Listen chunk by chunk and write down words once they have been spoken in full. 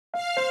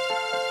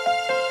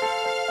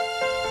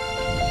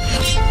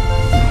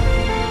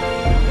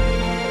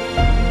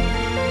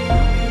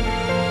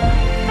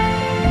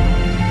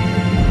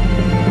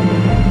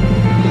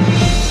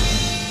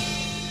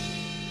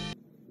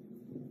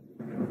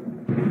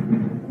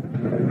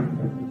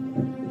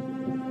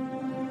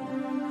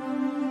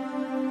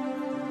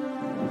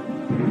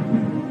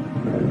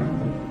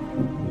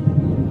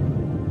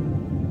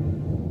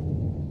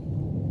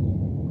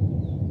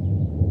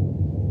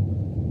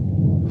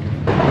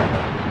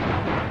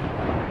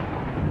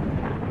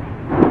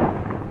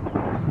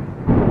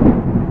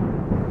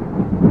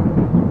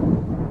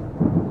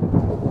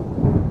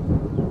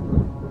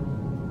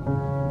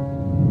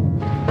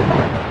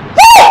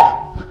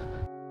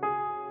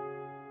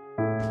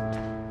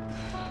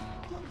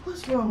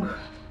What's wrong?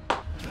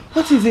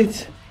 What is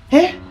it?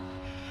 Eh?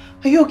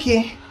 Are you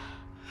okay?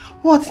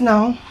 What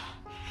now?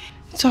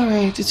 It's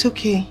alright, it's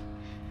okay.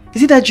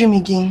 Is it that dream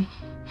again?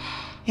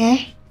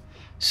 Eh?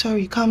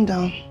 Sorry, calm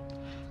down.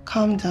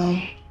 Calm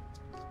down.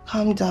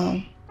 Calm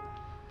down.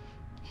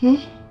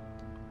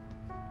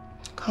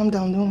 Calm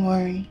down, don't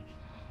worry.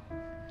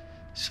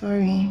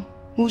 Sorry.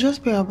 We'll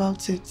just pray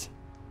about it.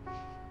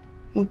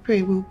 We'll pray.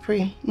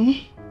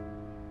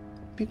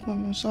 Big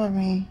one, I'm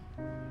sorry.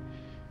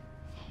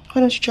 Why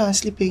don't you try and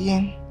sleep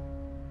again?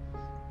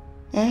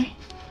 Eh?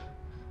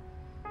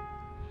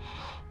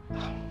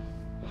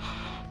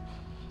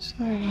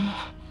 Sorry.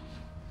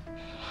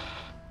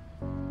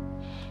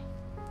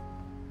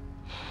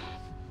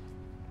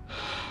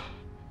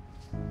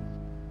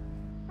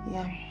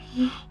 Yeah.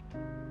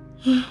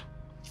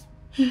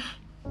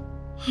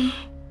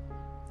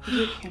 It's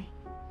okay.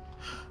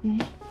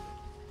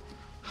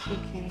 It's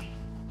okay.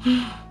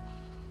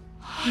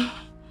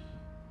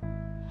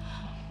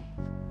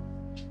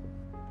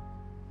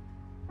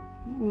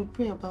 We'll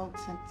pray about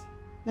it.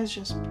 Let's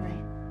just pray.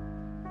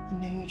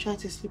 And then you try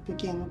to sleep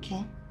again,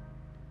 okay?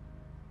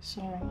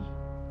 Sorry.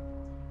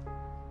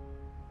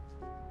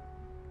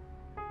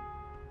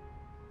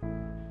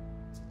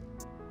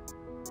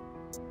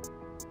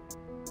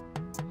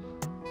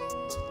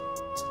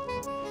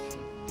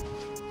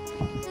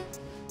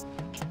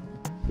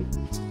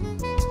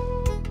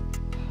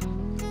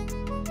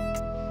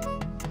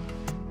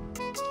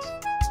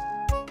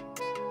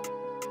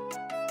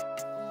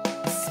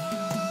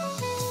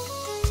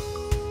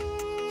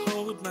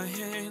 Hold my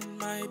hand,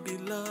 my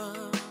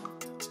beloved.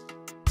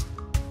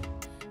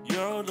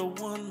 You're the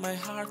one my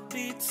heart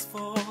beats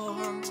for.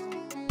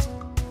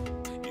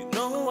 You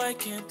know I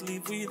can't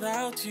live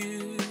without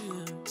you.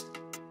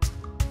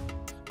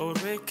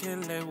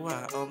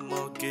 Orekelewa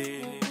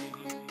omoge.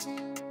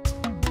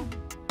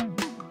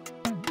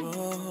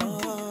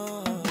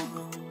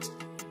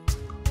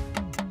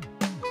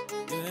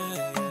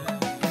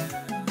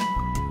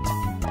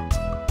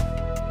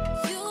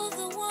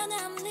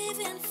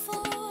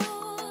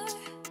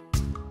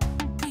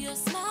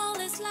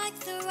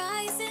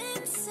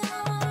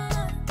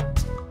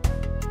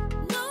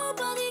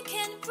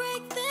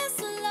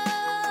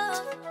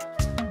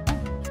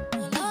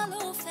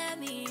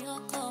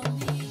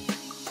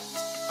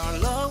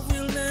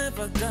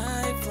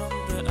 Die from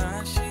the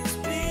ashes,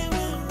 we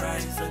will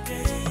rise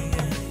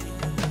again.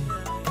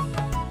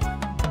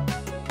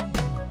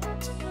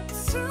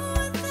 Through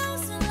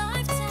 1,000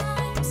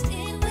 lifetimes,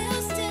 it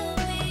will still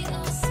be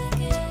us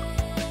again.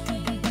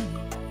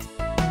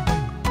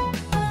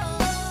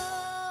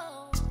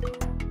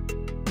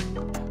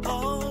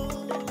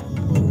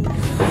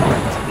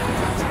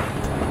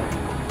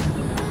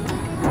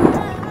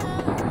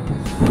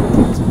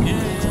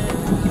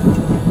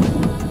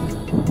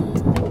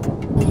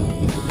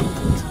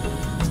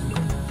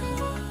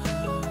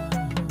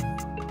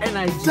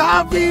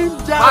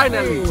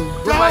 Finally,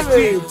 with my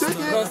team.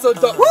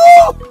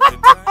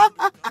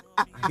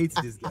 I hate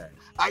this guy.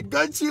 I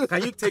got you.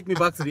 Can you take me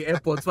back to the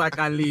airport so I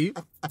can leave?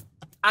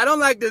 I don't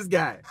like this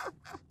guy.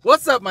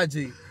 What's up, my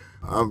G?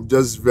 I'm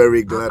just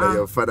very glad that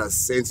your father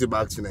sent you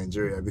back to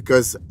Nigeria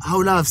because I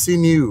would have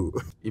seen you.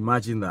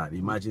 Imagine that.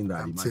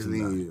 I'm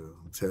telling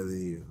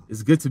you.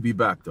 It's good to be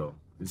back, though.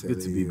 It's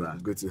good to be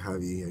back. Good to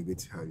have you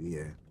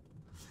here.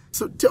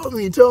 So tell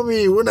me,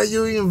 when are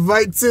you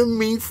inviting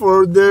me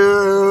for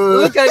the...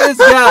 Look at this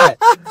guy.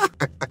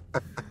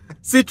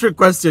 See, trick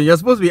question. You're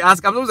supposed to be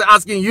asking... I'm supposed to be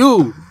asking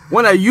you.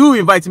 When are you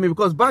inviting me?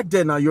 Because back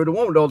then, now, you're the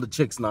one with all the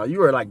chicks now.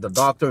 You were like the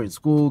doctor in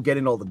school,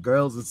 getting all the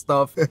girls and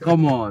stuff.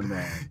 Come on,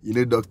 man. You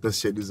know, doctor's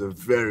schedules are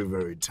very,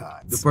 very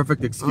tight. The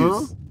perfect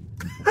excuse.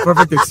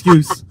 Perfect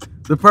excuse.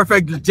 The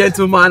perfect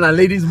gentleman and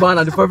ladies man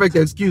and the perfect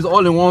excuse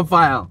all in one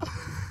file.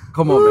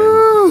 Come on,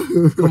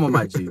 man. Come on,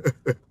 my G.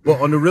 But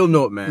on the real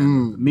note,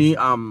 man, me,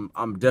 I'm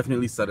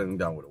definitely settling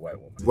down with a white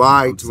woman.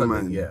 White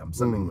woman? Yeah, I'm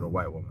settling with a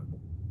white woman.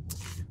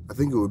 I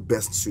think it would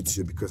best suit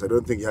you because I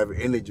don't think you have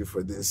energy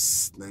for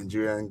this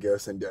Nigerian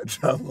girls and their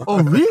drama.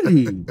 Oh,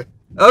 really?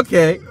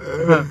 Okay.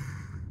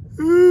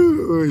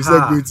 It's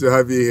so good to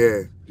have you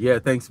here. Yeah,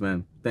 thanks,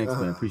 man. Thanks,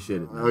 man.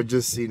 Appreciate it, man. I'll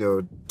just,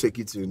 take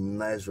you to a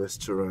nice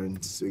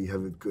restaurant so you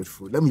have a good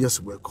food. Let me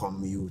just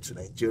welcome you to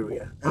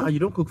Nigeria. You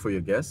don't cook for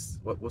your guests?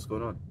 What's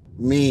going on?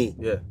 Me?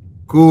 Yeah.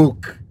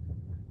 Cook.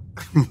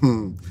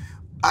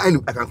 I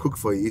can cook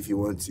for you if you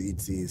want to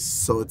eat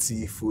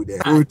salty food.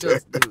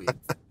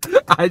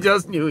 I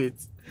just knew it.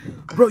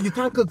 Bro, you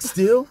can't cook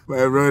still?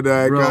 My brother,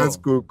 I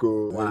can't cook.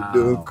 Wow. I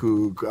don't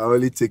cook. I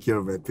only take care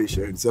of my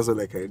patients. That's all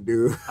I can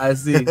do. I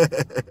see.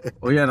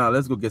 Oh yeah, now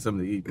let's go get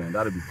something to eat, man.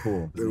 That'll be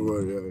cool. Don't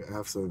worry, I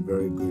have some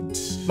very good.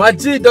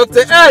 Maji,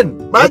 Dr.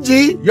 N!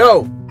 Maji!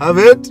 Yo! Have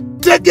it?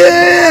 Take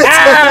it!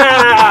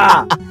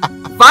 Ah!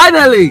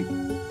 Finally!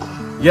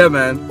 Yeah,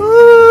 man.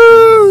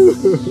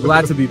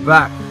 Glad to be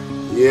back.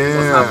 Yeah.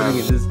 What's happening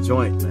in this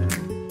joint, man?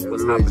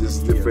 What's happening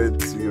just here? different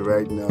to you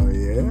right now,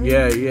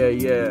 yeah?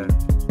 Yeah.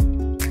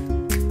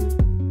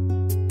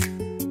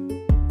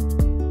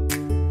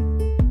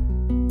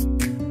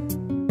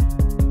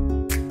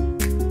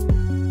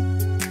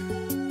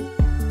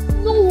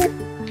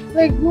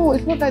 Like, no,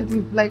 it's not that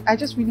deep. Like, I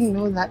just really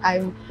know that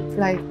I'm,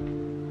 like,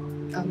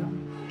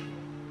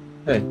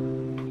 Hey.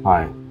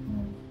 Hi.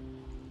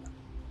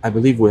 I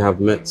believe we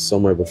have met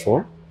somewhere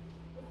before.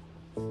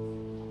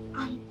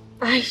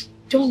 I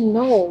don't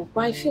know,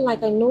 but I feel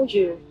like I know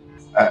you.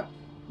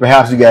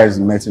 Perhaps you guys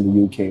met in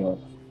the UK or...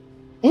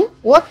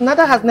 What?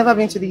 Nada has never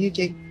been to the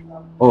UK.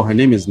 Oh, her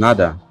name is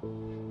Nada.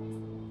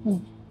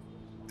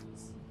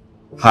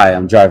 Hi,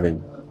 I'm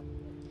driving.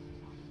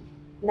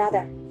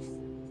 Nada.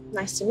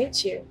 Nice to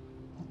meet you.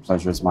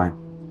 Pleasure is mine.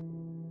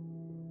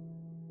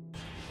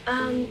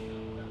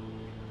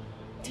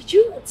 Did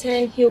you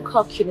attend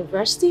Hillcock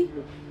University?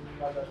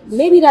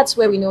 Maybe that's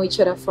where we know each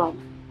other from.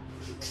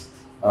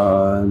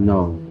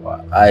 No.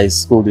 I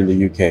schooled in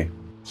the UK.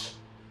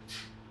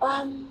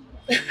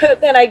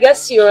 Then I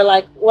guess you're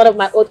like one of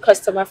my old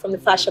customers from the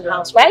fashion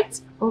house,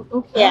 right? Oh,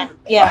 okay.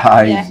 Yeah.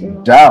 I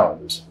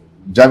doubt.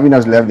 Javin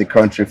has left the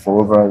country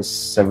for over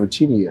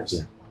 17 years.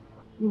 Yeah.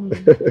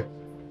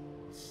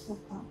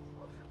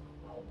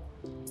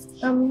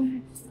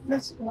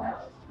 Let's go.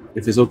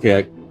 If it's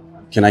okay,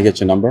 can I get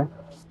your number?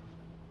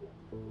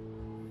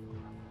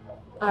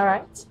 All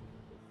right.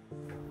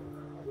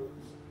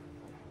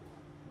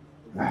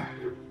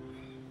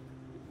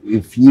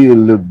 If you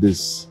look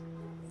this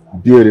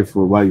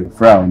beautiful while you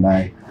frown,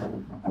 I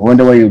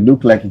wonder what you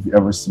look like if you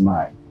ever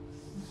smile.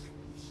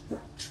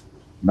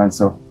 Not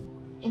so.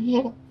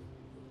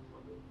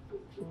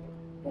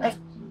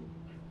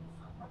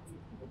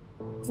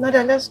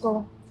 Nada, let's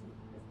go.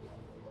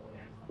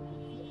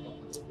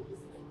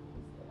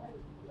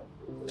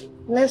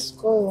 Let's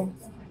go.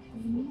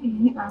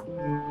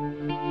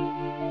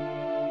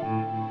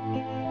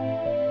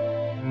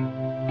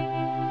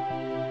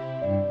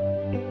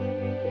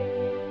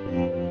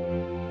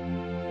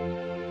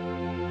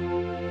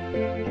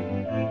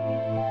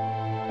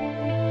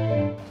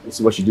 You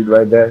see what she did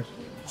right there?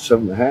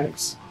 Shoving the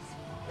hands.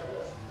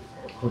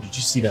 Oh, did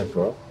you see that,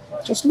 bro?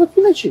 Just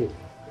looking at you.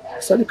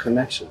 It's not a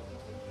connection.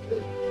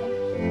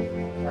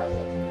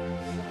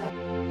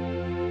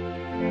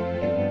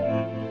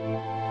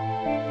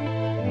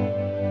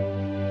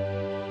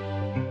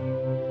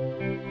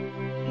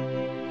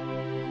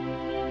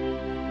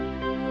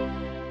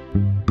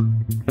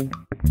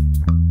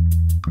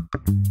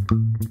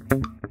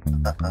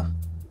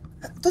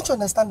 Don't you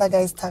understand that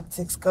guy's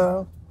tactics,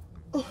 girl?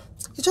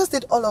 You just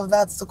did all of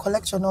that to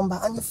collect your number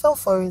and you fell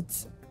for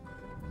it.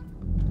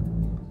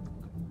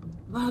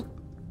 But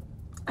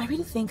I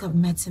really think I've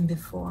met him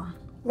before.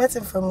 Met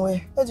him from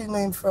where? Where do you know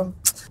him from?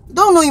 You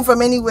don't know him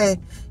from anywhere.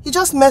 He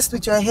just messed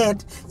with your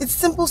head. It's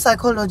simple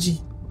psychology.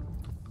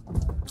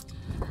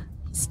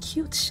 He's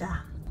cute, Sha.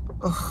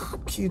 Oh,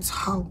 cute,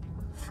 how?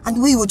 And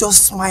the way you were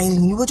just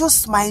smiling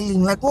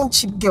like one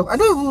cheap girl. I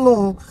don't even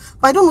know,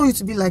 but I don't know you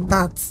to be like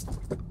that.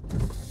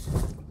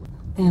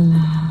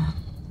 Ella,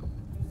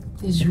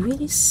 there's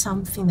really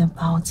something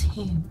about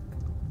him.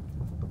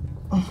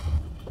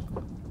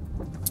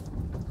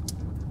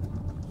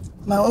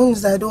 My own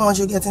is that I don't want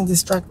you getting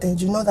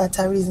distracted. You know that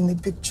Tari is in the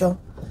picture.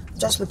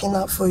 Just looking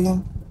out for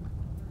you.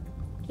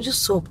 You're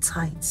just so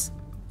uptight.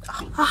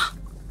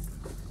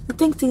 You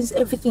think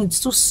everything is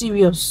too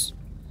serious.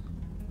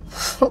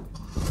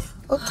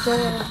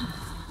 Okay.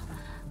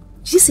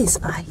 Did you see his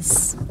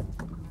eyes?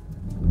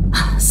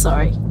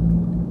 Sorry.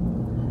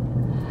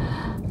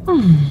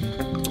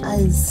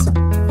 Eyes.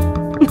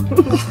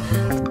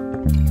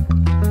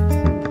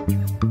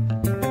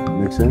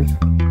 Make sense?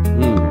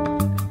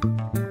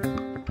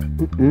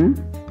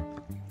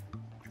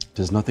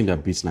 There's nothing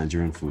that beats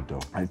Nigerian food,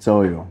 though. I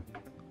tell you.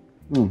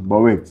 But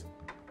wait.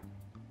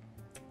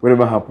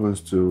 Whatever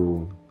happens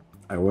to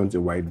I want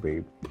a white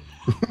babe?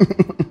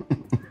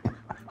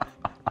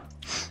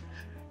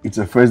 It's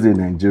a first day in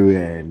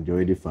Nigeria and you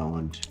already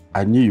found.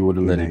 I knew you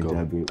wouldn't let it go.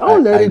 Babe. Oh,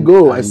 let it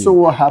go. I saw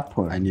what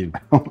happened. I knew.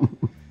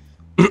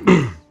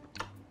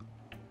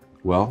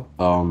 Well,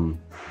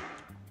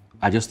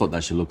 I just thought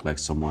that she looked like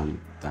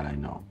someone that I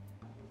know.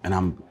 And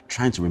I'm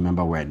trying to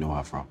remember where I know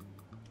her from.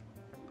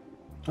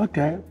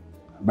 Okay.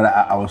 But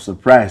I was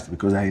surprised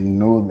because I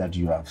know that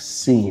you have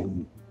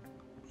seen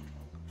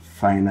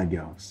finer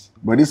girls.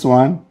 But this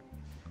one,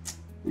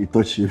 it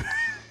touched you.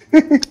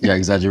 You're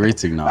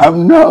exaggerating now.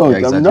 I'm not. You're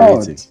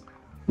exaggerating.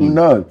 I'm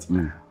not.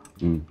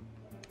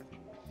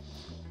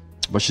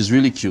 But she's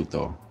really cute,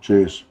 though. She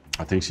is.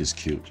 I think she's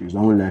cute. She's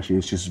not like she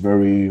is. She's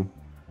very...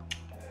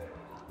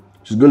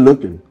 She's good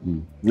looking.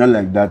 Not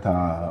like that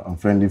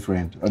unfriendly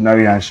friend.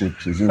 Ordinary handshake.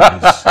 She's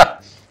nice.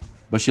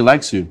 But she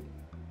likes you.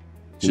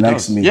 She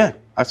likes me. Yeah,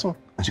 I saw.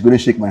 And she couldn't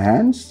shake my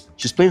hands?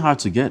 She's playing hard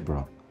to get,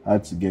 bro.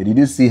 Hard to get. Did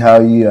you see how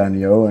you and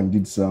your own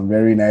did some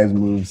very nice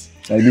moves?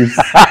 Like this.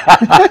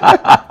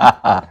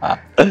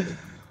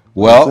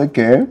 Well, it's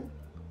okay.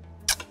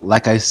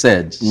 Like I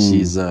said,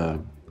 she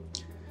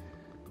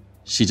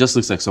just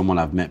looks like someone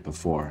I've met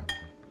before.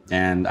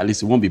 And at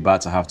least it won't be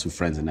bad to have two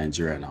friends in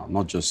Nigeria now,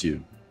 not just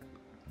you.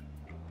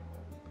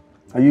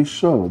 Are you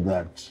sure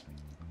that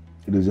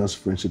it is just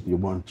friendship you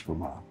want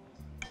from her?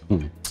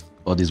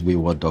 All these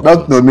wayward doctors.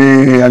 Not to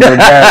me, and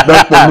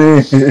Dr.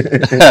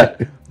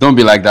 me. Don't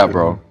be like that,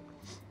 bro.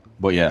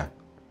 But yeah,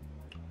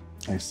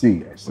 I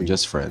see. we're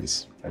just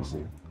friends. I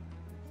see.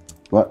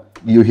 But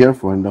you're here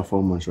for another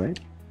 4 months, right?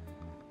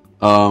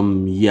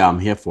 Yeah, I'm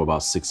here for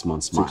about 6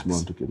 months max. 6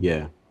 months, okay.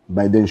 Yeah.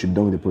 By then, you should be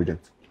done with the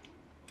project.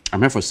 I'm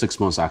here for 6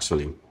 months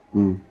actually.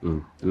 And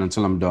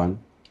until I'm done,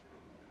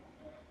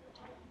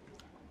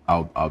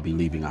 I'll be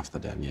leaving after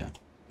then, yeah.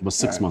 But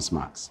 6 months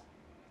max.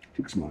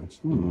 6 months.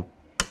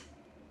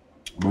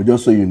 But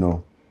just so you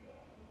know,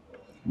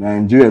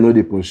 Nigeria know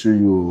they pursue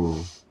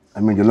you. I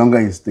mean, the longer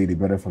you stay, the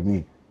better for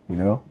me. You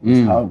know,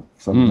 it's have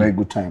some very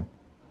good time.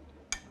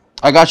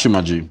 I got you,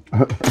 my G.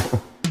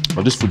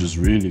 But this food is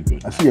really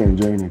good. I see you're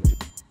enjoying it.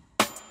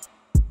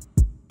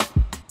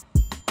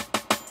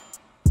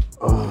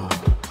 Oh.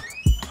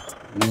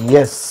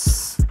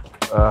 Yes.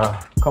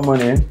 Come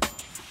on in.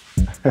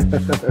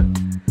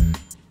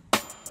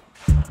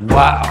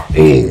 Wow.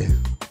 Hey.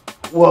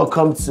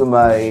 Welcome to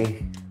my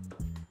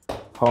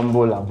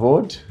humble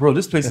abode. Bro,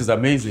 this place is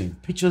amazing.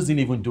 Pictures didn't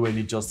even do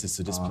any justice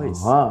to this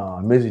place.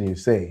 Amazing you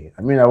say.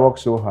 I mean, I work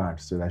so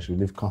hard so that I should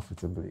live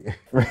comfortably.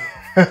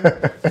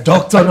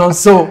 Dr.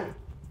 Nonso.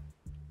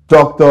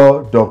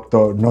 Dr.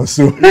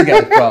 Nosu. You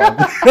get proud.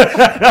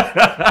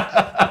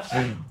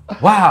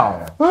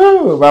 Wow.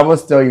 But I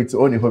must tell you, to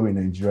own a home in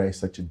Nigeria is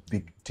such a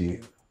big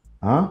deal.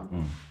 Huh?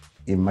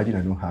 Imagine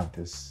I don't have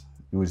this.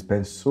 You would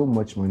spend so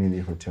much money in the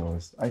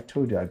hotels. I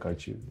told you I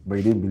got you, but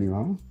you didn't believe,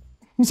 huh?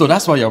 So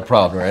that's why you're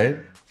proud, right?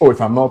 Oh, if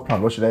I'm not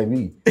proud, what should I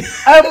be?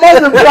 I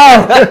must be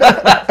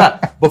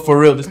proud. But for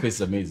real, this place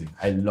is amazing.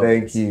 I love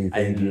Thank this. you.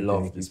 I Thank you,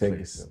 love thank you, this thank you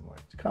place. so much.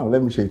 Come on,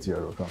 let me show it to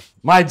you. Come.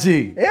 My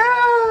G. Yeah.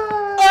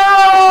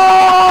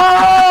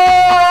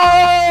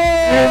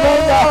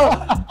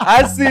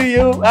 I see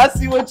you. I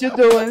see what you're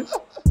doing.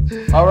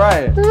 All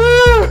right.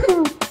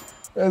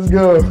 Let's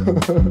go.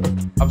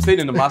 I'm staying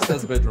in the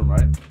master's bedroom,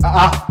 right?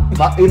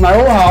 In my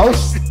own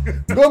house.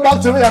 Go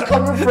back to where you're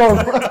coming from.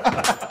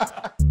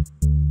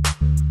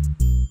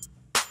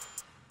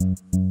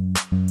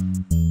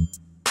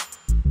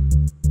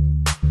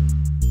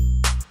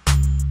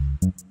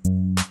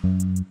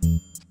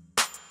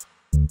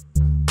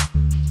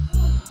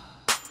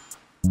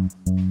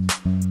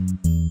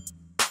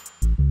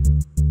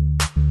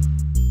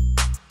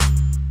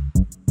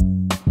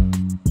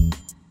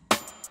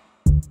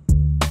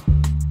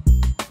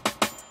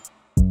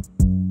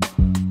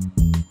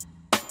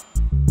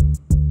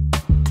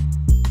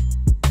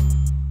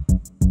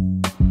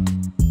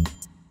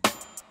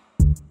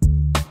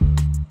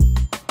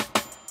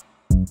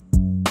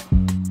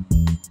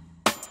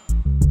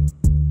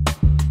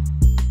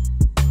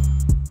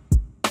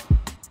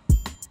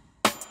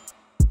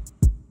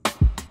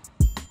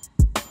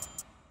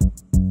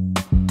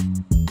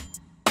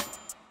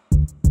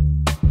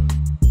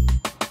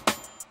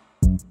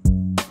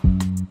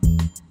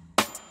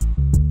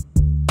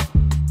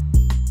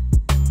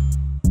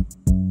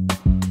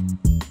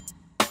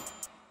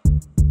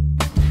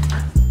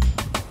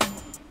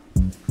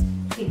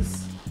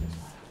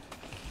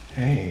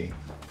 Hey.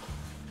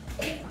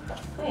 Hey.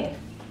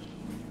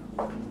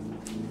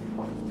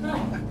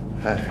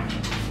 Hi.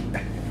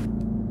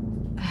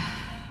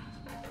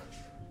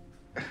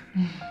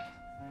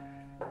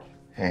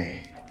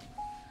 Hey.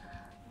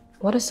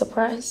 What a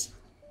surprise.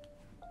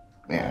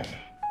 Yeah.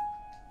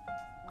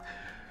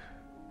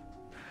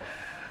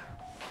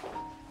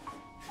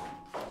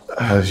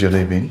 How's your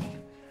day been?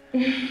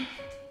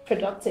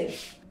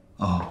 Productive.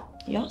 Oh.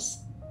 Yours?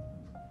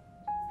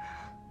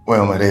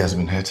 Well, my day has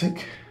been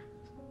hectic.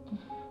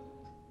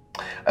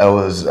 I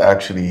was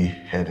actually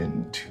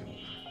heading to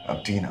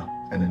Abdina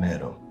and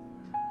Enedo,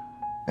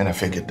 and I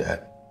figured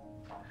that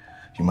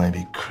you might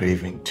be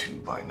craving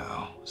too by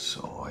now,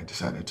 so I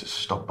decided to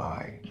stop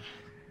by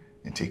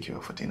and take you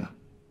out for dinner.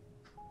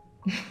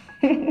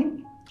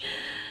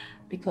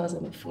 Because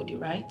I'm a foodie,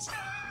 right?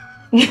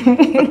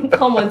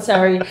 Come on,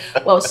 sorry.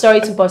 Well,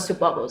 sorry to burst your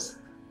bubbles.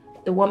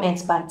 The warm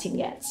ends bad thing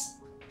yet.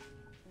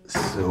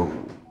 So,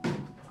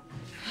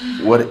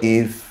 what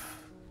if,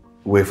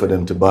 wait for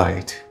them to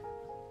bite,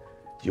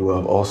 you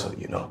have also,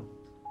 you know?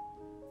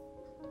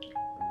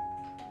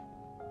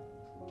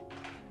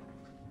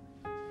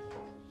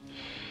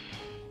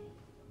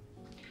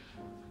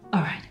 All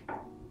right.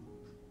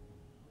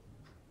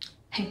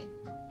 Hey.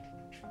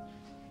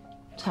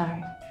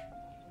 Sorry.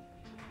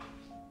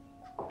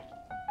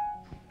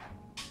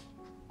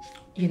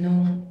 You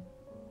know,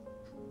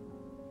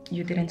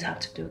 you didn't have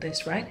to do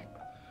this, right?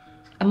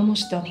 I'm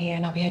almost done here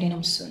and I'll be heading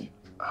home soon.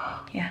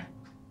 Yeah.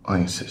 I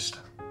insist.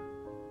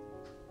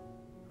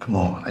 Come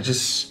on, I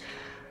just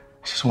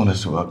want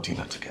us to have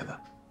dinner together.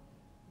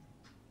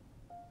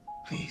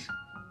 Please.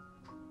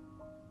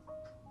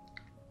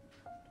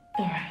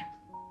 All right.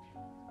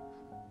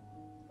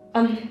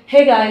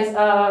 Hey guys,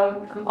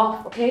 I'm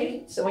off,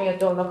 okay? So when you're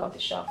done, lock up the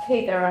shop.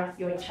 Hey Dara,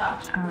 you're in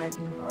charge. All right.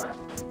 All right.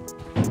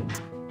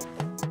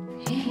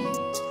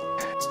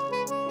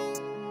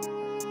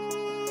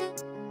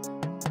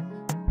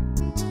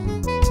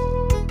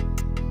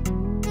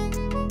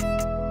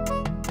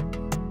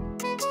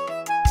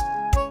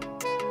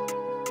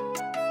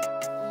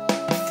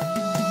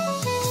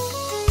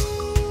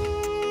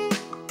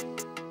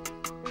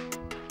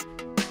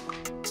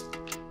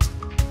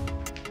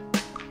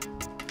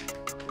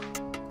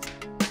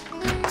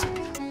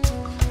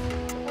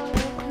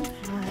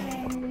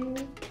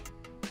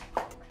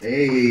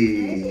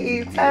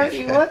 Hey, Hey,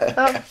 Terry, what's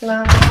up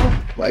now?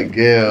 my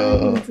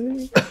girl.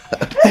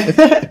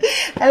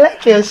 I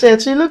like your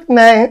shirt. You look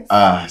nice.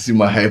 See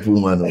my hype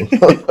woman.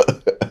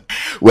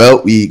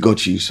 Well, we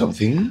got you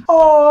something.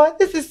 Oh,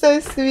 this is so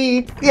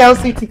sweet. See how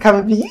sweet it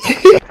can be.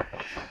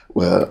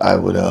 Well, I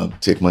would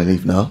take my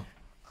leave now.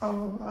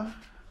 Oh,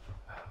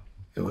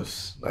 It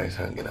was nice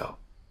hanging out.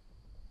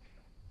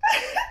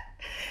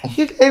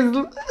 you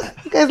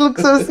guys look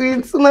so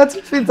sweet. So not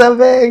to fit a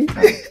bag.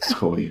 Let's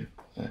call you.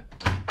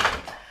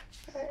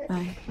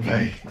 Bye.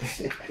 Bye.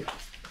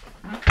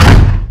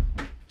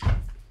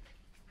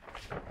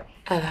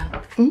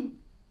 Ella. You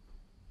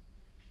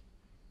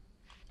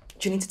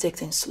need to take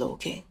things slow,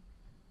 okay?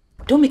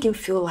 Don't make him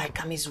feel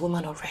like I'm his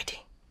woman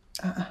already.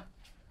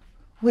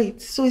 Wait,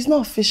 so it's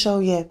not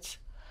official yet?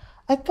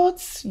 I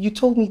thought you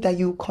told me that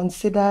you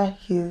consider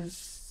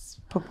his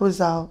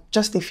proposal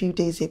just a few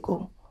days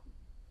ago.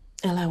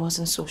 Ella, I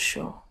wasn't so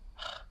sure.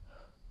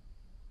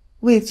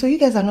 Wait, so you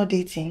guys are not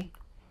dating?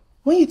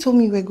 When you told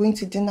me you were going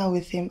to dinner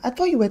with him, I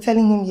thought you were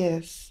telling him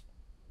yes.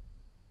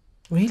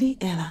 Really,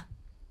 Ella?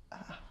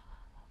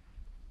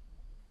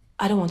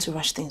 I don't want to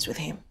rush things with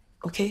him,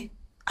 okay?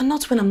 And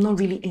not when I'm not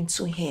really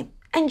into him.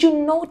 And you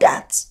know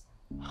that.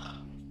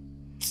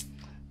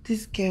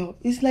 This girl,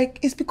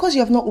 it's because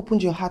you have not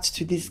opened your heart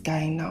to this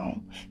guy now.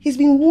 He's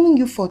been wooing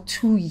you for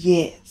 2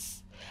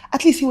 years.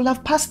 At least he will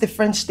have passed the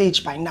French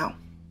stage by now.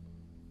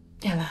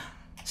 Ella,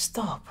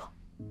 stop.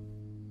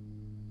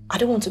 I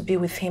don't want to be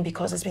with him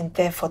because he's been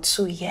there for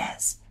 2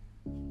 years.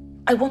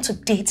 I want to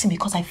date him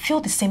because I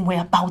feel the same way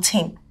about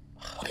him.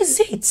 What is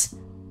it?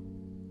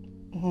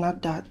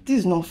 Not that. This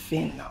is not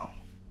fair now.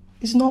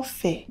 It's not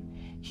fair.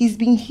 He's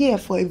been here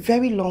for a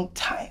very long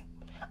time.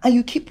 And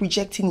you keep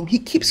rejecting him. He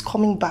keeps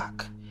coming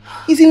back.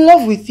 He's in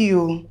love with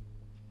you.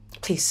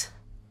 Please,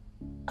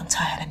 I'm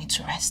tired. I need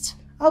to rest.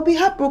 I'll be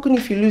heartbroken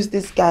if you lose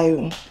this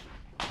guy.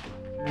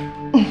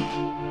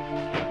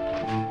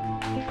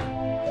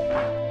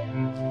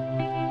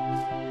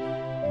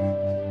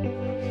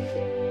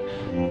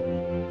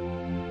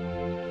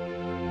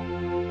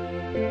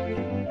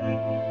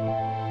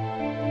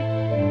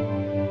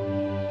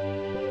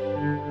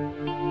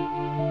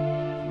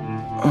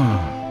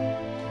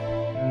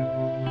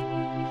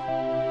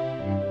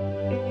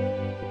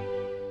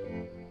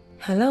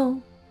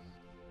 Hello?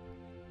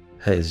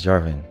 Hey, it's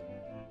Jarvin.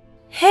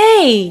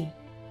 Hey!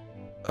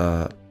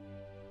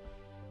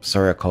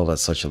 Sorry I called at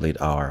such a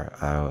late hour.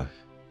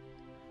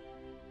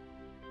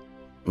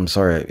 I'm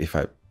sorry if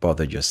I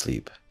bothered your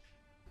sleep.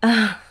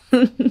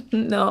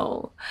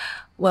 No.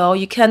 Well,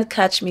 you can't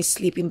catch me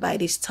sleeping by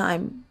this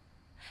time.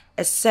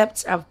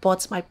 Except I've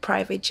bought my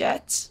private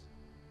jet.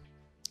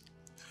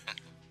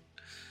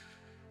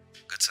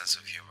 Good sense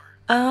of humor.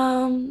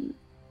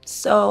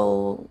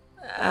 So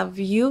have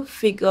you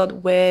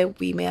figured where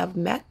we may have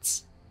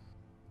met?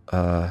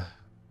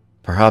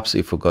 Perhaps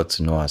if we got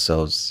to know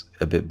ourselves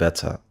a bit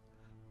better,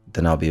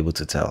 then I'll be able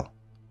to tell.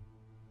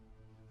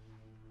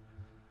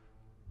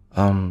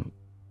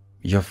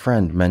 Your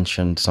friend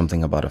mentioned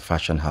something about a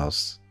fashion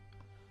house.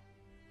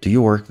 Do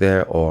you work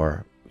there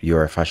or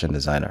you're a fashion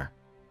designer?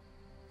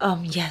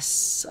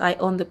 Yes, I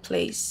own the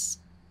place.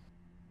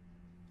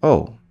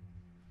 Oh,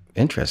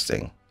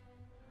 interesting.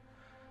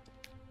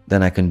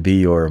 Then I can be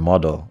your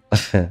model.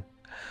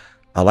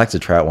 I'd like to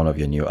try out one of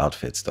your new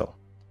outfits though.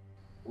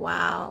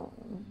 Wow.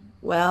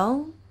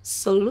 Well,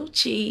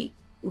 Solucci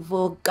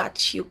will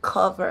got you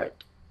covered.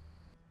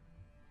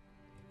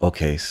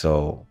 Okay,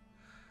 so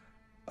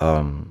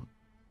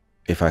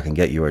if I can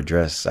get your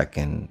address, I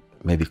can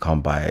maybe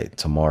come by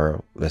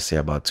tomorrow, let's say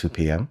about 2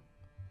 p.m.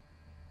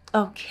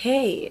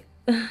 Okay.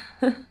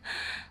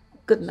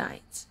 Good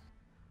night.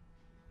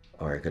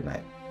 All right, good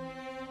night.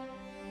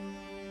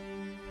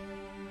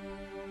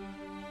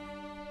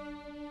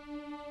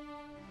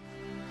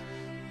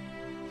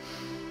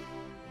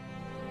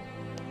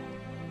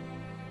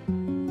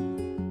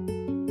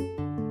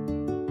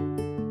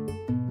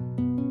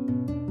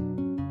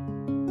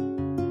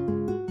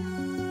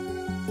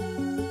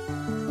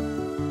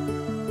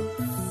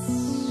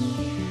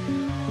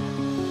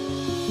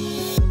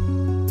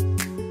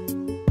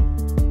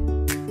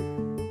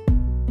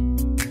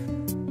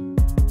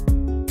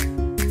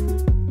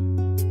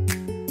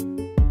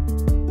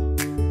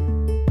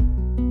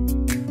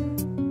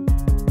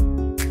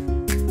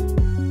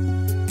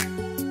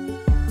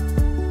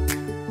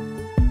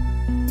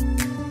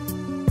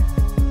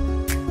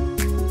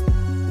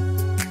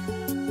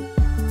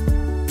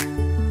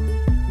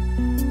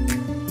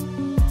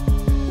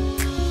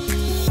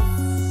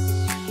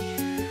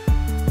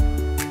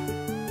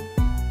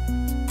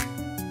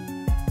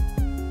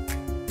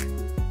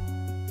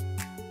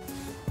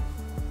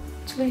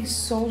 Today is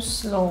so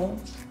slow.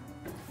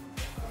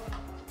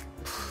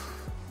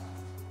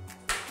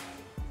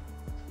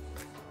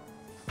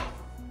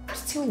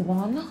 Still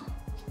one?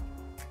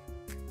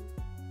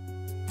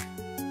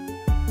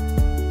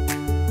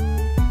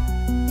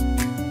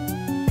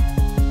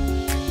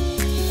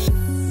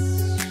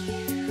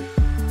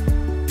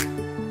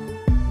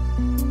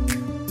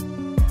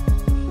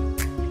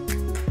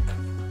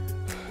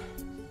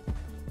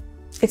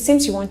 It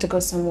seems you want to go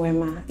somewhere,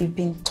 Ma. You've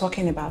been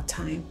talking about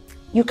time.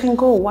 You can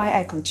go while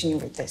I continue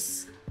with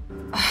this.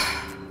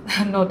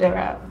 No,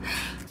 Dara.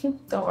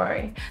 Don't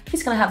worry.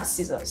 Please, can I have the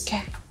scissors?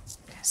 Okay.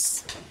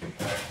 Yes.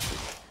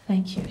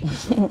 Thank you.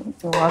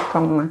 You're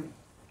welcome, Ma.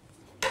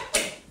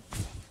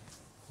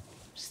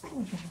 Still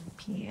 11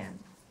 p.m.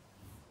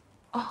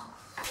 Oh,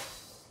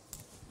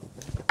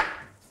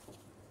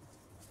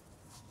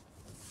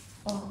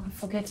 I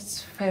forget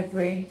it's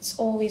February. It's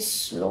always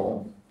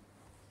slow.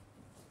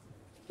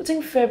 I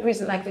think February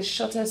is like the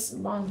shortest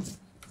month.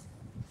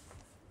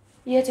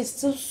 Yet it's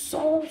still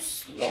so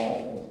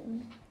slow.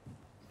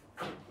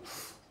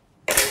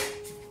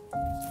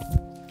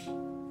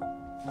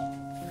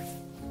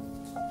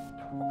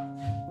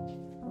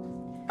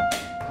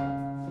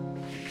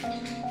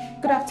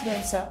 Good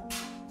afternoon, sir.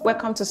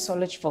 Welcome to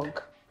Solage Vogue.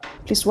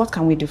 Please, what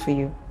can we do for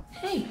you?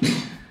 Hey.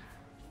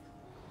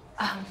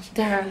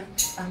 Dara,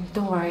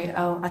 don't worry.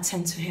 I'll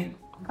attend to him.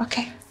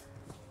 Okay.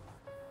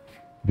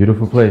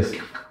 Beautiful place.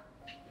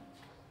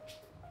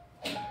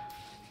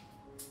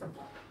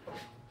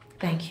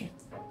 Thank you.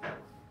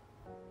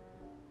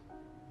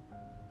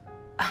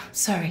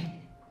 Sorry.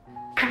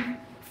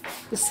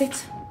 The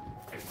seat.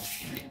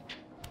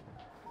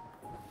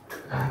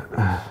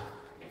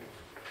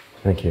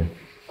 Thank you.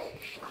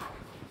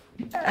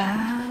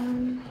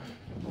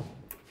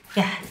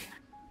 Yeah.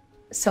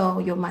 So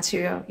your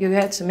material, you're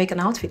here to make an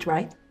outfit,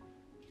 right?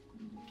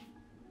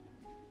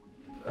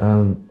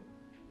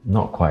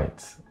 Not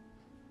quite.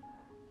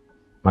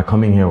 My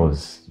coming here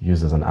was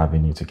used as an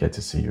avenue to get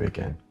to see you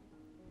again.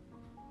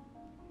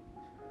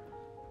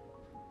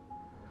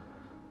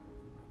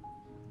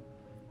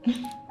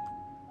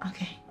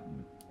 Okay.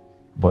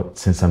 But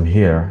since I'm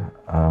here,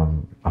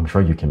 I'm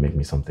sure you can make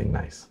me something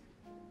nice.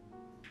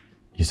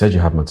 You said you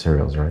have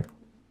materials, right?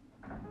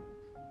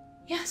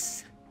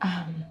 Yes.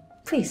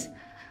 Please.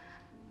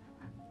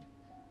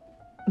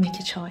 Make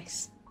your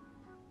choice.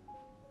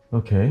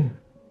 Okay.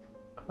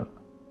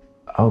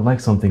 I would like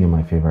something in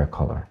my favorite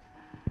color.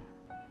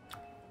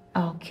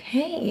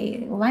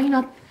 Okay. Why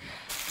not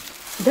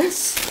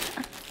this?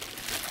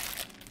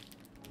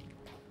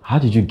 How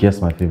did you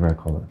guess my favorite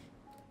color?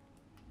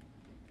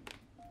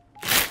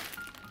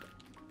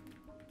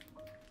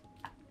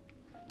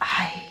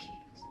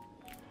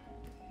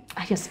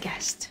 I just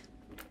guessed.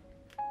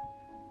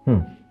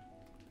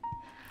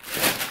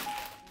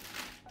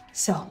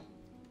 So,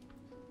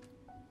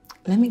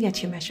 let me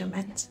get your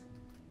measurements.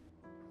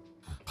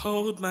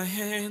 Hold my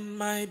hand,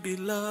 my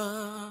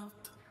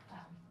beloved.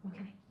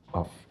 Okay.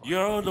 Oh.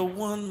 You're the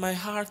one my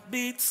heart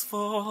beats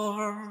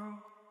for.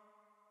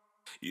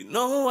 You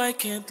know I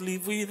can't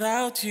live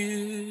without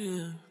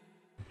you.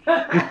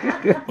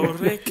 Okay,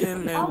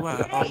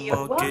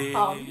 you're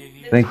welcome.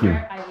 Thank you.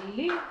 Where I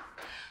live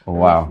Oh,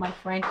 wow. with my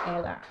friend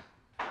Ella.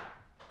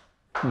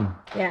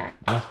 Yeah.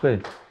 That's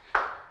good.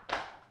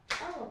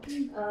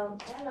 Oh,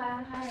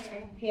 Ella,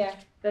 hi. Here,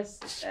 this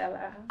is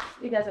Ella.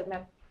 You guys have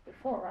met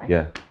before, right?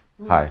 Yeah.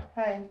 Hi.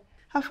 Hi.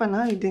 How fun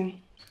are you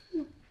doing?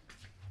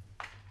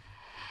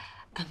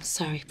 I'm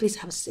sorry. Please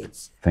have a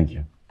seat. Thank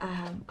you.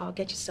 I'll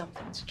get you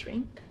something to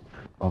drink.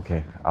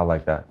 Okay, I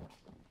like that.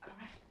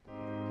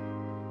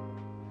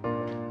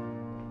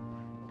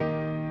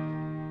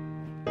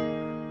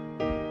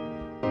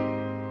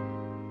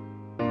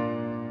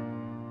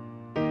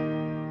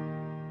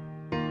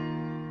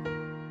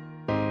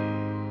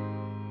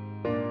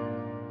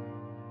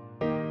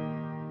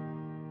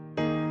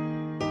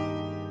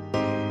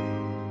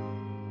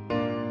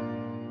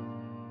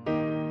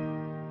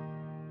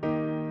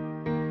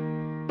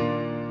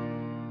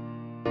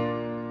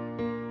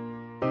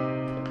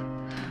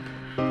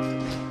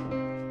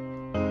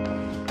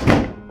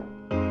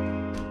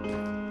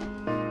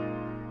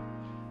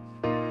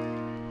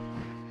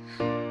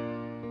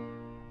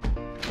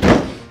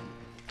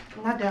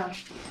 Nada,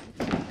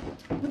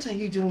 what are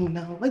you doing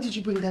now? Why did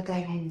you bring that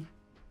guy home?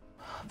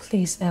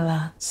 Please,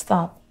 Ella,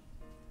 stop.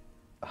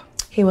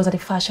 He was at the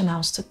fashion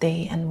house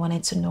today and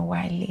wanted to know where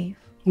I live.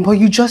 But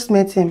you just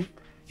met him.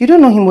 You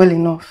don't know him well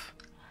enough.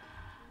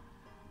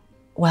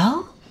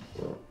 Well,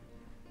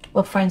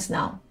 we're friends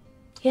now.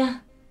 Yeah.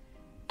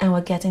 And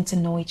we're getting to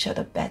know each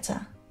other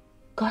better.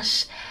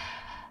 Gosh,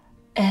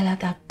 Ella,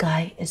 that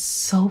guy is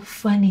so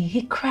funny.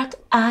 He cracked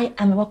I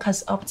and woke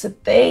us up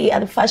today at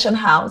the fashion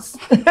house.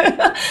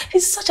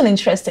 He's such an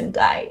interesting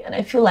guy, and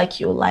I feel like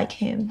you'll like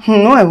him.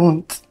 No, I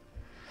won't.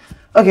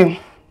 Okay,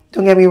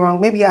 don't get me wrong.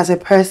 Maybe as a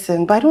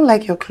person, but I don't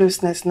like your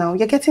closeness now.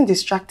 You're getting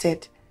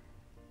distracted.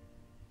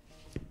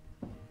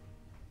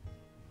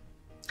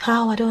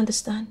 How? I don't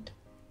understand.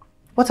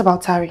 What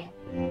about Tari?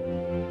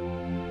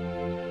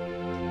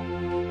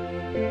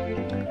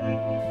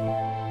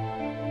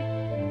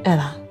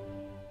 Ella,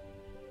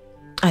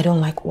 I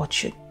don't like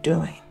what you're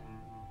doing.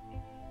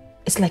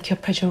 It's like you're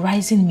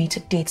pressurizing me to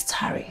date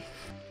Tari.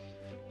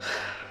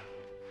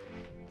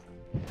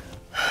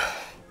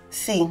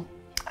 See,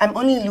 I'm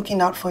only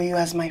looking out for you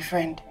as my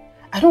friend.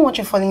 I don't want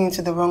you falling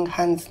into the wrong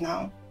hands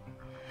now.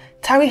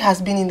 Tari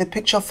has been in the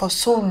picture for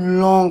so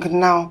long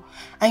now,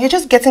 and you're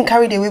just getting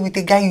carried away with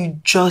the guy you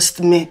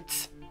just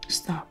met.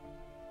 Stop.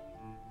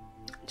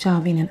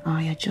 Jarvin and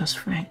I are just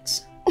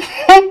friends.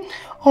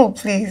 Oh,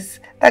 please.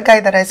 That guy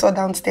that I saw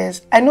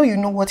downstairs, I know you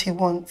know what he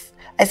wants.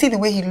 I see the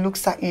way he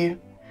looks at you.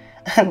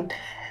 And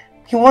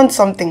he wants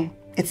something.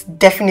 It's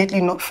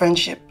definitely not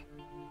friendship.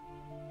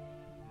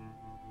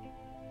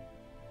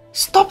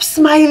 Stop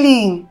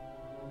smiling.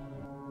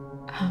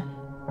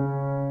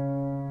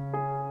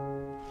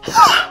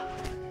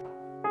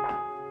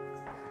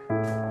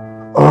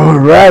 All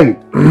right.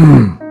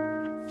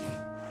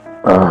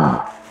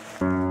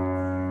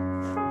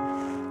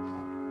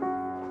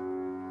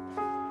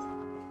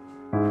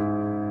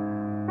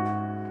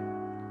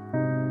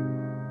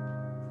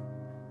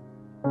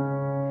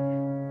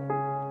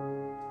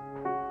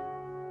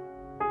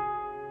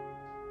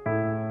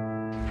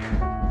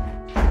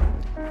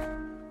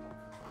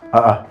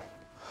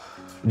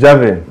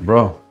 Javin,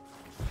 Bro.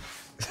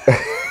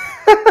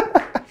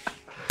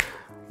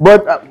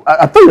 but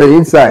I thought you were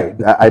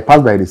inside. I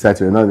passed by the site,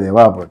 you're not there.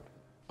 What happened?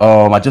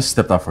 I just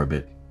stepped out for a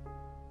bit.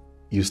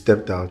 You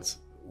stepped out.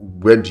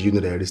 Where do you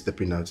know that you're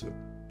stepping out to?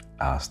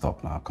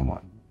 Stop now. Come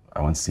on.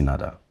 I want to see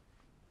Nada.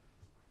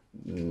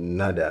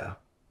 Nada.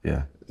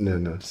 Yeah.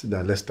 No. Sit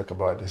down. Let's talk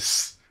about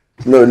this.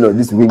 No.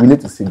 We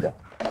need to sit down.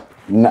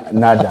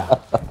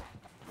 Nada.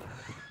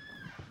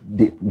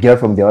 The girl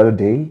from the other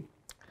day?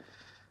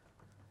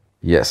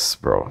 Yes,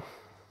 bro.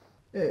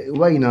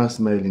 Why are you now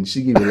smiling?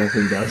 She gave you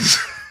laughing gas.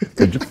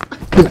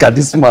 Look at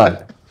this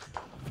man.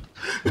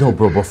 No,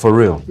 bro, but for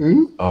real,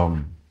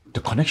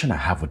 the connection I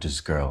have with this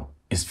girl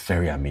is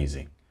very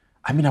amazing.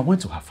 I mean, I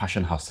went to her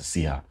fashion house to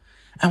see her,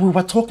 and we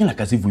were talking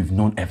like as if we've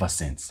known ever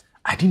since.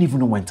 I didn't even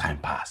know when time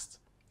passed.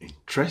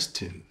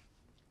 Interesting.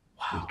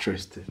 Wow.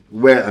 Interesting.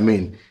 Well, I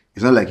mean,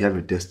 it's not like you have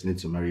a destiny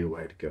to marry a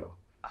white girl.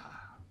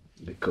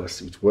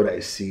 Because with what I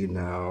see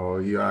now,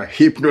 you are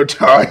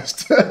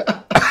hypnotized.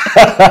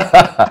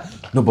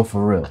 No, but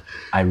for real,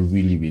 I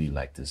really, really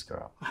like this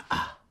girl.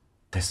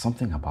 There's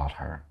something about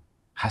her.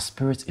 Her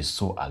spirit is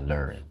so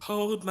alluring.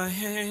 Hold my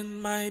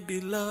hand, my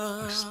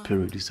beloved.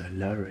 Spirit is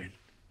alluring.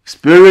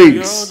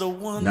 Spirits! You're the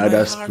one Now my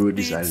that heart spirit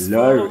is beats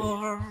alluring.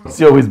 for.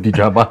 She always be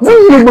dramatic.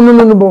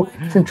 No, but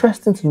it's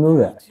interesting to know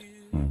that.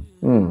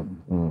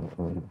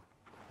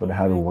 But I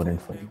have a warning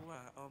for you.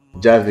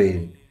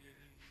 Javin,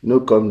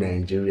 no come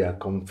Nigeria,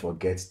 come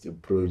forget the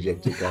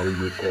project to carry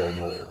you come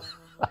home.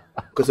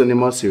 Because on a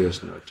more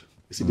serious note,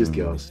 you see these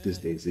girls these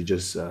days, they're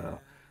just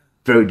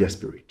very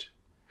desperate.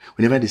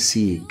 Whenever they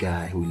see a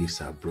guy who lives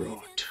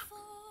abroad,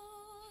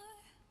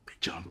 they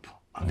jump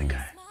on the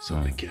guy. So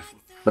be careful.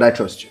 But I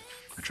trust you.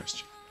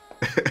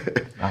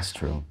 That's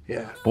true.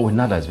 Yeah. But with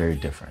Nada, it's very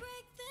different.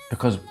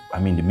 Because, I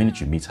mean, the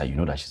minute you meet her, you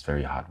know that she's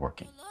very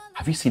hardworking.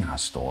 Have you seen her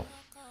store?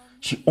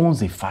 She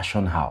owns a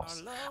fashion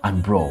house.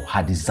 And bro,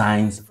 her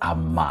designs are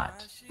mad.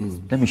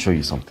 Let me show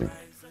you something.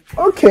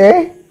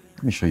 Okay.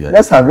 Let me show you.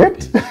 Let's have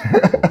it.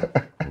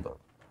 Hold on.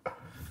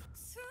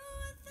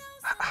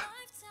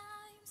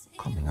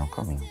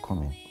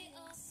 Coming.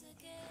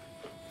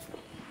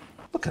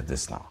 Look at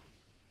this now.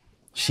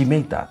 She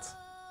made that.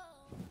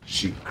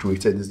 She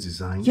created this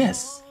design.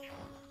 Yes.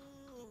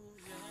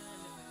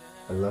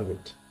 I love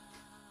it.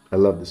 I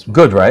love this one.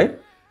 Good, right?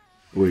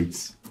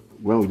 Wait,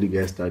 when will you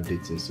guys start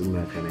dating so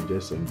I can enjoy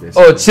some best?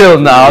 Oh, chill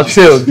now,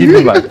 chill. Give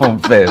me my phone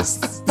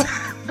first.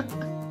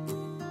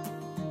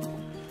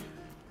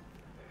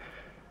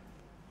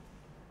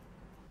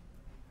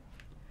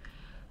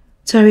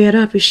 Terry, I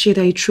don't appreciate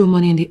that you threw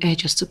money in the air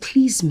just to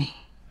please me.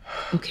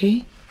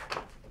 Okay?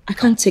 I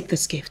can't take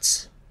these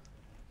gifts.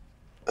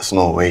 That's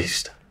no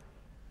waste.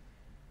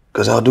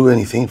 Because I'll do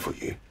anything for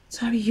you.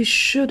 Terry, you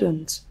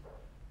shouldn't.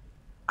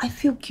 I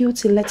feel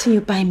guilty letting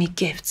you buy me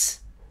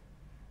gifts.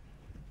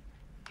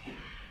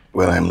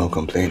 Well, I'm not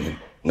complaining.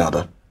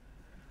 Nada.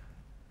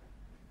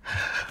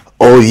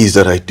 All these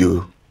that I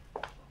do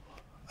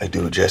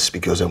just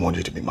because I want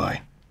you to be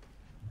mine.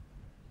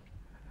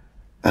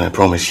 And I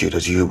promise you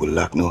that you will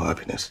lack no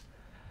happiness.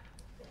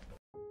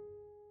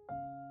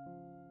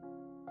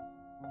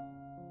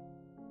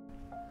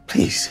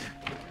 Please.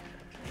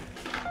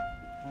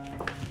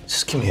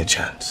 Just give me a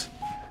chance.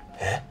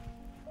 Yeah?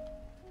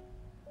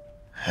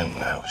 And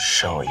I'll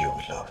shower you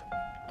with love.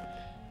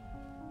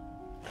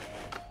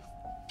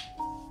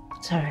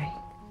 Sorry.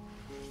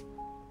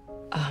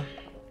 I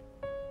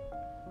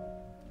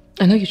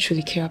know you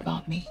truly care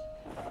about me.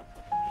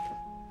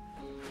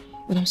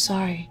 But I'm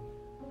sorry.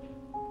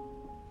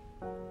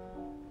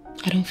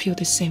 I don't feel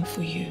the same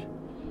for you.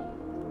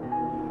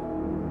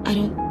 I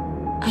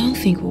don't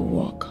think we'll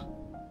work.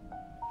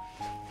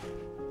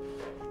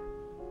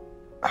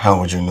 How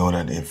would you know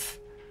that if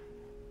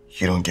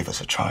you don't give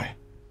us a try?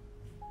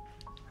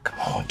 Come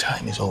on,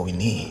 time is all we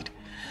need.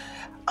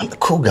 I'm the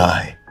cool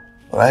guy,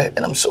 right?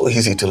 And I'm so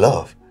easy to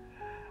love.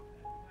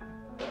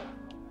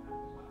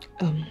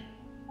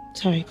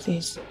 Sorry,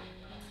 please.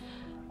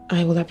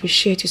 I will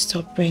appreciate you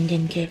stop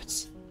bringing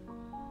gifts.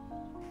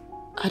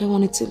 I don't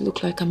want it to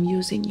look like I'm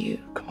using you.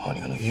 Come on,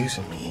 you're not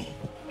using me,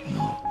 you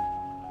know.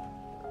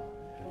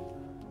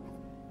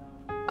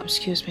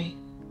 Excuse me.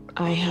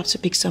 I have to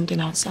pick something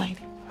outside.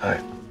 All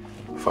right,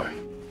 fine.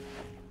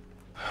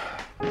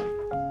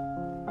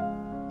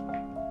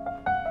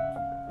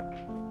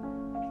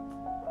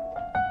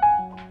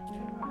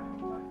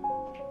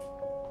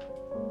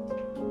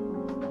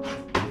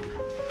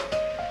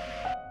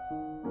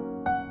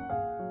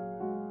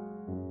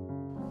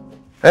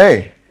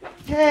 Hey,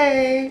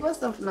 Hey,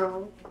 what's up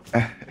now?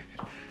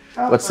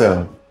 what's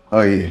up? How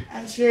are you?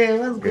 Ashley,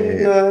 what's going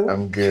Good. on?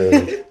 I'm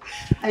good.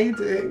 How you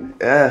doing?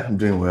 Yeah, I'm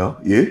doing well.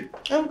 You?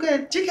 I'm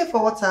good. Do you care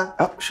for water?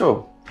 Oh,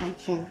 sure.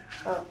 Okay.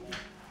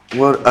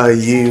 What are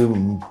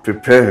you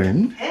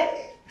preparing?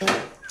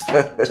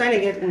 Trying to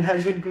get in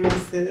her good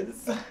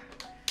graces.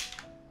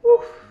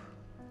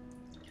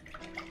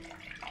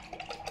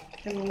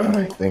 All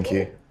right, thank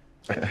you.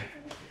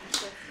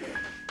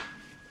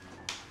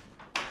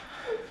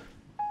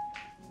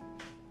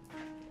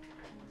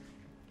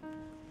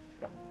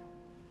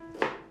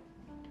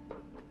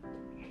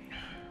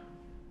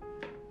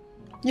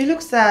 You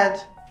look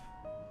sad.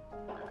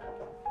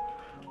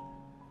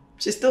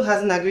 She still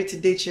hasn't agreed to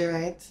date you,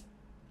 right?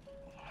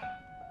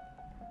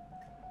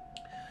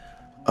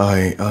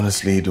 I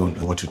honestly don't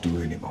know what to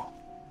do anymore.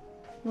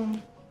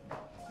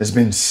 It's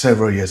been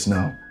several years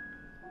now.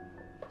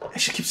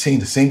 And she keeps saying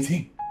the same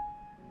thing.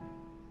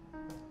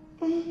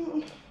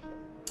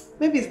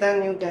 Maybe it's that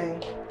new guy.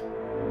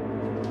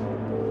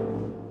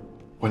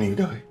 When are you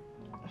going?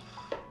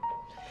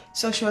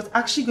 So she was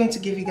actually going to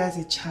give you guys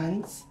a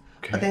chance,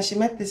 Okay. but then she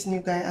met this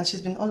new guy and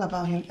she's been all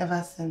about him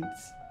ever since.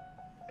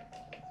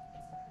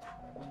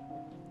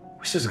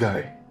 Who's this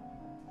guy?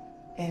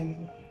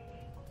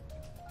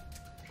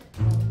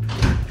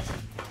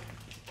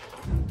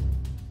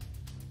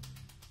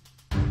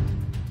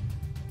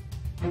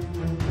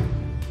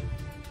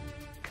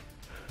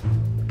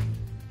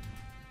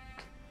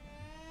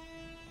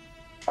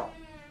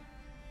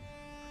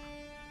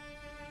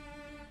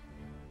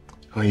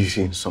 Are you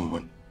seeing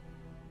someone?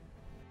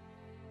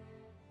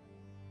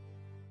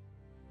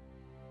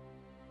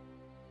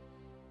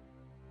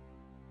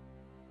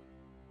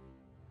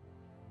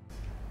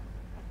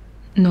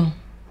 No.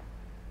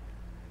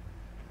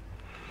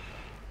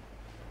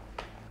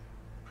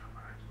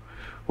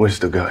 Where's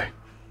the guy?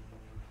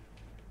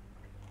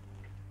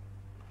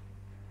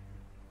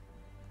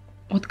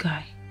 What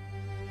guy?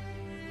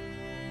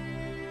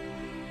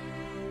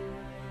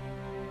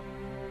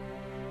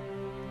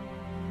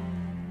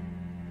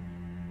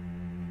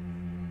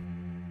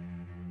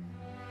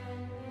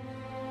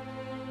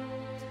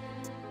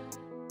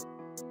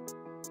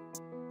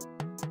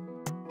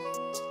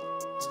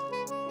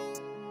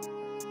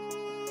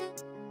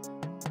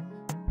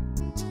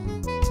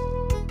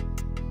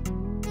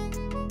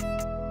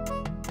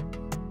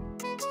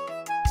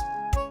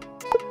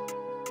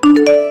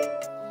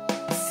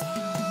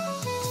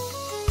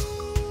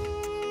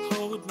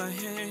 Hold my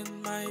hand,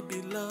 my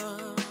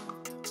beloved.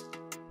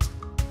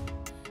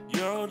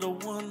 You're the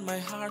one my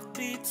heart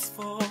beats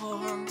for.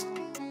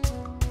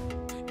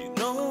 You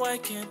know I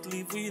can't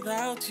live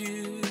without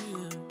you.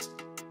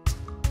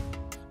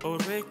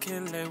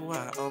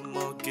 Orekelewa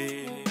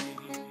omoge.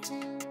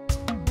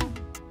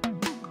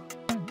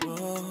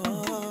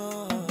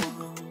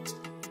 Oh,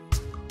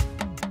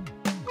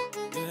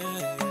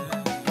 yeah.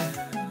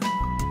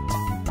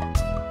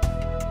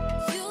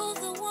 You're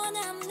the one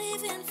I'm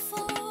living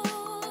for.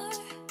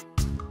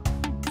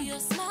 Your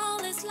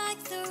smile is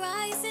like the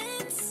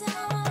rising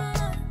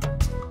sun.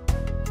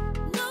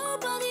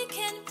 Nobody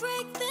can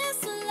break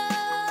this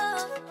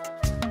love.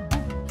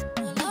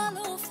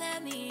 Ololo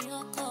femi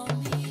oko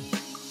mi.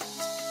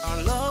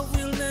 Our love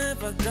will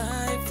never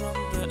die from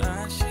the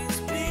ashes.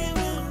 We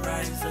will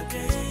rise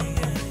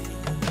again.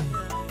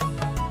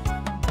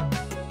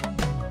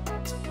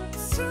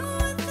 Through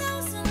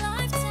 1,000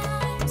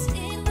 lifetimes,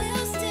 it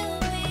will still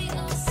be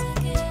us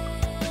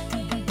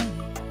again.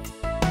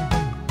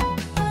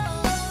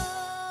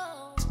 Oh,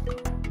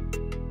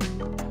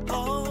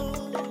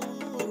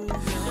 Oh,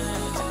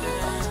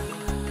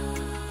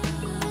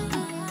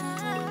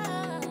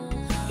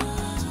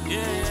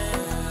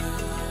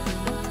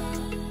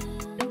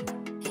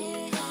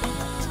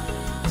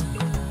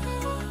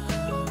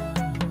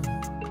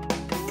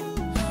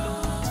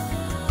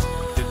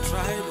 they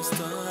try to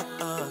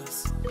stop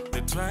us.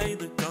 They try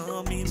to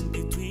come in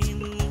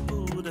between,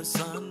 put us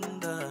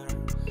under.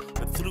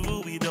 But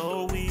through it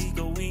all we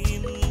go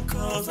in,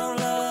 'cause our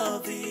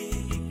love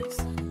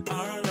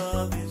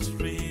is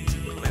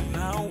real. And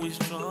now we're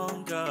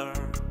stronger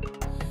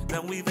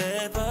than we've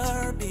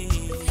ever been.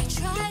 they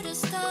try to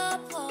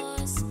stop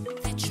us.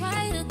 They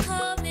try to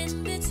come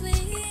in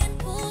between,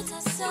 put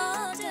us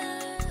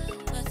under.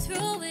 But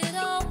through it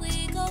all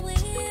we go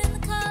in,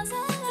 'cause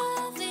our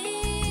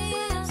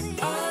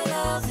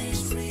love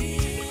is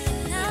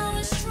real. Now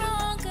we're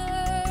stronger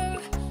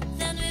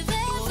than we've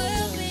ever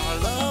been. Our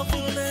love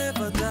will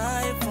never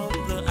die from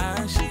the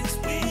ashes.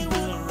 We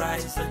will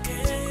rise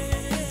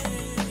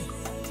again.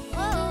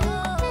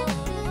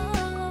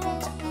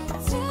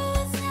 Through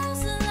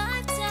 1,000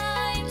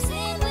 lifetimes,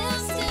 it will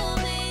still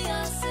be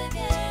us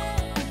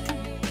again.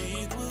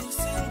 It will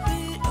still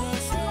be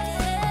us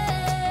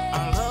again.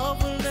 Our love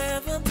will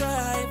never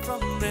die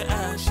from the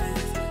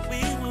ashes.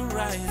 We will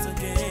rise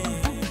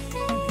again.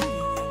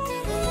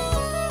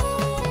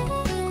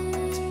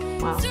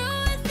 Wow. Through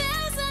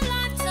 1,000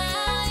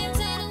 lifetimes,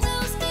 it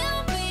will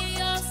still be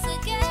us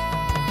again.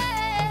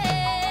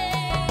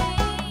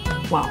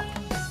 Wow.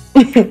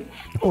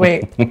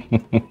 Wait.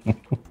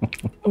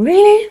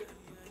 Really?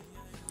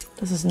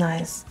 This is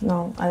nice.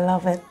 No, I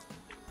love it.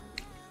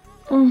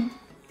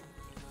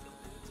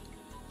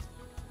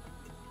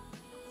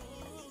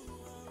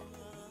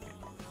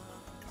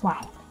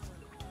 Wow.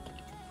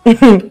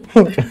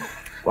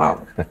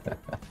 Wow.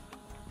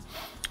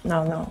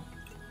 No.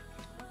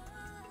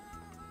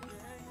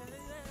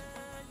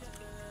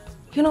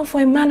 You know,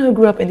 for a man who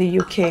grew up in the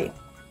UK,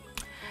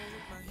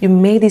 you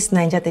made these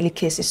Niger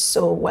delicacies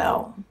so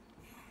well.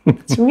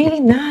 It's really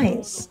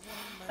nice.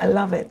 I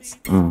love it.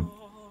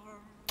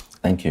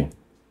 Thank you.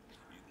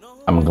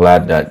 I'm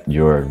glad that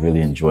you're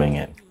really enjoying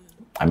it.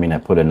 I mean, I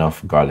put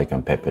enough garlic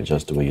and pepper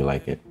just the way you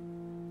like it.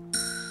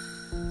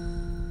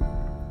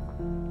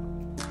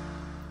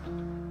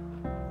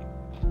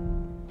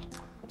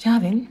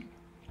 Javin?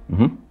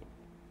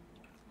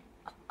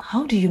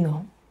 How do you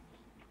know?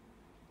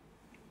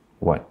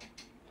 What?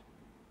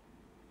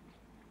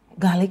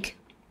 Garlic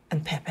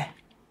and pepper.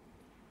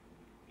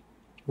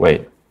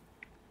 Wait.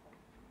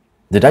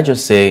 Did I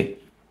just say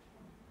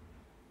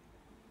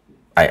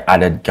I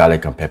added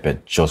garlic and pepper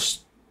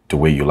just the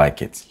way you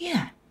like it?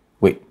 Yeah.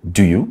 Wait,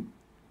 do you?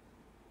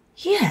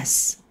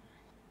 Yes.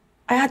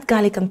 I add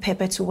garlic and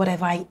pepper to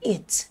whatever I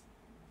eat.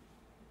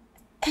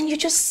 And you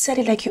just said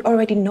it like you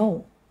already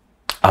know.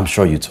 I'm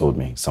sure you told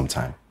me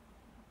sometime.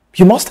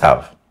 You must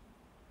have.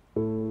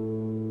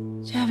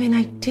 Javin,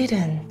 I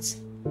didn't.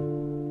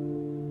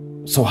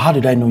 So how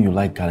did I know you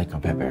like garlic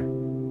and pepper?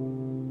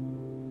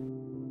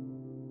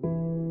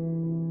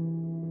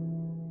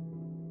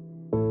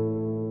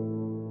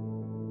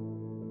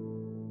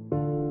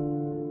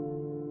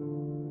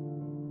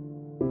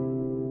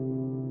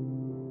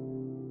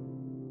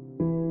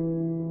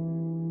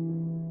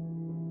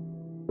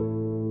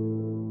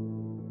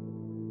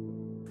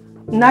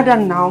 Nada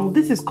now,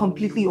 this is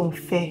completely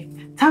unfair.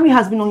 Tammy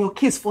has been on your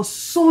case for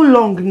so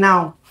long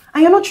now.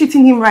 And you're not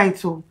treating him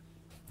right, oh.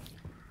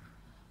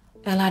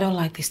 Ella, I don't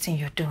like this thing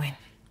you're doing.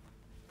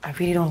 I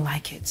really don't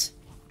like it.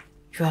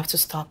 You have to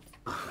stop.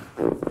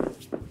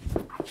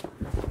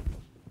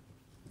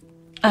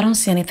 I don't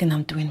see anything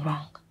I'm doing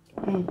wrong.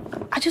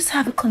 I just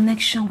have a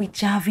connection with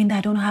Javin that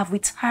I don't have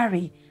with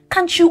Harry.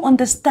 Can't you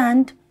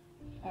understand?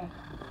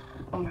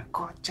 Oh my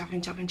God,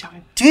 Javin.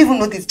 Do you even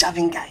know this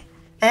Javin guy?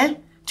 Eh?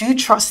 Do you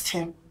trust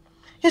him?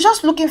 You're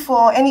just looking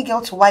for any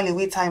girl to while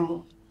away time.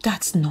 Oh.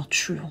 That's not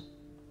true.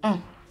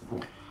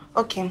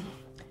 Okay.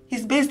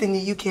 He's based in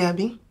the UK,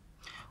 Abby.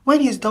 When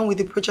he's done with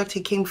the project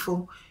he came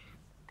for,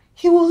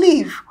 he will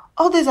leave.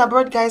 All these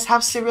abroad guys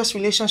have serious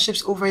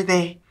relationships over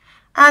there.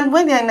 And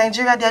when they're in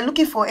Nigeria, they're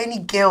looking for any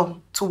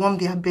girl to warm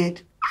their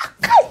bed.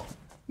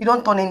 You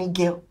don't turn any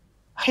girl.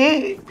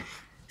 Hey.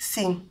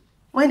 See,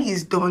 when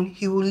he's done,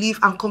 he will leave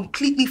and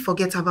completely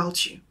forget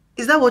about you.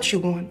 Is that what you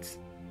want?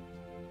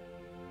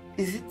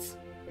 Is it?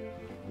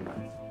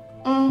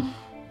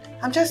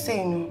 I'm just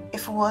saying,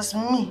 if it was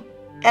me,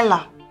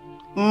 Ella,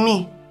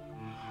 me,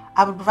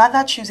 I would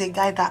rather choose a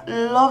guy that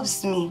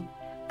loves me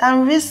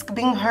than risk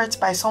being hurt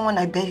by someone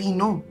I barely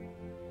know.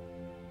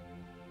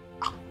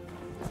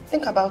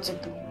 Think about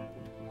it though.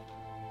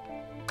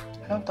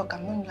 I don't talk,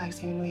 I'm not like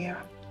saying no here.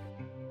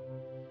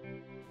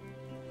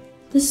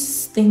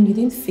 This thing, you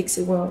didn't fix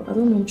it well. I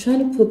don't know, I'm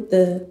trying to put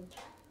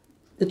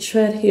the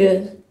thread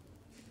here.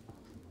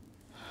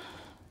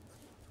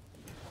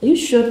 Are you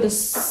sure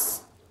this...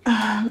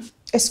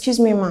 Excuse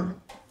me, ma.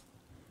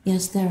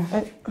 Yes, there.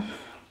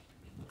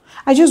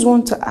 I just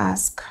want to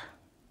ask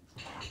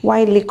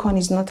why Lekon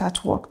is not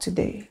at work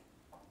today.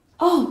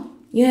 Oh,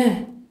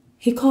 yeah.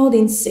 He called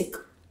in sick.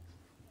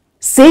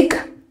 Sick?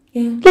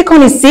 Yeah.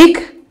 Lekon is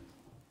sick?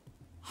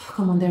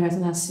 Come on, there,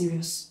 isn't that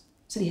serious?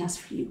 Said he has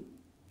flu.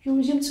 He'll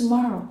resume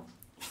tomorrow.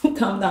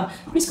 Calm down.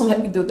 Please come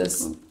let me do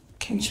this.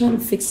 Okay. I'm trying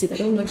to fix it. I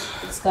don't know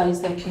if this guy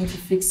is like going to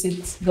fix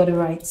it. Got it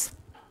right.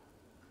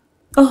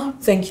 Oh,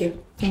 thank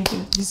you. Thank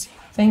you.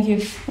 Thank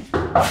you.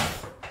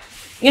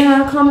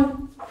 Yeah,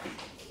 come.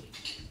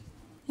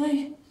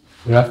 Hey.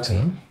 Good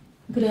afternoon.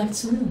 Good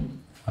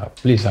afternoon.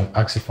 Please, I'm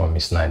asking for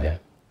Miss Nadia.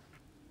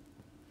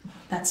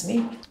 That's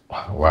me.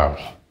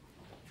 Wow.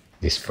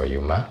 This for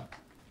you, ma.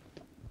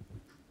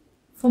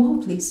 From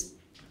who, please?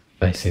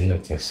 There's a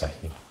note inside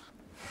here.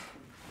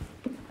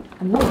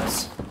 A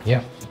note?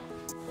 Yeah.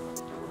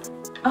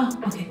 Oh,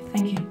 okay.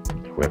 Thank you.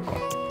 Welcome.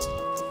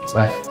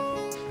 Bye.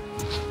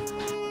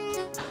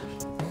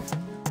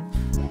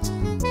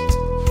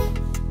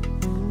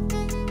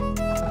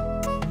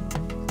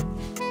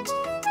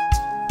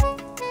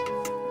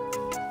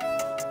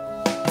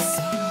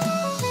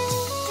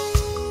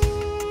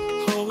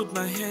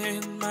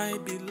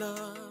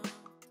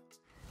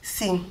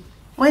 See,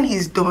 when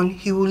he's done,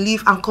 he will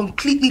leave and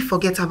completely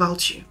forget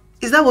about you.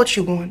 Is that what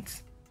you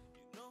want?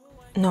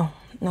 No.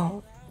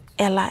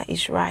 Ella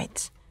is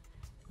right.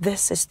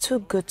 This is too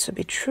good to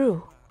be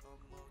true.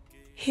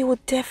 He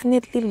would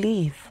definitely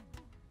leave.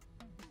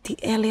 The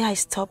earlier I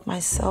stop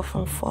myself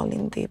from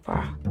falling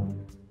deeper,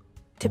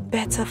 the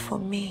better for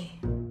me.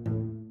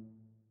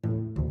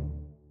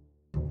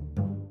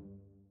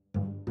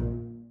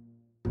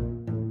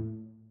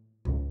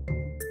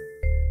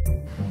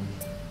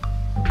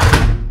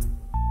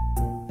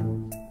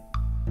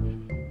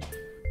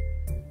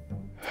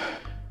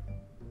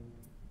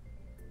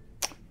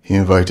 You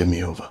invited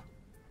me over.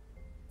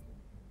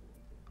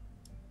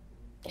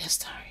 Yes,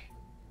 Tari.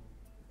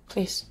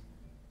 Please.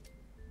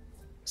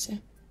 Sit.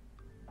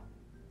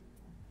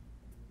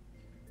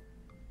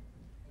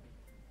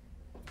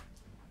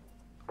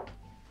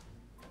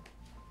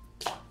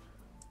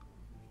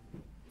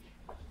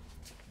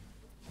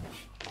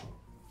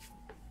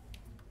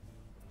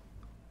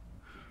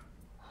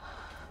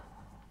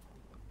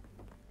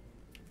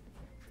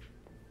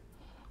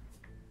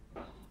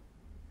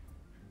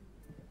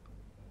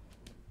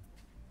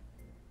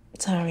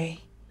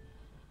 Tari,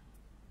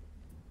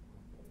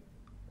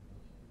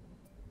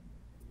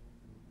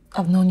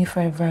 I've known you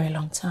for a very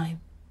long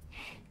time.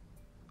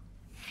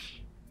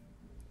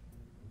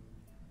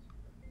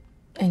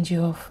 And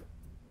you have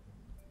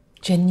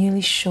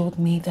genuinely showed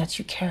me that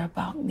you care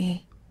about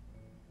me.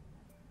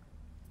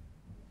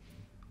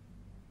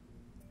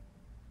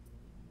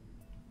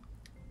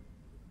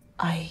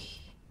 I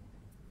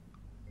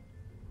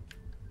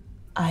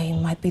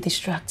might be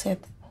distracted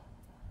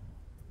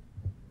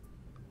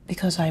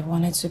because I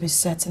wanted to be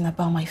certain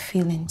about my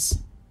feelings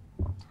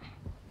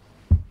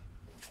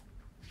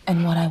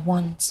and what I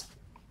want.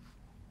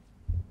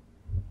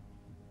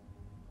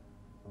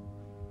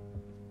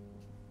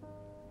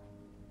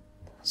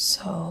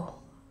 So,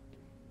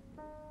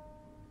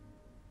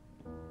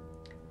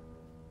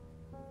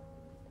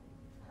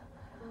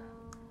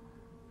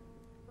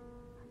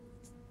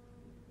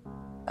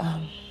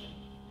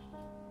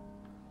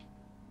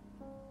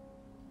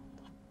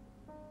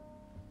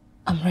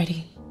 I'm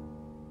ready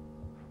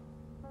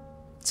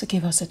to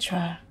give us a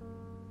try.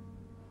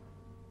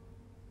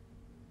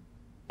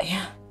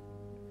 Yeah,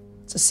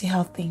 to see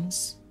how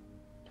things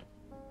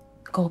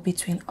go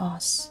between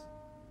us.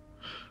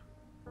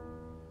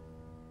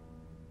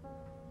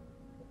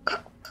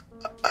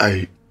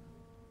 I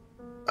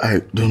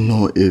don't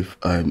know if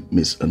I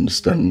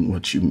misunderstand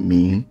what you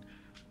mean,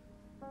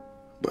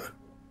 but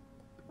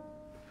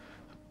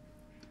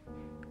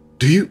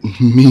do you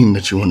mean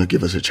that you want to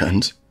give us a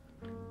chance?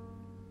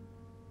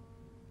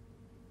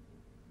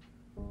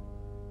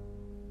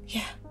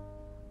 Yeah.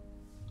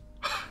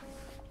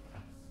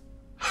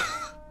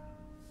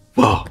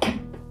 Wow.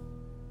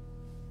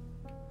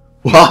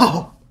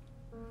 Wow.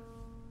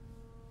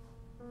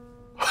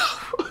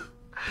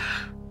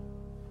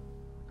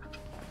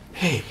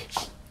 Hey.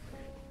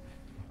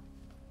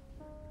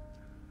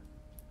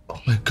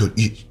 Oh my God,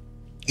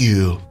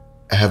 you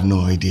I have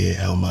no idea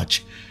how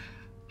much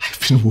I've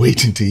been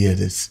waiting to hear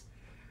this.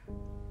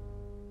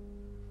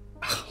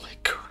 Oh my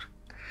God.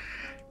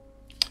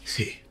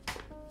 See.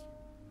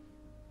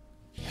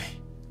 Hey.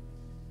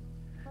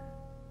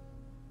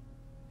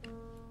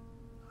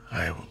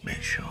 I will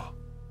make sure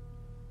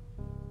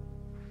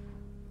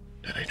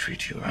that I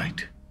treat you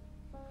right.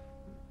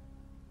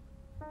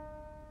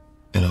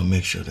 And I'll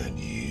make sure that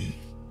you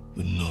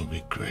will not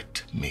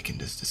regret making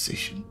this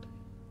decision.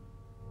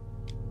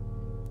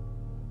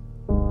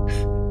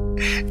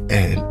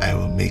 And I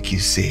will make you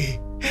say,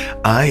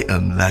 I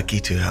am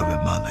lucky to have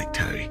a man like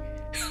Tari.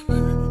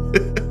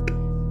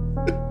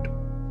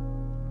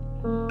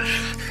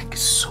 Thank you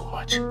so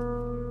much.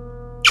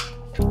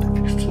 Thank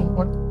you so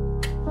much.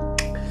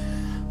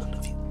 I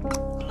love you. I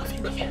love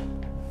you. Love you.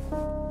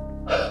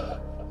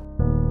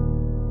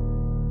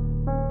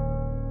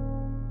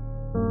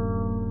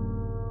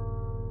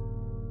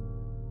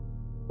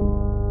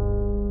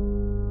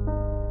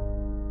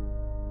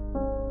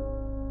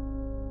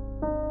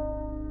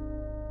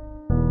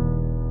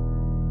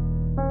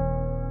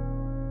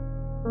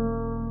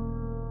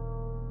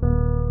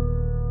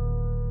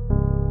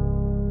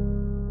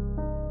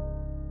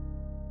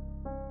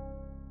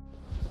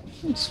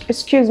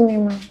 Excuse me,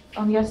 ma'am.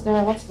 Yes,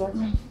 there. What's that?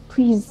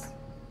 Please,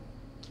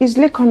 is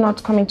Leko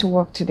not coming to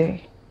work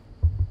today?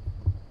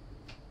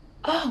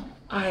 Oh,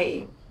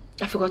 I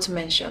forgot to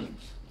mention.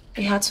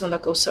 He had to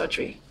undergo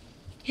surgery.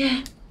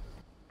 Yeah.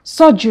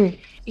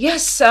 Surgery?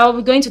 Yes, I'll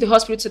be going to the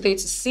hospital today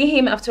to see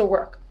him after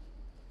work.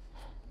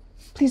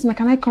 Please, ma,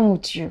 can I come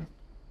with you?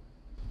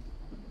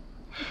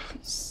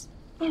 Please.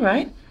 All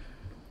right.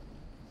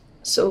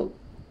 So,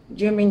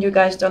 do you mean you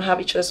guys don't have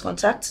each other's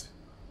contact?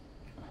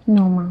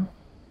 No, ma.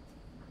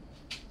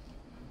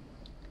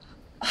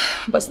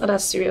 But it's not that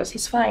serious.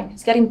 He's fine.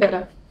 He's getting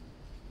better.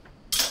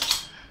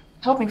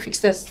 Help me fix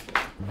this.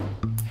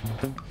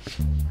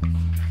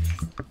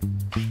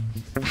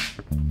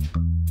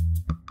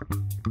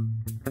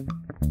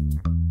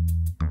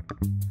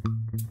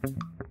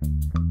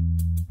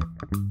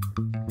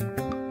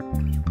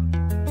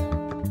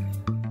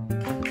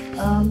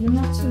 You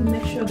have to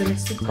make sure that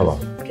it's super. Hello.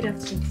 Good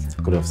afternoon,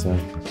 sir. Good afternoon.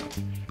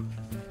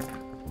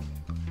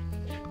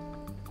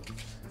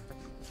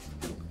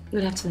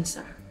 Good afternoon,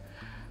 sir.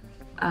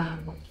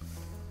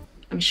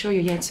 I'm sure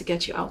you're here to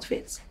get your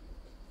outfits.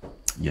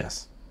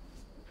 Yes.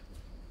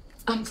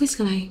 Please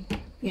can I?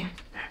 Yeah.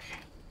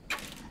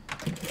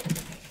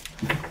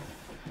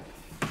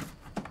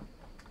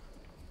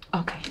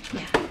 Okay,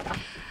 yeah.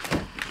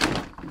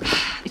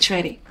 It's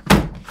ready.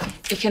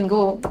 You can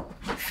go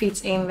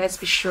fit in. Let's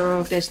be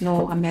sure there's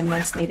no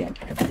amendments needed.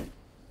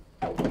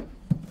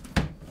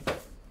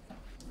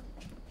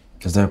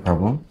 Is there a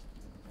problem?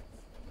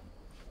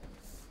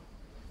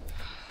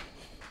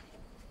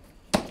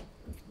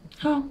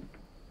 How?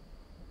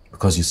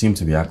 Because you seem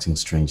to be acting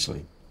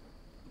strangely.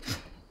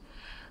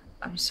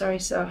 I'm sorry,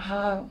 sir.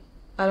 How?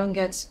 I don't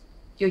get...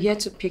 You're here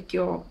to pick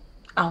your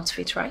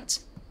outfit, right?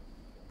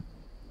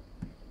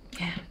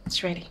 Yeah,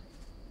 it's ready.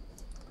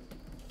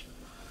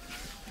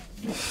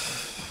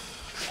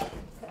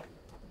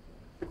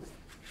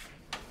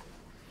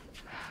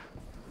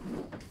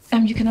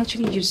 You can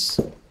actually use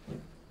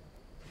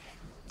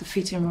the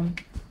fitting room.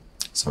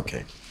 It's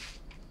okay.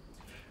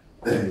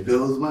 There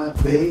goes my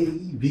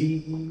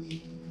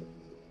baby.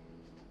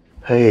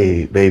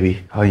 Hey,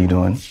 baby, how you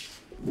doing?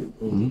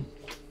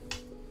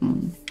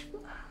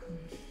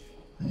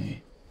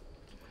 Hey.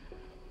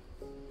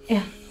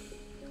 Yeah.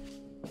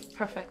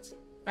 Perfect,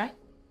 right?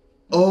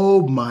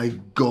 Oh my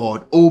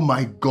God, oh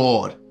my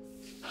God.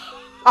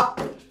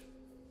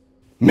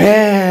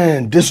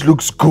 Man, this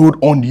looks good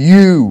on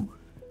you.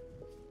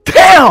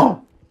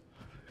 Damn!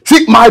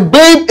 See, my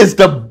babe is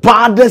the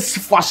baddest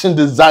fashion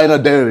designer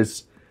there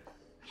is.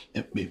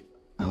 Yeah, babe,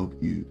 I hope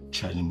you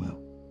charge him well.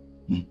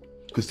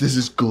 Because this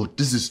is good.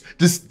 This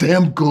is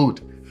damn good.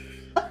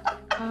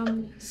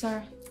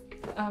 Sir,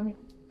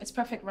 it's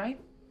perfect, right?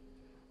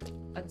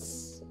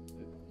 It's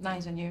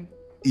nice on you.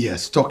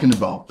 Yes, talking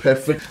about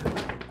perfect.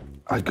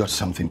 I got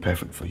something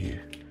perfect for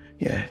you.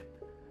 Yeah.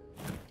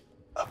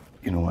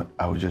 You know what?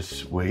 I will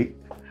just wait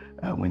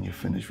when you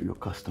finish with your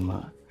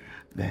customer.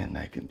 Then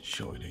I can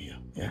show it to you.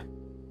 Yeah?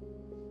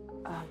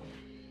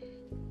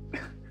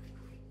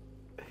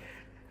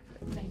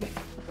 Thank you.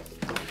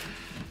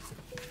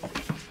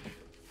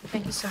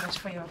 Thank you so much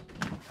for your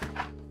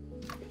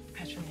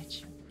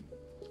patronage.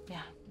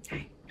 Yeah.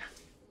 Okay.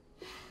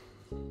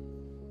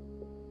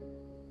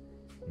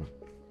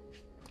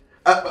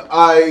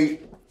 I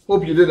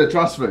hope you did a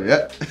transfer,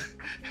 yeah?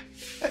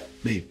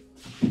 Babe,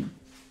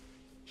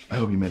 I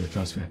hope you made a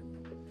transfer.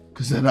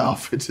 Because that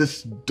outfit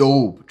is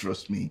dope,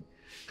 trust me.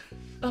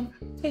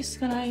 Please,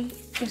 can I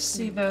just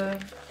see the...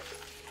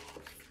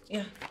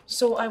 Yeah.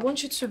 So I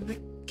want you to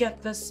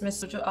get this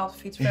Miss Sojo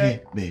outfit very...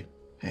 Hey, babe,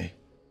 hey.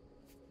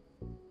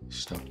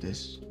 Stop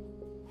this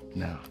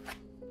now.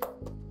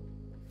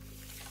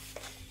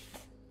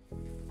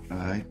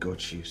 I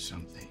got you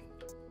something.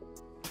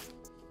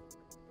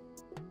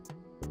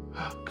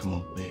 Oh, come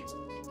on, babe.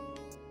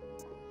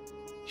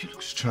 You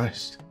look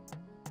stressed.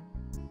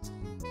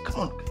 Come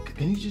on,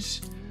 can you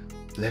just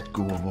let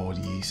go of all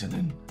these and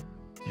then,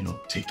 you know,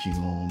 take you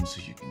home so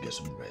you can get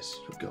some rest?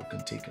 Your girl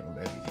can take care of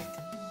everything.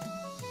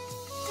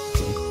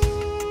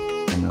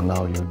 Okay? And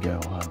allow your girl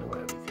to handle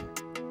everything.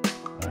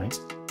 Alright?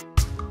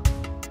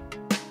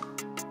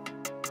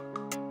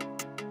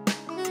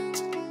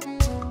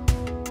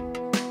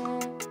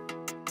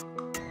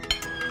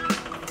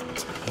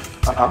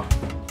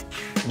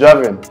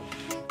 Javin,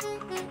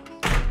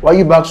 why are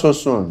you back so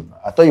soon?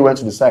 I thought you went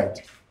to the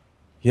site.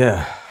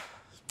 Yeah.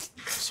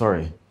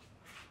 Sorry.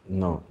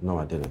 No,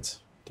 I didn't.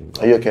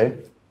 Are you okay?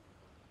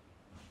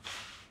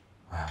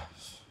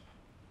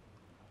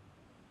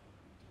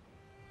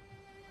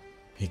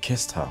 He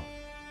kissed her.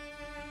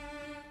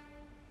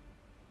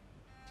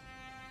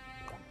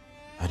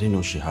 I didn't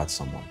know she had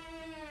someone.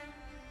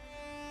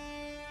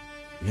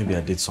 Maybe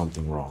I did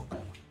something wrong. I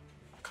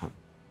can't.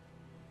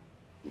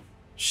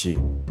 She...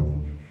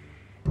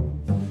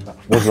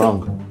 What's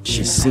wrong?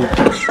 She's sick.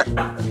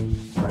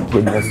 My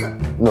goodness.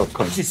 No,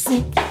 come. She's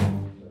sick.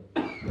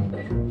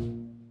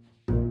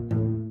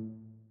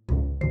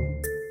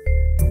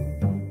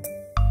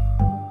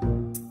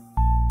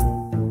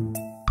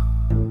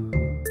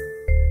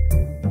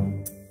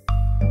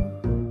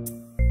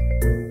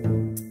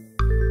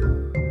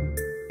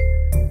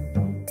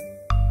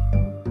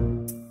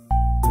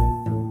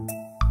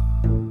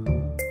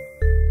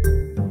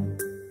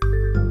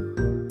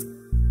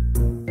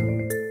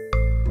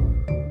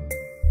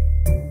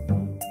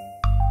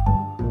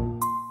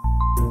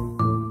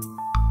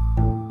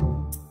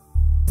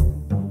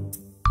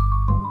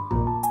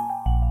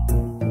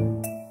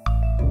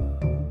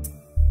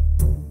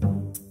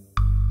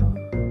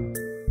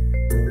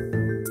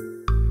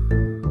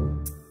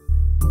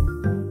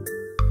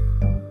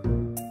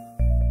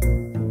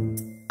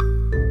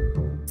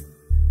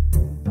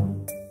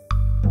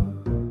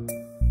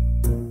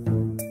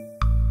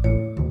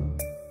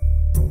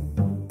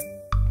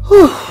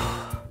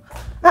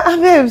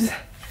 Babes,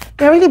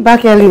 you're really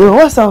back early.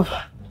 What's up?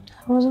 I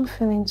wasn't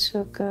feeling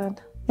too good.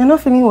 You're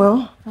not feeling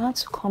well? I had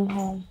to come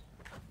home.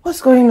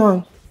 What's going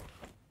on?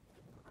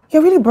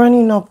 You're really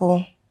burning up,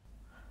 oh.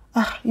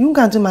 You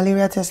can't do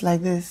malaria tests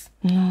like this.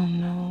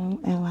 No,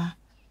 Ella.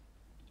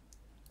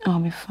 I'll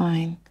be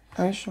fine.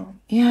 Are you sure?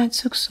 Yeah, I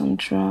took some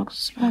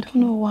drugs, but I don't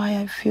know why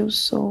I feel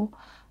so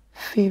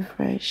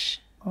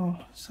feverish. Oh,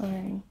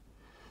 sorry.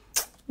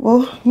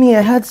 Well, me,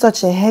 I had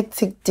such a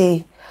hectic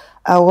day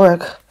at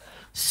work.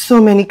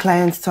 So many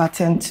clients to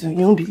attend to.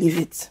 You won't believe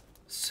it.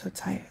 So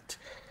tired.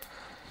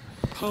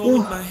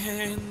 Hold my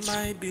hand,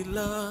 my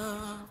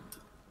beloved.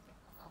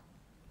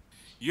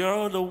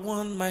 You're the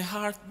one my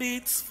heart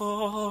beats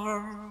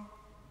for.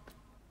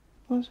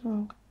 What's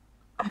wrong?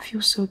 I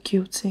feel so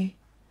guilty.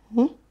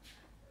 Hmm?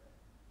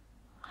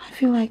 I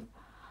feel like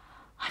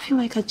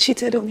I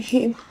cheated on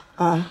him.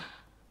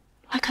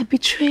 Like I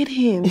betrayed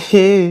him.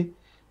 Hey.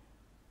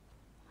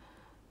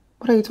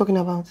 What are you talking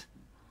about?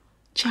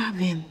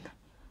 Javin.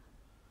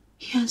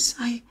 Yes,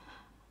 I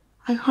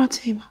hurt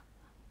him.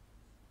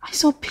 I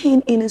saw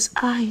pain in his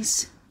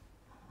eyes.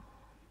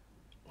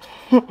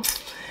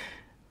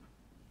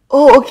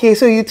 Oh, okay,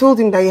 so you told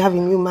him that you have a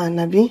new man,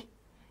 Nabi?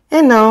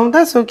 And now,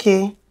 that's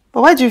okay.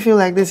 But why do you feel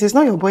like this? He's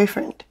not your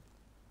boyfriend.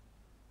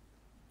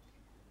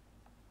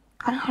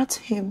 I hurt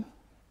him.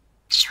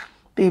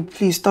 Babe,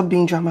 please stop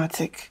being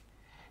dramatic.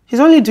 He's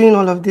only doing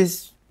all of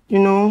this, you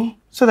know,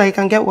 so that he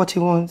can get what he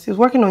wants. He's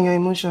working on your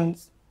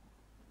emotions.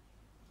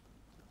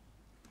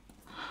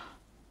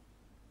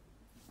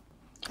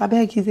 I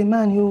beg, he's a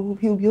man,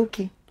 he'll be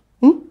okay.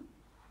 Hmm?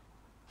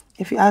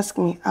 If you ask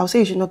me, I'll say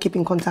you should not keep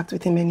in contact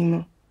with him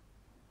anymore.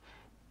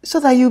 So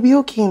that you'll be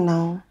okay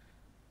now.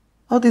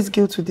 All this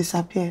guilt will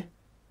disappear.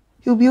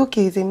 He'll be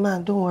okay, he's a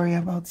man, don't worry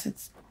about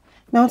it.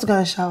 I want to go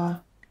and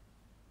shower.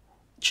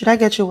 Should I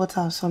get you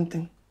water or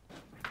something?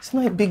 It's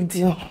not a big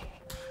deal.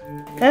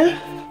 Eh?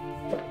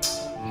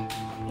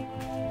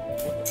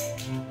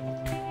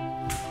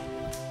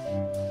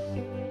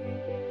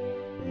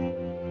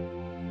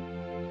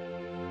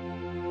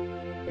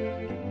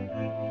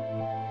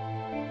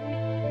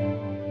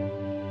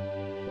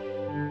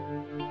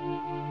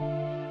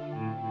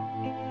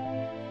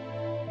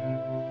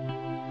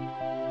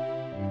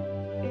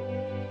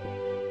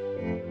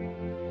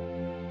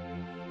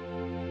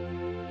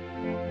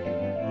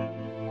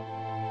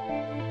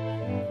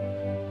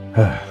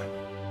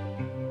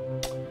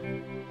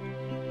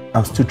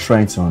 I'm still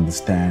trying to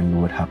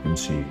understand what happened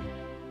to you.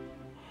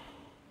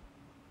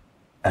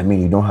 I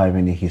mean, you don't have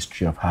any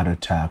history of heart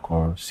attack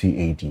or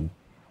CAD.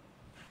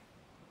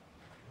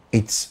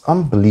 It's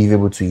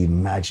unbelievable to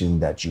imagine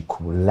that you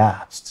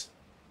collapsed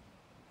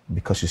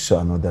because you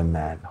saw another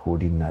man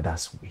holding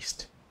Nada's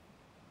waist.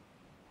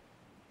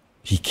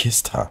 He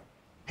kissed her.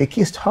 He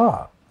kissed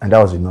her, and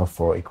that was enough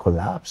for a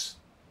collapse.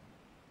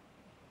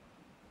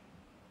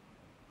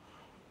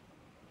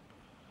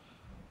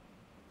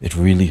 It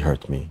really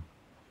hurt me.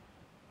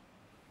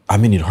 I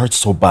mean, it hurt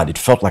so bad. It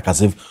felt like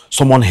as if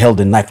someone held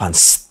a knife and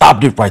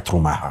stabbed it right through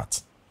my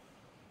heart.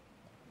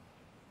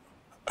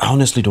 I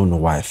honestly don't know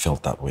why I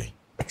felt that way.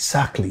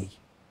 Exactly.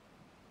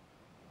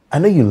 I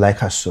know you like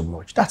her so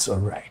much. That's all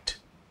right.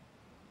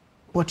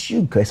 But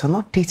you guys are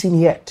not dating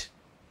yet.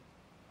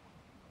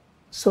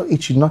 So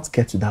it should not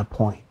get to that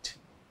point.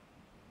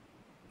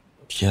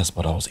 Yes,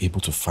 but I was able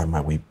to find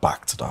my way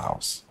back to the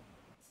house.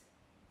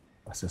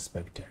 I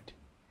suspected.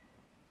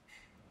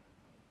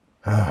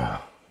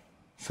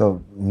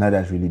 So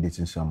Nada's really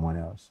dating someone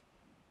else.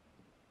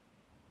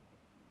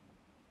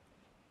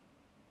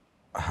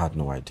 I had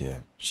no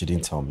idea. She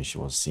didn't tell me she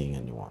was seeing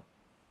anyone.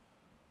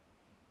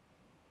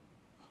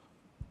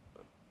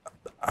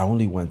 I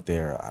only went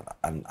there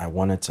and I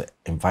wanted to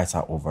invite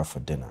her over for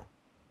dinner.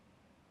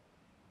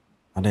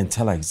 And then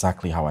tell her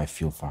exactly how I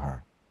feel for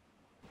her.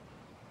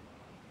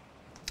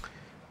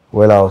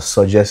 Well, I'll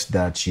suggest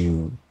that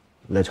you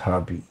let her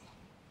be.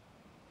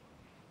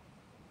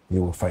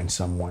 You will find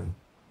someone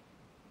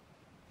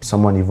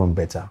even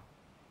better.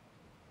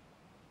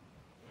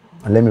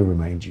 And let me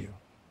remind you,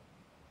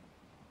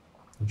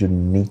 you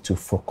need to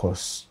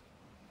focus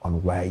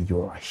on why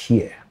you are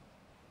here.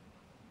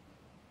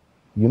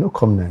 You know,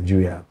 come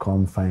Nigeria,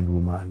 come find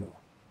Romano.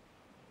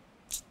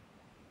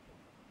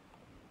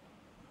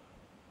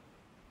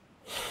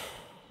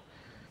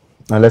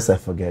 Unless I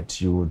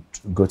forget, you would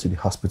go to the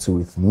hospital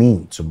with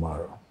me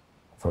tomorrow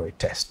for a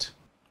test.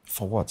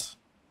 For what?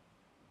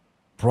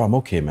 Bro, I'm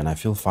okay, man. I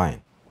feel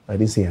fine. I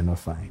didn't say you're not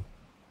fine,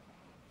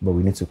 but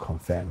we need to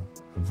confirm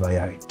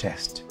via a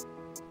test.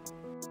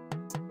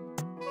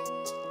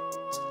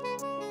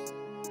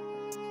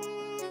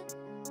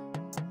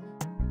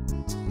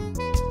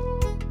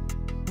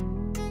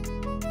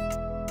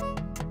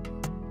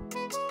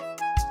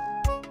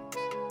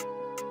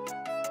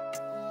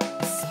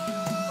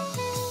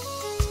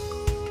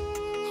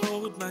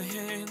 Hold my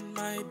hand,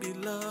 my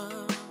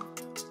beloved.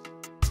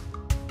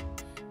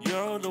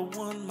 You're the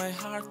one my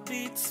heart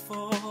beats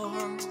for.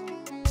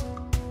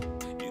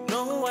 You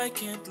know I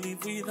can't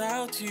live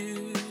without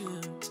you.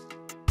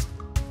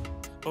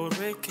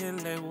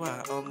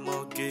 Orekelewa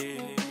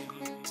omoge.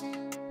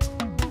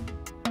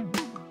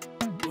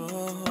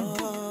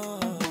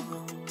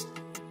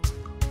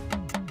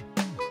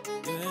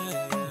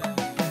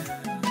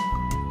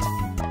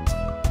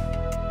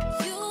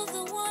 You're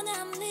the one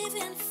I'm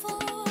living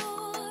for.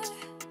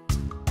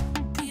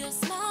 Your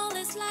smile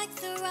is like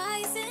the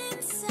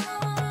rising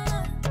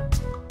sun.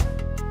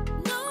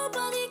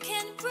 Nobody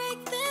can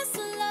break this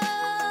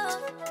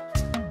love.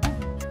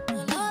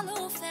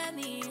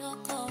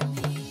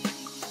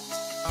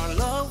 Our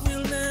love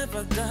will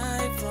never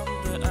die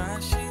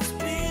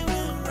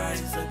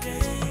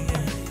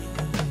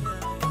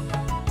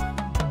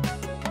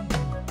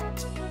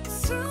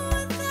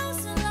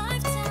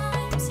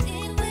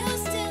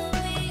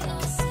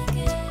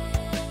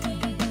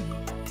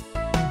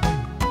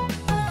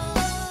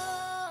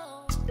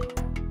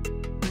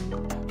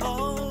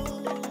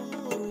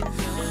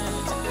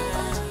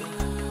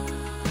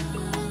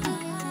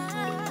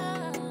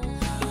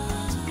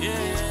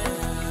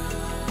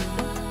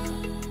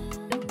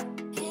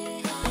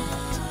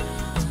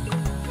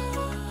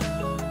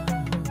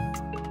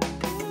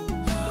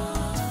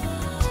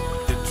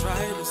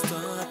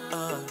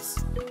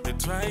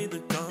try to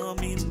come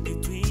in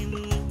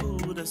between,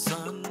 put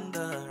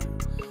asunder.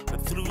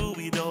 But through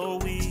it all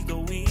we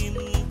go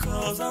in,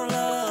 cause our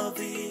love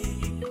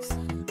is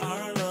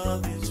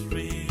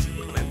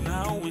real. And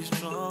now we're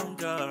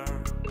stronger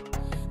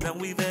than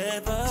we've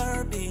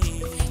ever been.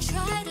 They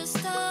try to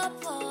stop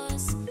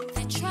us,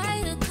 they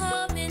try to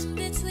come in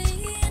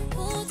between,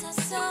 put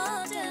us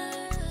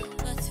under.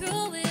 But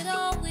through it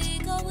all we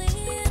go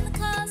in,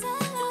 cause our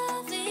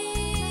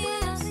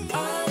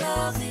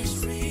love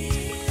is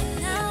real.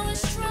 Now we're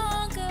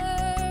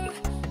stronger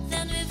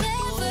than we've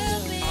ever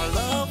been. Our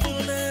love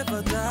will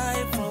never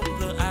die, from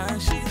the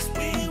ashes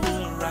we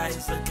will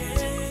rise again.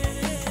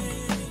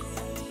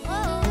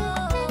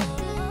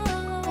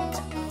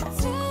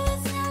 Through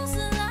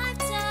 1,000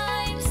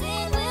 lifetimes,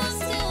 it will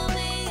still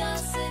be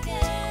us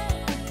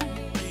again.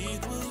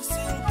 It will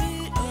still be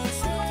us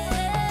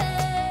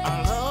again. Our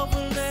love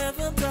will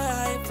never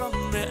die, from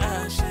the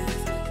ashes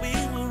we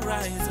will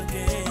rise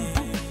again.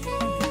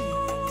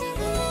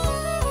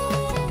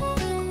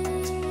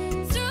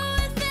 Through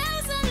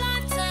 1,000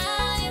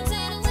 lifetimes,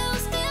 it will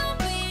still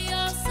be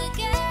us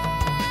again.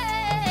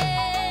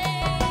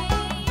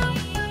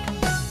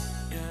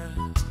 Yeah.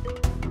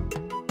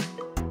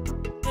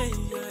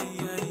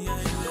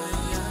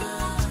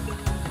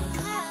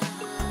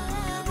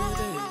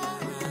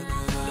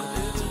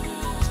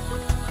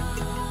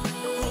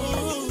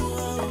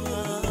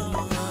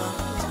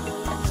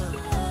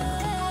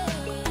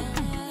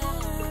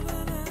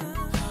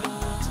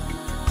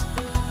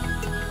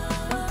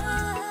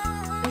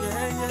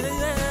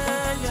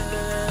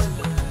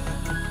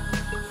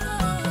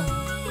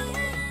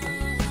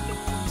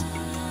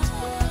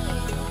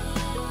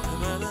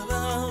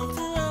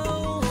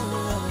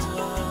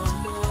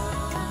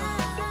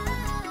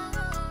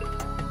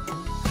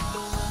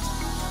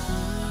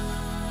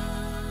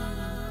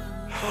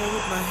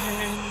 Hold my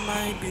hand,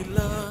 my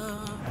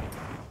beloved.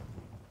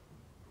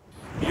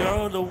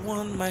 You're the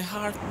one my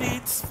heart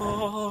beats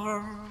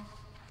for.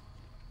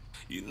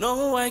 You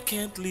know I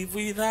can't live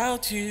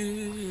without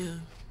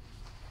you.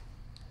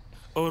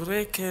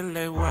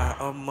 Orekelewa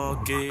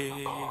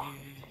omoge.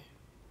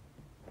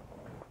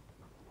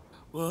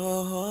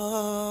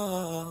 Whoa.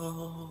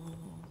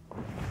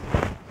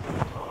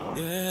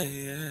 Yeah.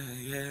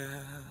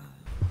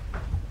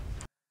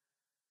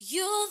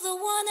 You're the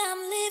one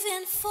I'm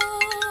living for.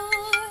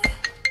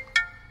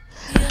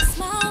 Your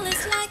smile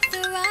is like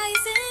the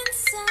rising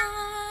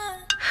sun.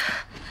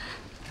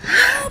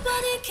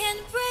 Nobody can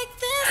break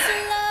this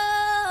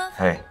love.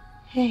 Hey,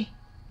 Hey,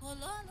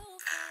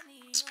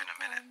 it's been a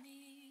minute.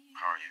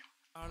 How are you?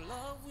 Our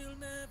love will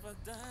never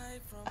die,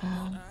 from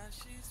the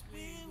ashes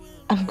we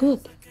will I'm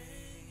good.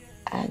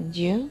 And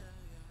you?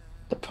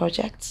 The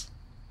project?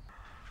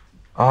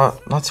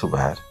 Not too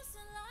bad.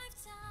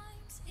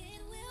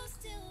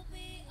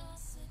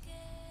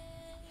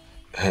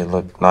 Hey,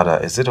 look,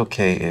 Nada, is it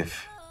okay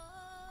if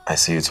I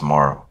see you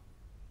tomorrow?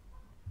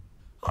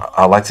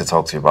 I'd like to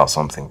talk to you about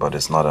something, but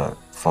it's not a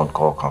phone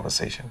call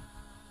conversation.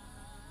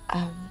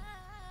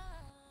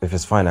 If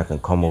it's fine, I can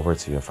come over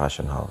to your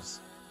fashion house.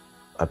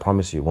 I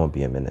promise you it won't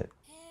be a minute.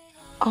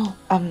 Oh,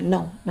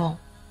 no.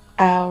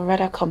 I'll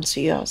rather come to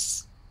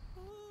yours.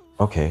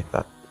 Okay,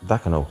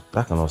 that can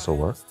also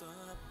work.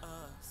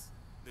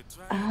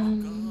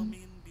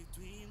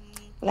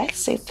 Let's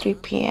say 3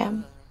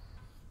 p.m.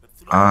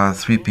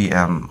 3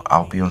 p.m.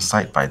 I'll be on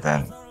site by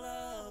then.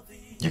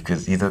 You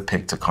could either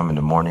pick to come in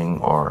the morning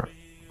or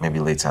maybe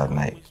later at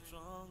night.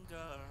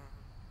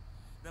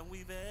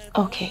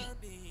 Okay.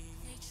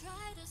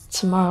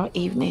 Tomorrow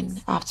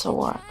evening after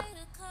work.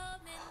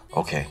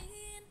 Okay,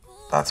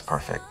 that's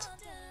perfect.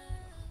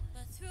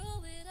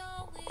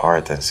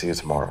 Alright then, see you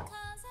tomorrow.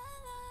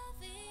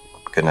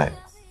 Good night.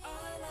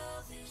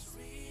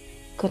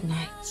 Good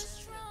night.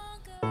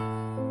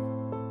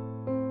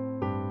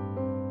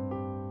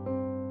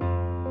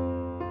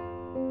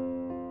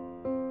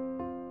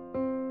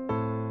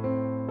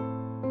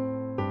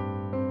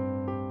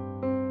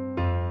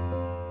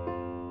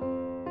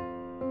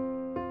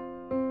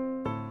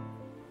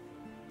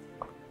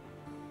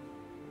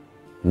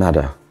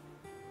 Nada.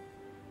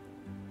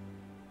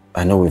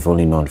 I know we've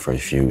only known for a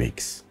few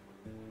weeks,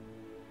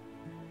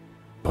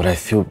 but I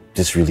feel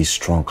this really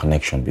strong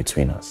connection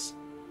between us.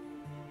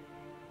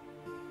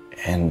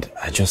 And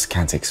I just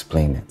can't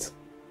explain it.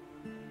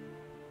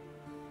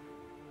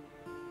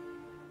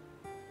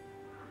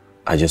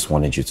 I just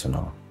wanted you to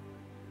know.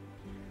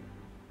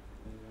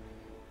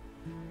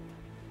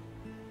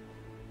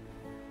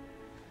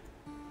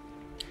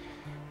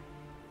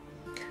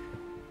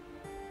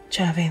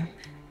 Javin.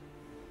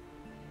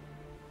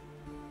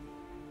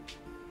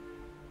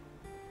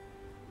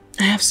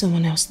 I have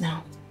someone else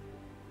now.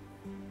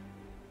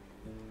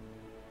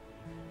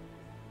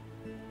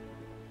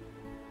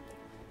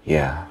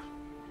 Yeah.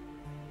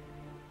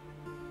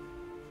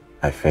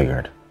 I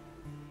figured.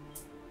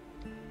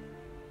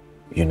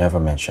 You never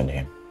mentioned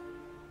him.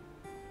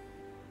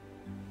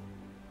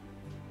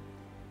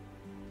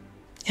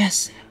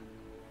 Yes.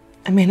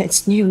 I mean,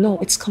 it's new. No,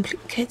 it's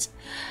complicated.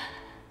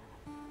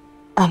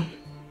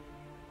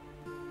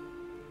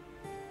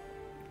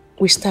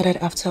 we started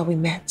after we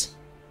met.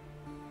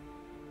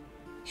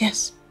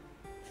 Yes.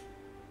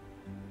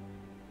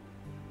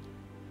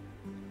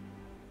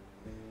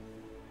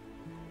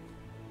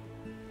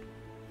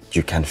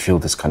 You can feel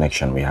this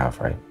connection we have,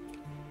 right?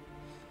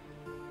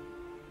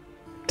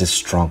 This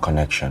strong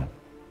connection.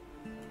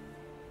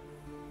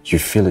 You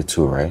feel it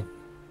too, right?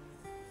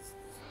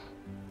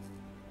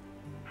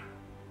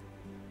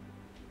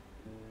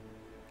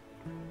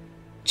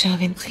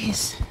 Jalvin,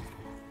 please.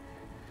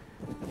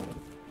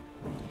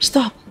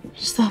 Stop.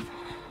 Stop.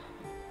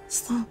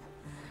 Stop.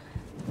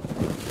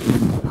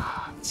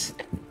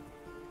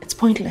 It's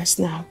pointless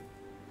now.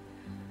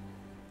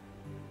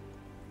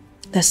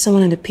 There's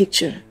someone in the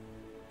picture.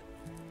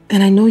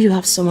 And I know you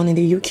have someone in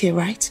the UK,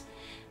 right?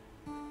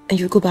 And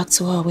you go back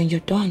to her when you're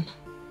done.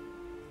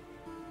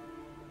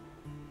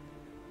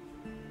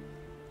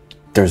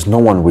 There's no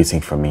one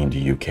waiting for me in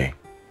the UK.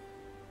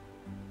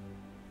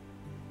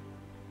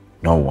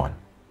 No one.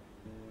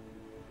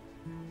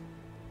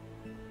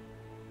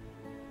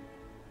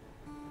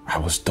 I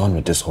was done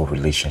with this whole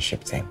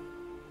relationship thing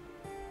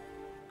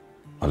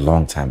a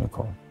long time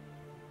ago.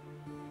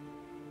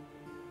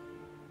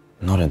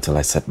 Not until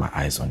I set my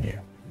eyes on you.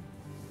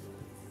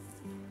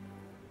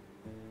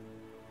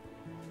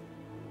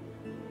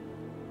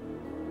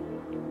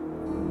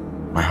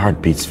 My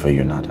heart beats for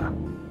you, Nada.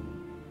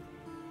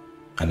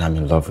 And I'm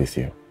in love with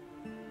you.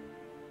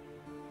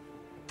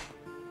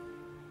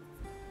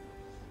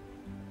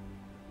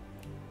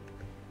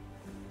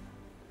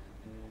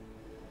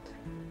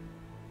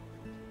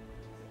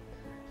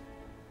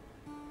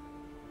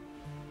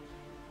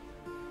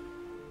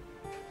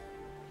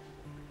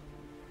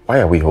 Why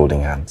are we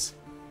holding hands?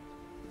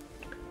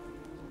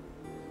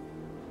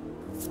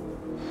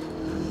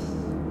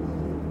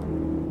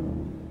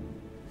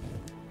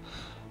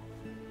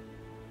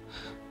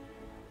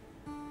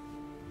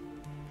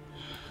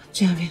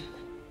 Jalvin,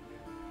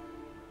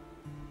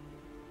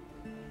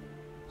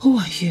 who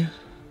are you?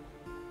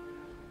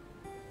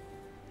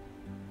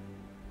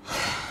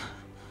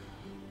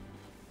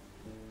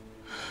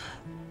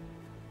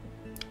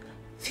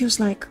 Feels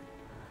like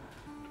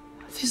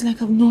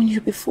I've known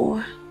you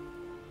before.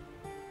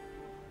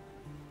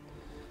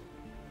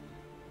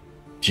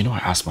 Do you know I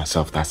ask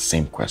myself that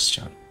same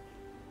question?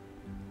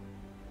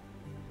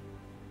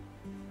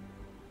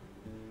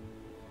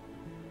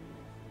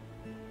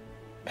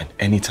 And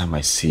anytime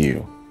I see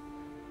you,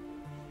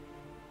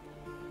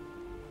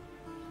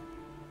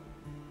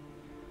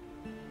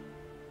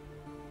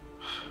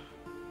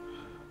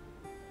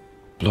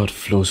 blood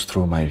flows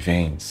through my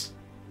veins,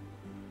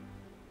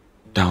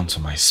 down to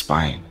my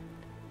spine.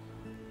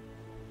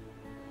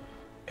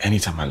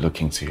 Anytime I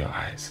look into your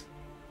eyes.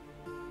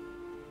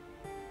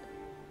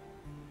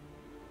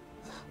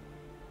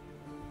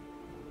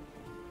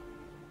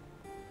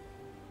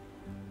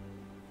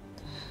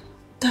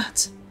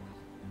 That.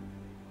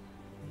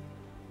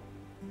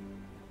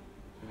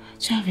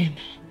 Jalvin.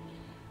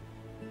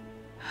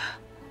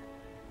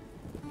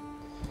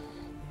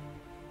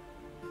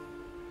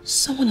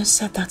 Someone has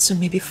said that to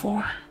me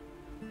before.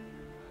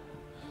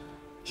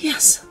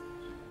 Yes.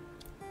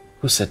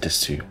 Who said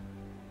this to you?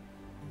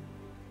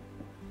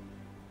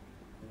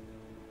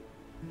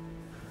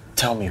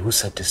 Tell me, who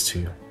said this to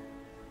you?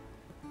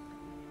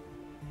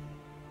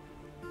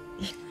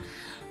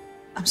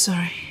 I'm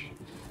sorry.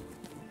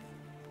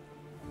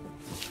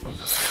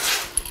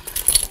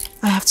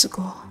 I have to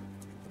go.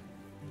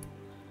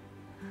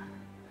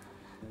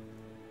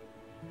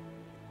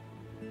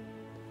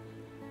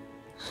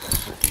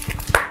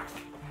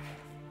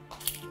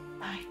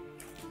 Bye.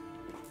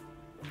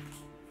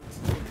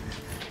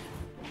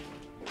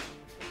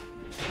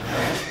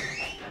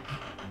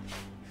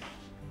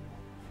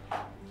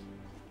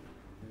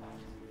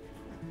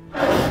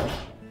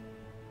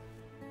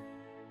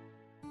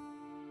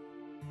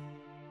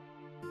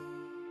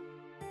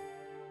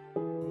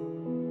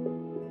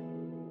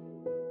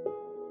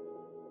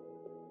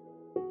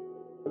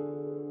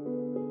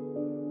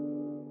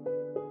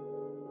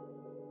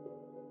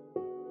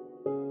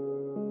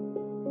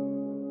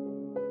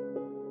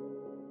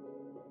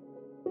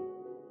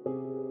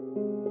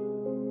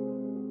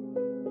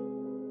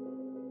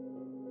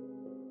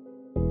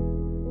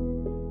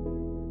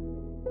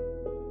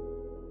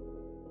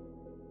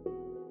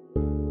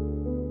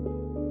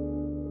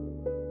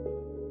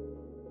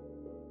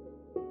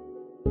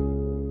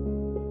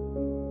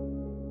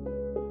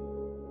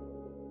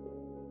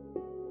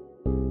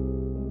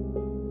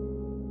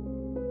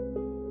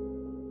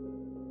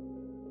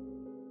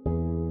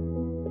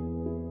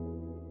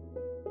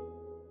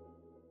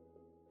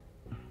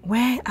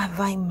 Where have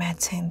I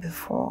met him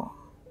before?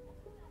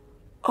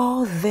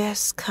 All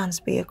this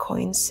can't be a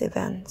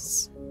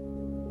coincidence.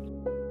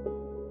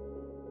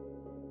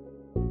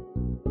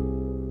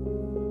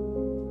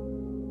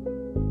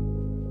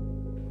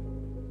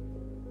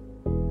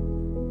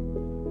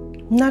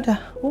 Nada,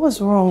 what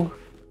was wrong?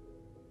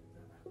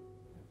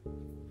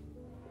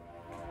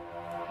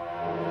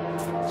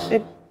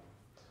 Babe,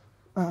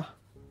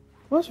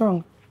 what's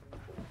wrong?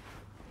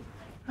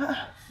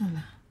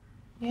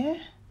 Yeah?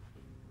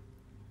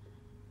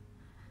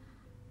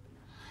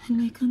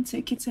 I can't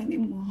take it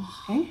anymore.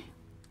 Eh?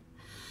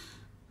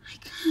 I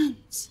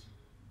can't.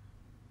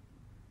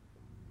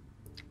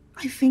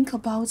 I think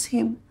about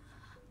him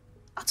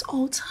at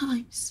all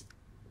times.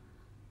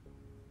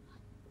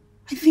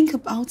 I think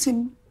about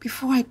him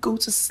before I go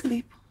to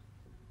sleep.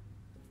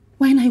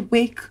 When I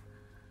wake,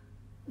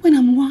 when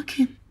I'm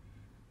walking.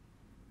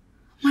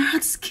 My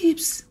heart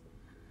skips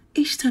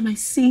each time I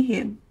see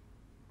him.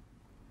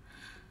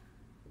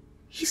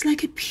 He's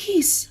like a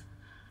piece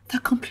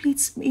that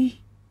completes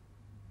me.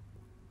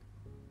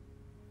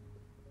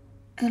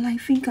 And I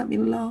think I'm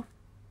in love.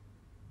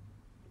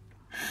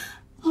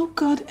 Oh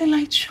God, and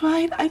I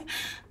tried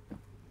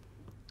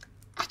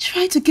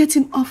to get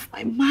him off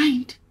my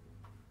mind.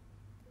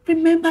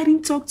 Remember, I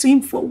didn't talk to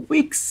him for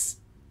weeks.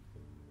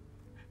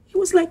 It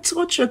was like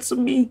torture to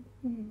me.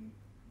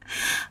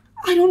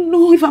 I don't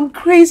know if I'm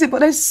crazy, but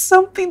there's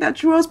something that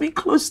draws me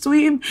close to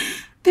him.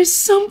 There's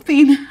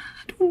something, I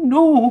don't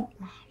know.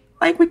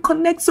 Like we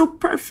connect so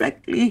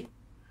perfectly.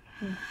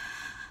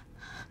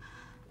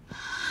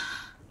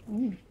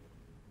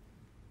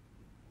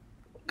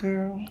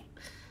 Girl,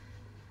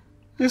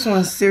 this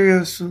one's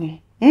serious. So.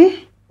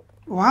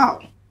 Wow.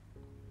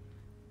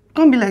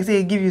 Can't be like say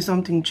I give you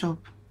something chop.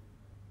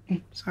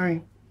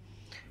 Sorry.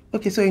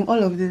 Okay, so in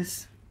all of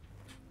this,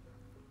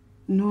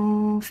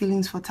 no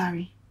feelings for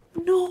Tari?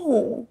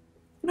 No,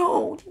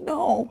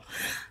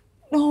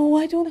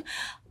 I don't.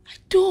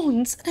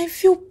 And I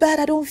feel bad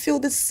I don't feel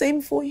the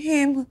same for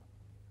him.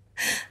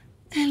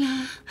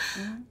 Ella,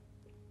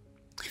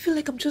 I feel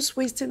like I'm just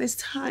wasting his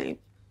time.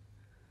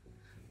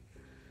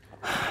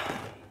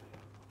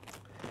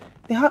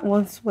 The heart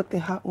wants what the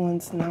heart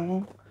wants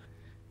now.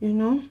 You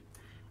know?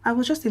 I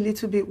was just a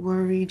little bit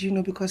worried, you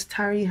know, because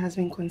Tari has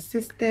been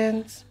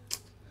consistent.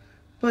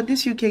 But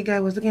this UK guy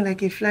was looking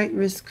like a flight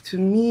risk to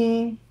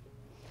me.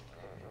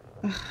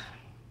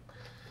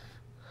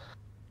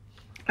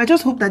 I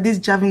just hope that this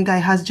Javin guy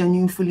has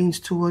genuine feelings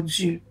towards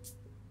you.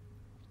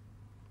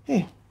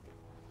 Hey,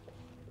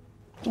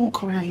 don't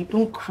cry.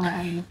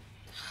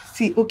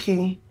 See,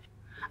 okay,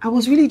 I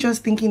was really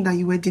just thinking that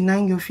you were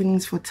denying your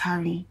feelings for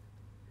Tari.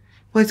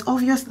 But it's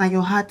obvious that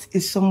your heart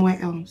is somewhere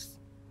else.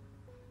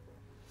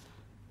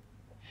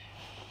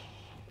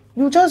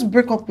 You'll just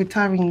break up with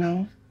Tari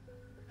now,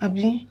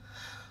 Abi.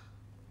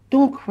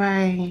 Don't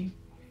cry.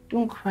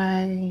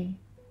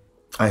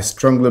 I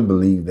strongly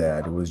believe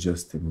that it was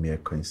just a mere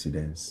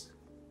coincidence.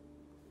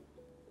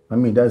 I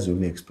mean, that's the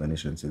only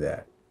explanation to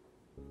that.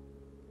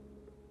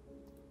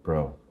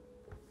 Bro,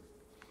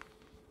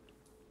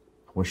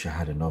 I wish I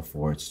had enough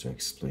words to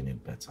explain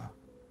it better.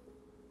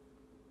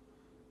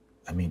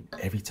 I mean,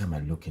 every time I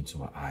look into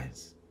her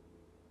eyes,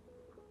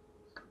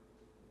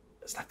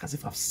 it's like as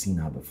if I've seen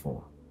her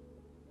before.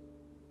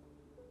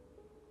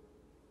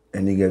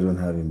 And you guys don't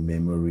have a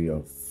memory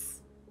of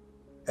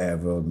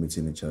ever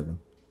meeting each other?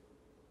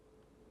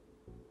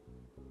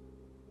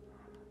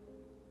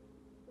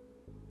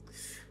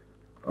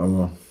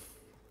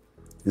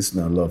 It's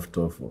not love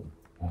tough.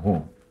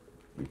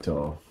 It's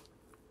tough.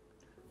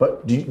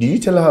 But did you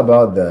tell her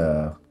about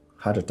the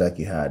heart attack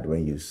you had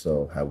when you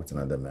saw her with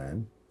another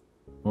man?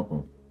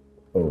 Oh.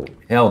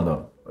 Hell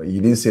no.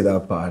 You didn't say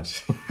that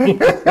part.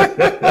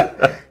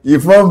 You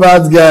fun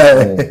bad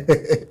guy.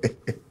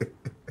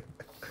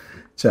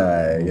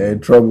 Chai, you're in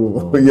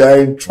trouble. You're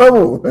in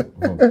trouble.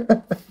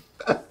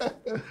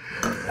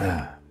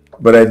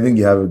 But I think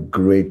you have a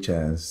great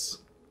chance.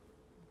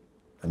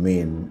 I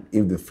mean,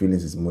 if the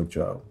feelings is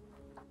mutual,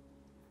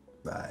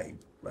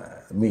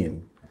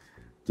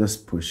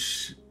 just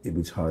push a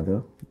bit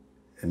harder.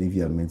 And if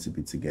you are meant to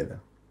be together,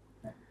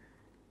 it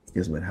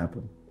just might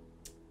happen.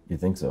 You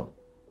think so?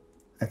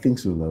 I think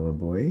so, lover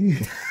boy.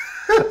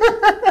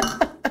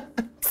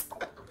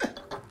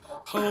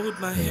 Hold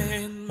my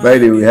hand, By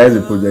the way, how's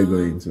the project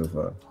going so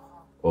far?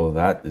 Oh,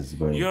 that is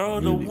going You're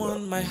really the well.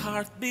 one my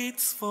heart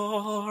beats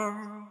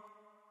for.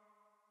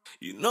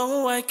 You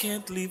know I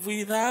can't live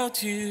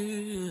without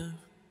you.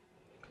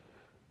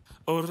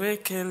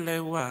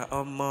 Orekelewa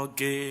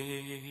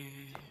omoge.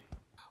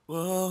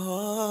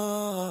 Whoa.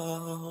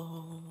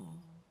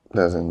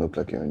 Doesn't look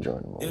like you're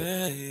enjoying the moment.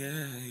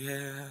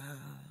 Yeah.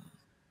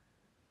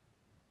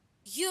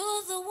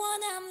 You're the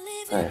one I'm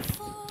living Hey.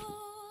 for.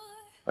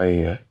 Are you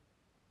here?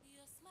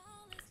 Your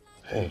smile is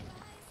like Hey. a rising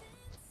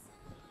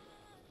sun.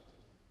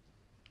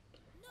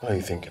 What are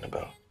you thinking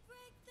about?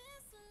 Break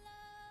this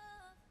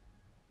love.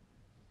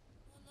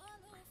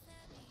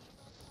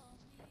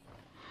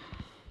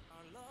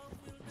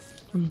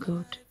 I'm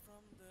good.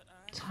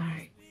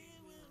 Sorry.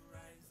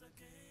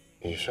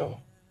 You sure?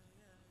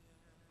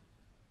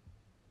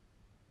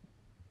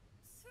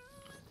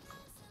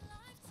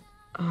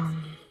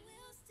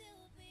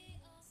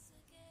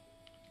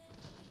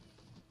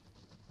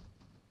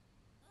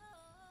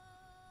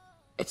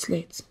 It's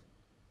late.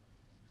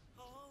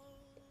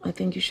 I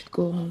think you should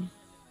go home.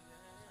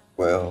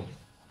 Well,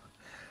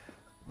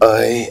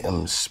 I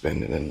am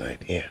spending the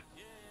night here.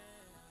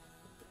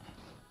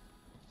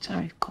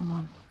 Sorry, come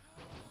on.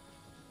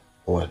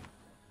 What?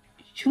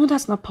 You know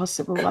that's not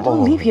possible. I Come don't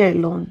on. live here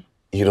alone.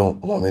 You don't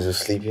want me to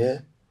sleep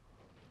here?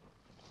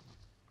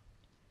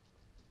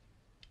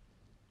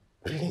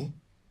 Really?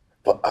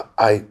 But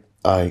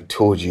I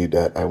told you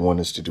that I want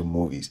us to do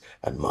movies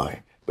at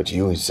mine, but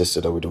you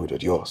insisted that we do it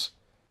at yours.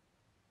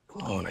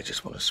 Come on, I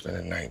just want to spend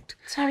a night.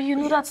 Terry, you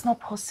know that's not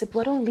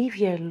possible. I don't live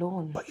here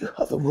alone. But you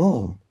have a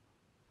room.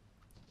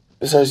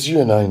 Besides,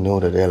 you and I know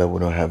that Ella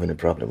would not have any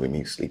problem with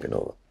me sleeping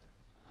over.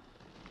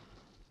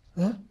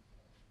 Huh?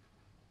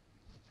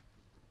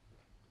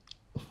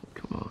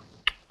 Come on.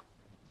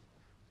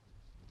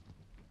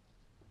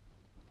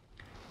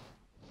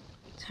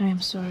 Terry,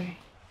 I'm sorry.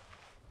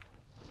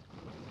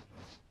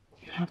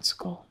 You have to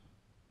go.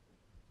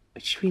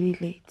 It's really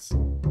late.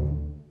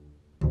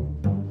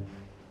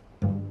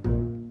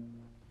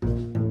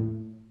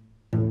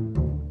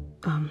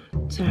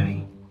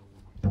 Terry.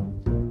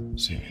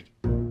 See it.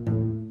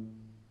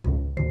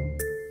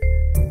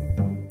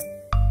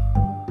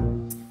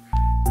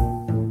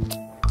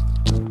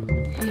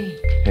 Hey.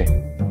 Hey.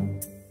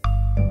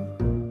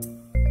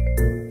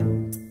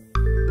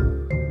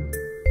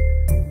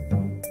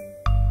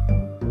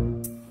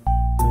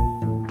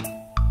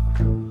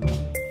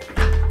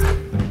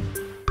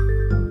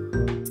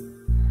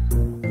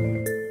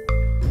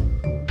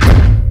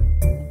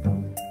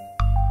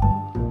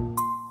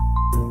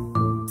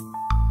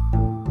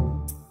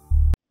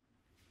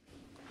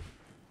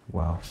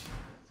 Wow.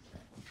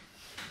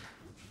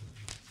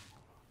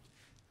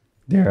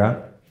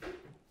 Dara?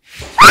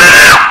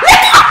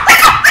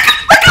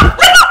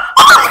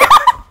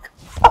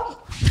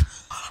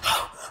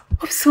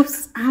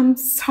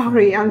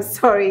 I'm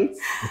sorry.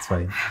 It's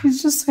fine. I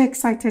was just so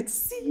excited to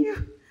see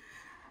you.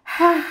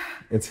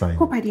 It's fine.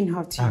 Hope I didn't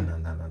hurt you.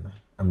 No.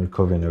 I'm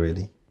recovering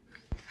already.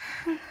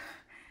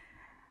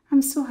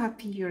 I'm so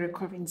happy you're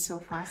recovering so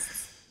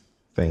fast.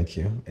 Thank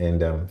you.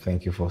 And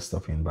thank you for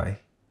stopping by.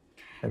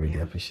 I really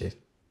appreciate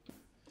it.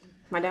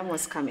 Madam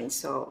was coming,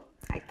 so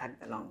I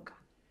tagged along.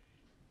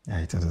 Yeah,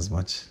 I thought as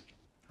much.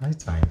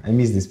 It's fine. I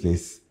miss this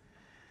place.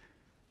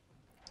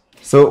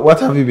 So, what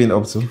have you been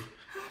up to?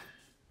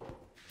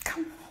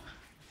 Come on.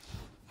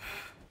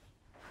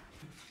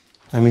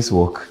 I miss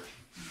work.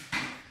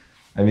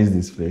 I miss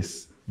this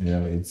place. You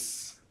know,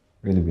 it's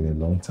really been a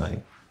long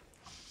time.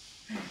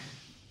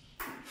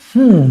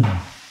 And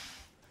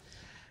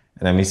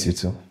I miss you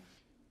too.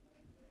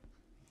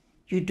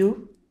 You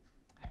do?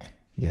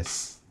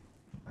 Yes.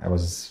 I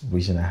was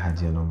wishing I had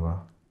your number.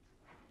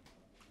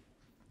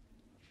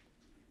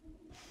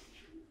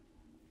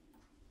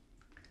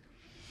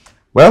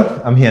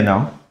 Well, I'm here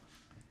now.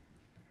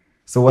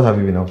 So what have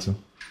you been up to?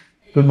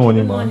 Good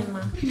morning, Mom. Good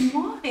morning, Ma. Good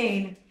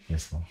morning.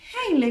 Yes, Mom.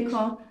 Hey,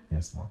 Leko.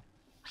 Yes, Mom.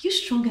 Are you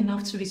strong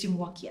enough to resume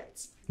work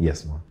yet?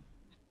 Yes, Mom.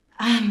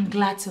 I'm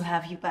glad to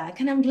have you back,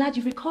 and I'm glad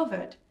you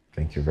recovered.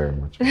 Thank you very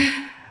much,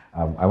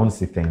 Mom. I want to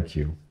say thank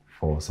you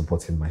for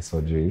supporting my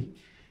surgery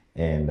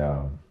and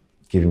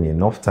giving me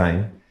enough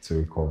time to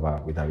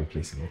recover without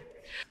replacing it.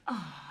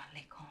 Oh,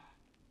 Leko.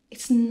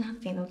 It's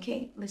nothing,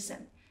 okay?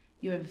 Listen,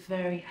 you're a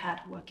very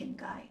hard-working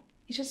guy.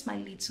 It's just my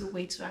little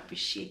way to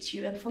appreciate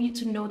you and for you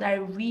to know that I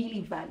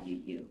really value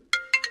you.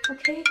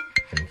 Okay?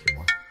 Thank you,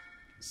 Mom.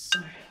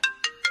 Sorry.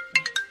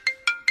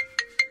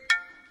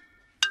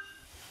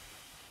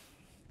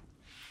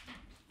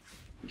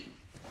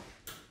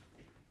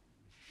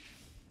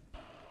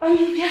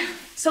 Yeah.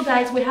 So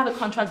guys, we have a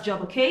contract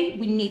job, okay?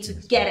 We need to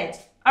get it.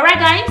 All right,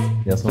 guys?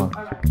 Yes, Mom.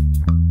 All right.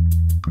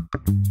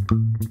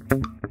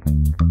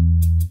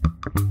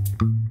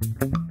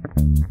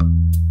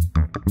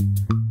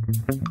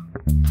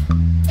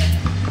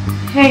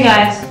 Hey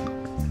guys,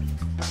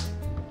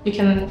 you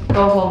can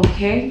go home,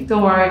 okay?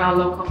 Don't worry, I'll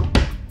look up.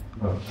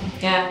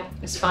 Okay. Yeah,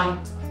 it's fine.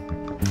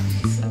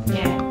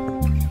 Yeah.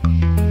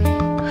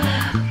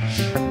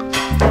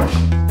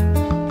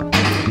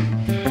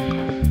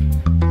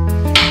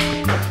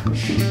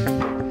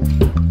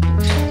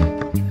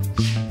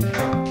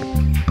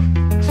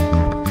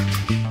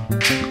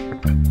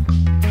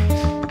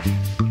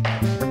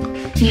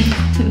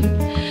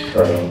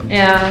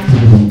 Yeah.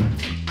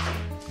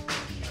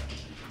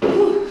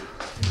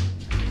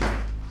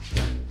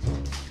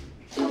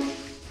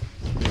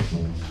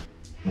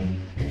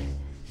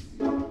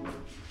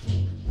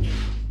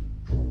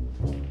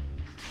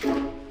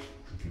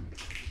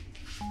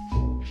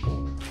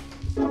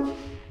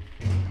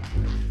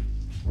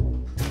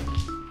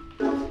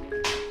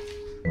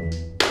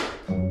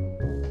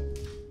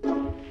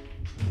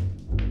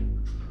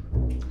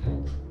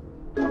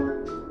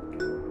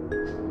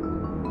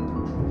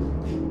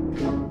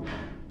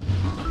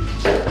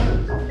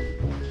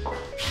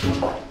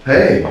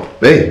 Hey,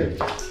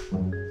 babe.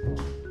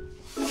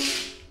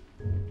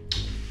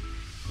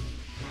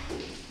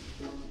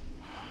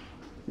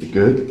 You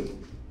good?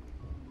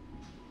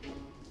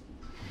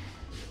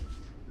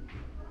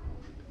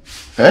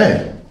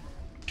 Hey.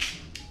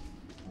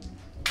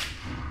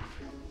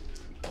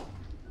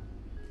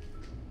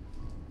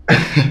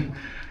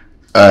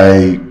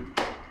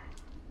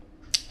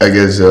 I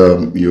guess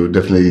you're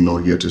definitely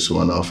not here to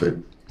sew an outfit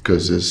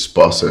because this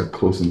spots are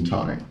closing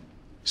time.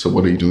 So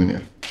what are you doing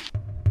here?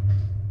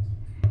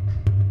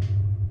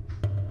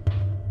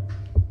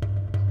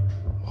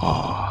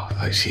 Oh,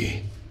 I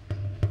see.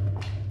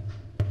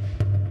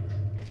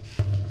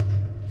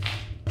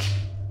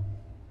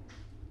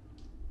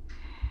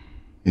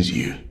 is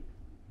you.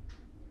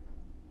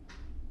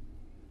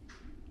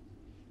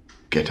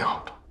 Get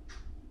out.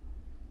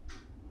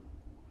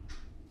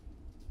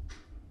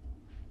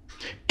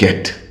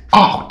 Get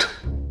out.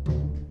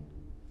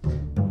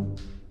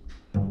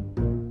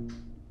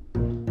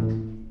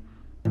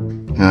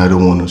 I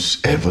don't want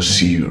to ever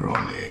see you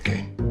around here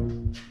again.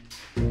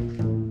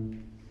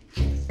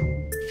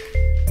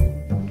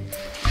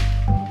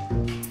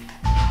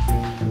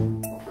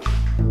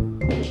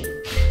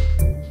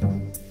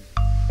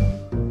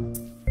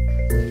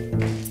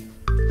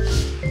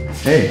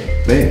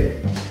 Hey, babe.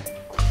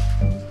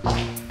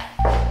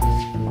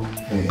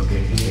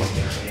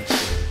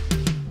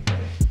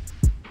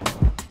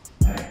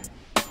 Hey.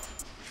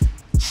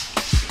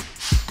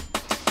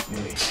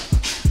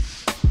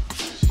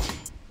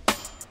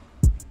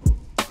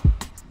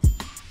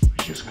 We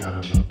just gotta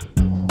lock the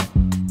door.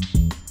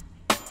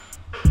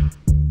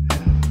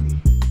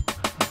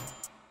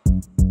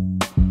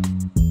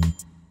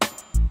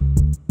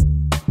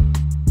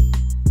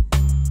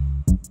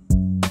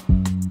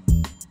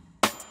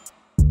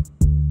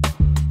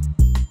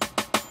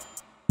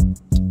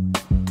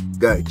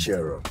 Guy,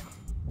 cheer up.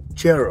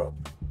 Cheer up.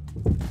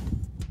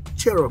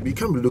 Cheer up. You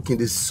can't be looking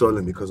this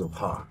sullen because of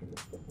her.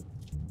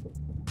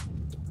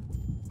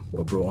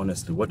 But bro,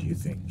 honestly, what do you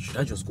think? Should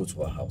I just go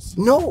to her house?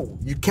 No,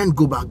 you can't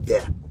go back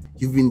there.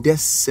 You've been there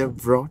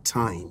several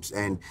times,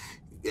 and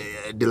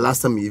the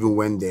last time you even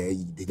went there,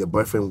 your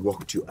boyfriend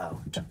walked you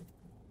out.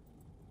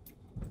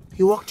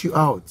 He walked you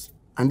out,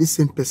 and this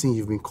same person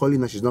you've been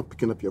calling her, she's not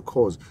picking up your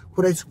calls.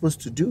 What are you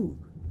supposed to do?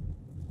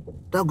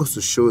 That goes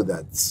to show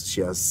that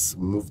she has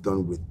moved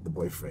on with the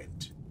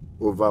boyfriend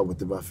over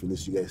whatever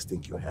feelings you guys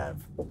think you have.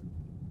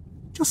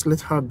 Just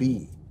let her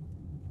be.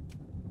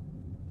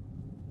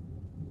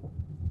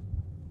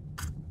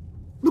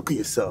 Look at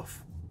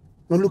yourself.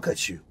 Now look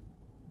at you.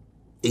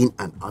 In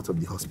and out of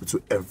the hospital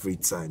every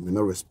time. You're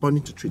not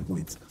responding to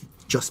treatment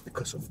just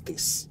because of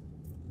this.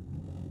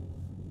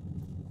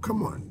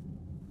 Come on.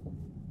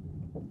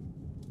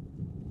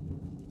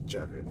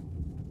 Jared,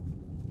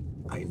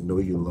 I know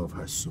you love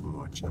her so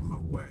much, I'm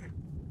aware.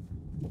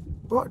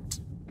 But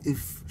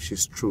if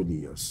she's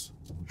truly yours,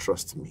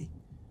 trust me,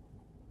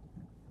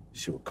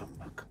 she will come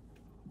back.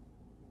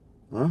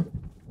 Huh?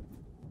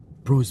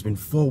 Bro, it's been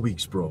 4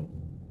 weeks, bro.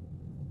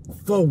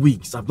 4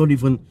 weeks. I've not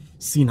even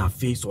seen her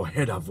face or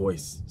heard her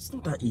voice. It's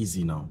not that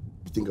easy now.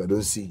 You think I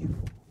don't see you?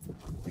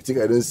 You think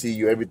I don't see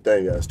you every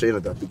time you're staring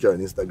at that picture on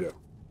Instagram?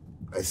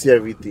 I see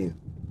everything.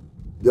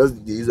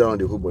 Just the user on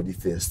the whole body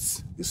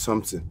first. It's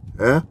something.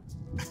 Huh?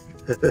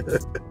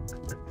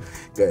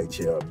 Guy,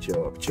 cheer up,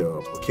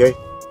 okay?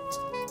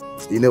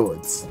 You know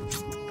what?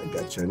 I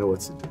got you. I know what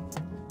to do.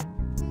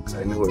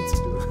 I know what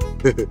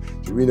to do.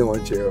 You really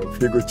want to cheer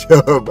up? You go cheer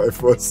up by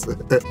force.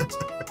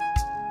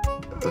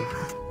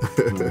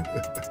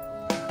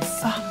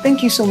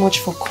 Thank you so much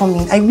for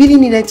coming. I really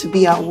needed to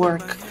be at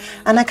work,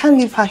 and I can't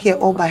leave her here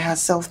all by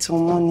herself till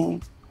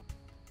morning.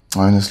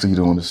 I honestly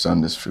don't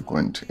understand this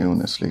frequent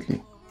illness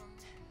lately.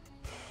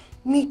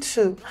 Me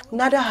too.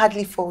 Nada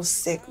hardly falls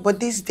sick, but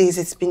these days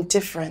it's been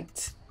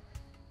different.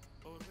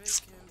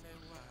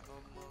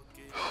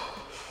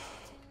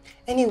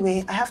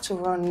 Anyway, I have to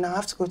run now. I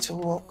have to go to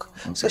work.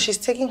 Okay. So she's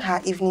taking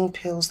her evening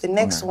pills. The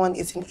next one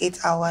is in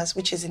 8 hours,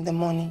 which is in the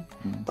morning.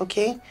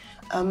 Okay?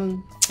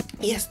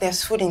 Yes,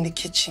 there's food in the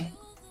kitchen.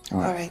 All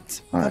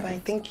right.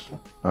 Bye-bye. Thank you.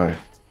 All right.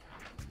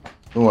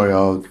 Don't worry,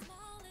 I'll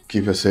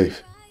keep her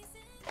safe.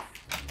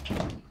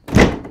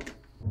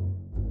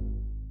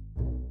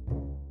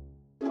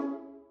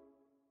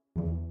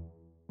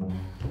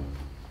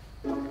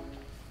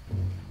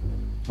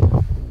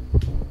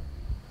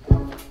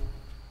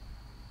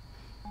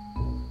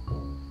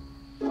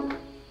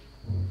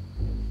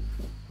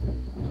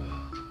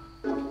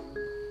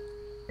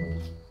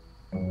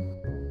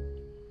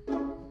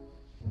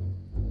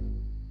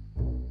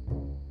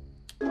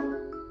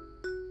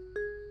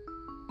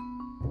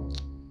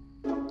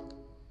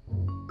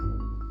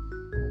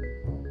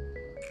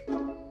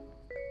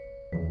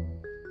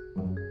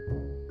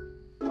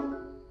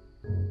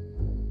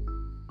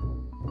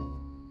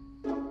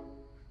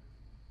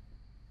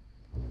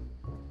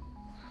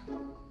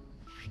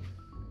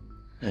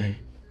 Hey.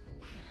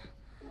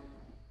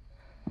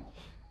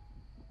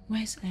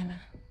 Where's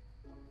Ella?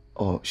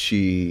 Oh,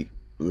 she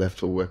left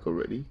for work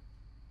already?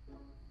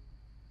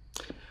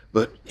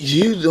 But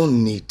you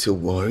don't need to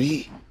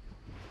worry.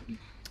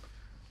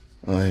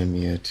 I am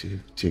here to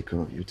take care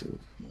of you till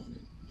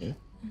morning, yeah?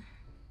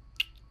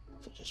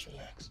 So just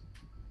relax.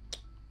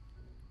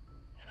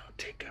 And I'll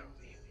take care of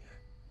you,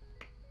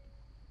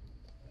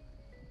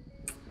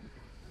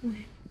 yeah?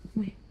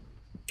 Wait.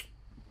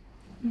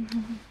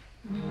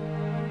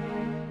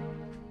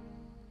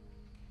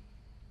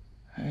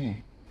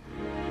 Hey.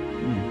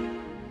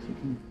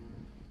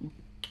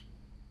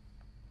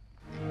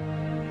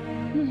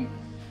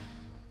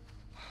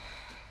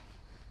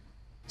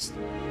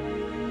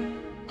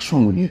 What's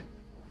wrong with you?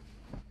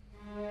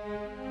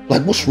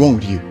 Like, what's wrong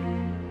with you?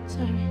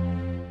 Sorry.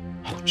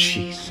 Oh,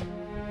 jeez.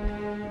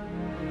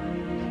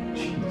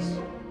 Jeez.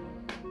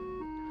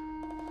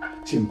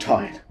 See, I'm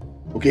tired.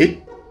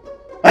 Okay?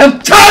 I am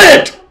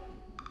tired!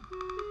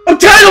 I'm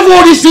tired of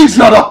all these things,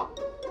 Nada!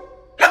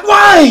 Like,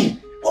 why?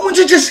 Why won't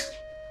you just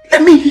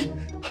let me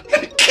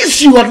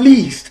kiss you at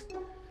least?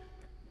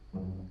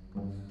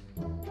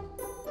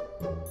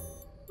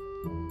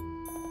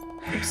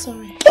 I'm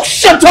sorry. Oh,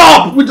 shut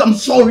up! I'm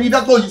sorry,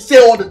 that's what you say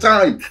all the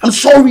time. I'm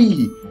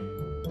sorry.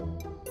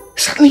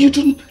 Suddenly you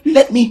don't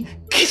let me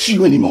kiss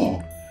you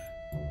anymore.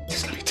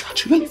 Just let me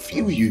touch you, let me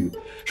feel you.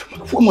 You're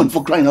my woman,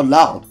 for crying out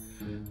loud.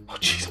 Oh,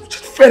 jeez, I'm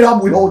just fed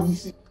up with all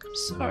these things. I'm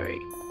sorry.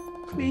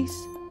 Please.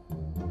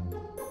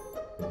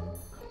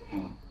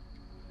 I'm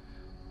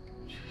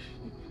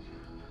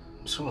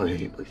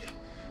sorry, but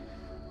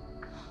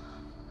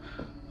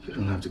you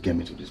don't have to get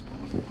me to this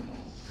point.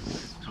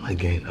 I'm not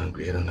getting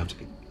angry. I don't have to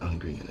get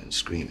angry and then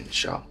scream and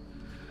shout.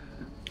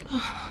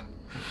 I'm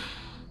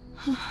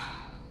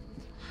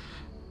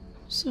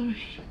sorry.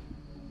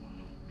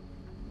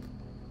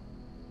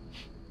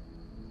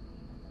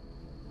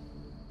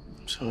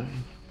 I'm sorry.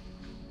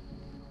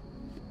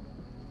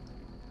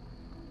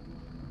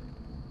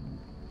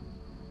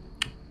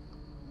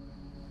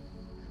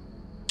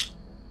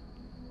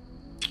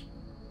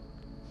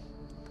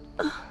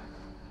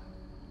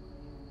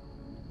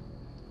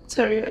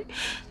 Sorry, I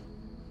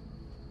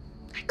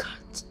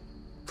can't.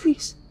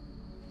 Please.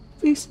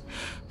 Please,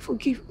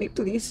 forgive me,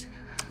 please.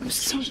 I'm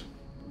sorry.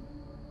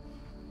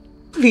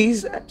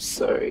 Please, I'm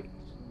sorry.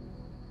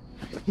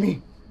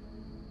 Me?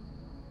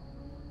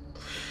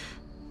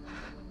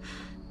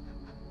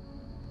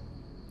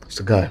 It's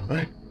the guy,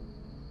 right?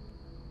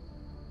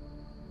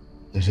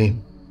 It's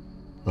him,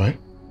 right?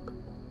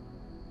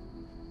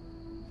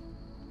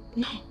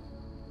 No.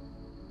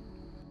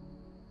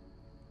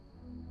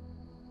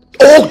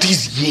 All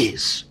these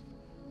years,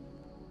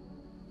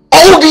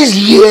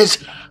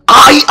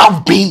 I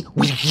have been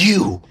with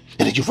you,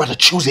 and then you'd rather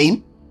choose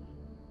him?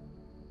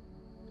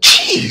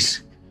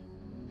 Jeez!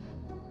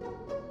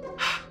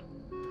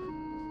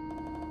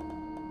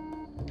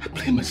 I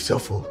blame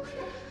myself for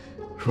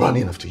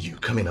running after you,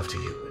 coming after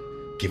you,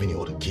 and giving you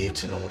all the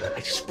gifts and all that. I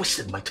just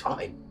wasted my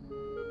time.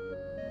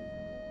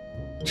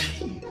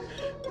 Jeez.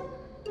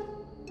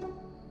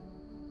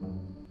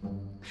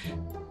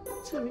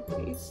 Sorry,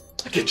 please.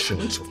 I get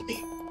feelings of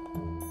me.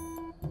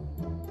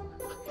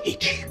 I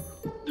hate you.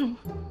 No.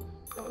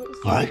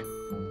 Right?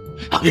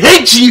 I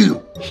hate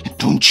you! And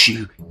don't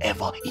you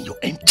ever in your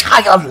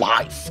entire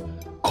life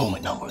call my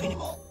number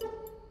anymore.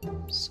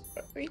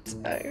 Sorry,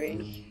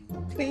 Tyree.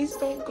 Please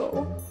don't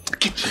go.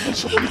 Get your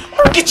hands off me.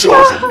 Get your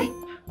hands off me.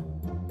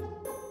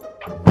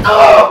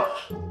 Ah!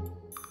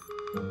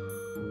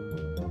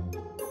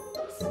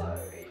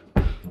 Sorry.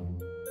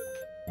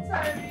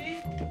 Tyree.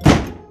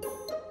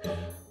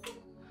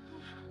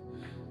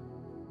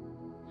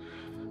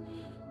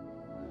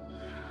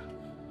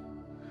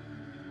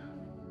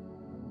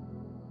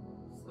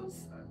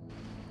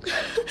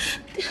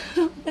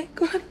 Oh my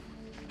God.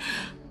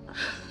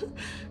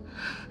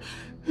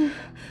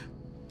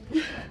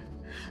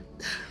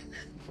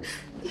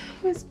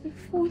 Where's my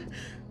phone?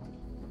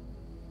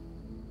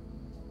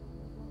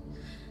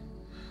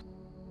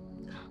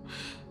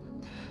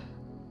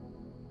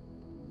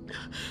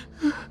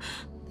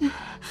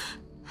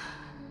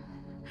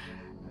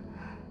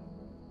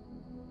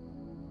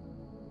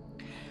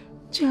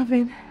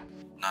 Javin.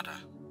 Nada,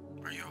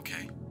 are you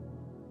okay?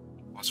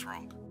 What's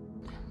wrong?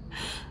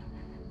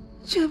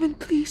 Javin,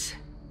 please.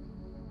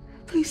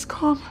 Please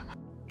come.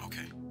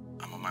 Okay,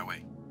 I'm on my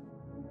way.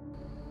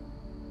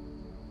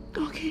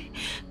 Okay.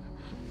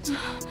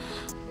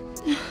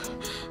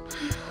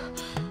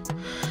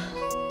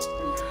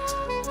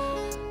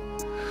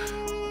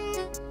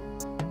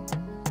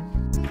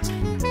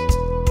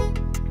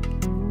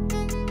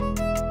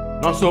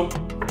 Not so.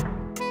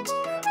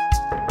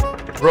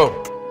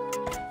 Bro.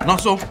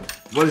 Not so.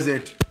 What is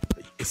it?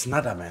 It's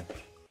Nada, man.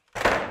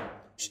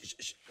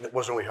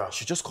 What's wrong with her?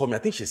 She just called me. I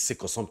think she's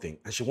sick or something,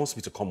 and she wants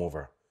me to come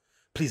over.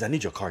 Please, I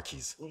need your car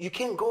keys. You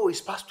can't go.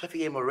 It's past 12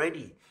 a.m.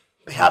 already.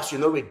 Perhaps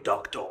you're not a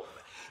doctor.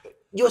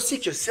 You're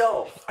sick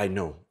yourself. I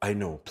know.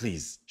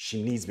 Please,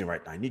 she needs me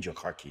right now. I need your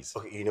car keys.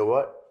 Okay, you know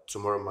what?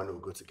 Tomorrow morning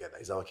we'll go together.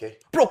 Is that okay?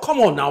 Bro, come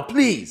on now,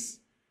 please.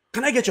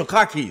 Can I get your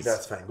car keys?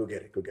 That's fine. Go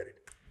get it. Go get it.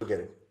 Go get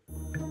it.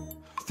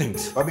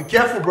 Thanks. But be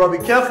careful, bro. Be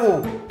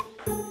careful.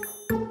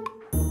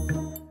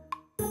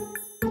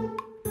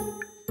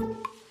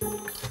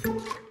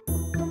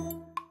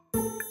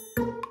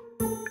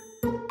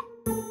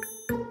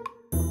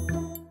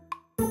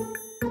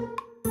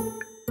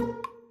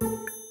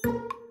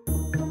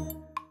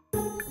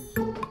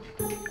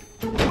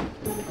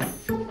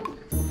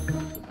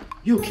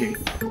 You okay?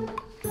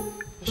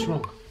 What's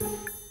wrong?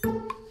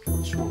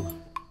 What's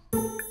wrong?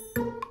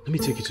 Let me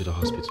take you to the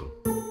hospital.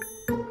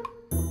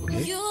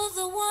 Okay? You're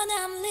the one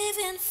I'm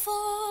living for.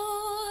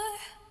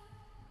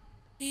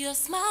 Your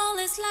smile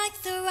is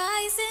like the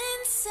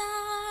rising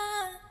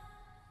sun.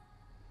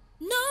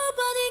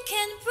 Nobody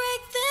can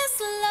break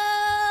this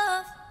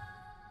love.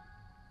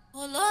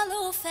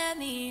 Olólùfẹ́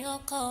mi,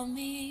 ọkọ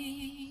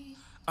mi.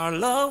 Our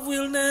love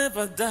will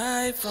never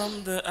die.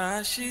 From the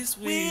ashes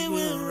we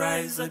will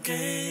rise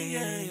again.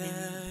 Yeah,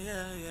 yeah,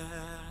 yeah,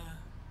 yeah.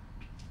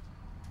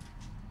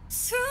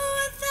 Through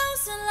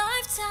 1,000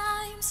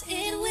 lifetimes,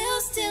 it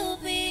will still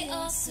be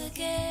us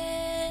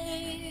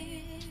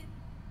again.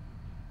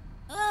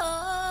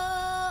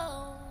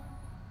 Oh,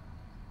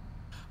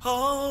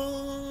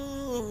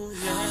 Oh,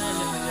 yeah,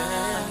 yeah,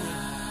 yeah.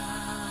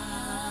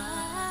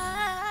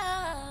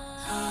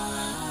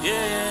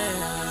 Yeah.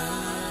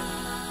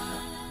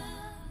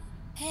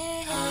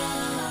 hey,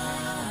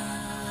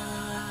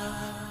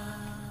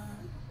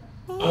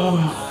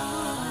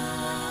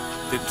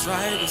 They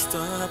try to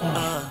stop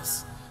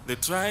us. They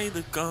try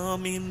to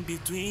come in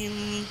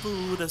between,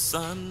 put us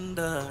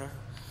under.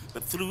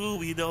 But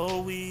through it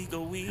all we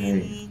go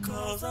in,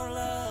 cause our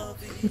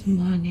love is. Good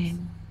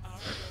morning.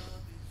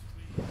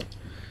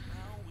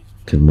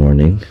 Good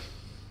morning.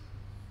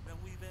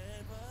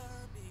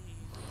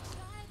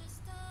 try to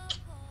stop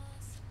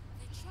us.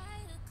 They try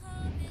to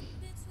come in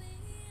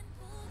between,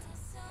 put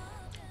us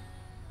under.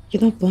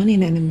 You're not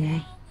burning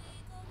anymore.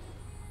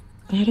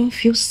 And I don't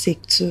feel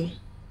sick too.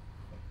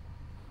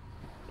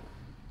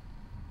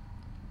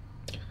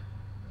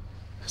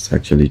 It's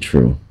actually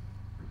true.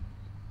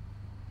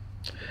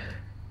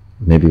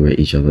 Maybe we're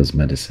each other's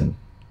medicine.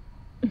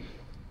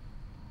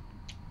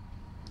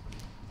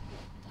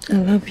 I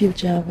love you,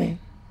 Jarvin.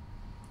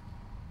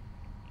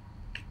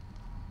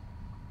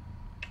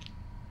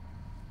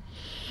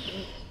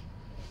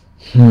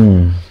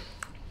 My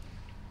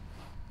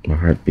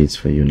heart beats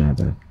for you,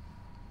 Nada.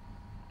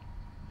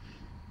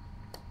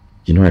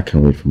 You know I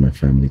can't wait for my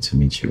family to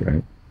meet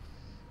you,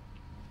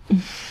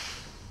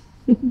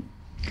 right?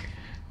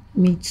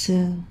 Me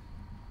too.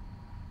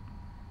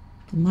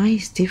 Mine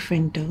is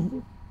different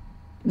though.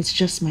 It's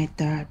just my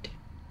dad.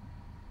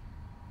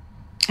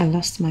 I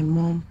lost my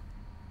mom.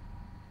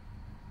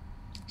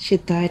 She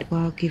died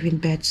while giving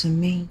birth to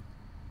me.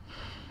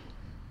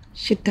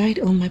 She died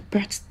on my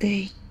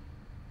birthday.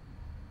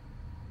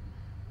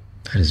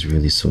 That is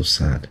really so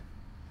sad.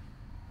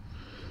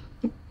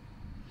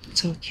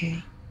 It's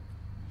okay.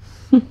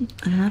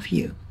 I love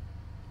you.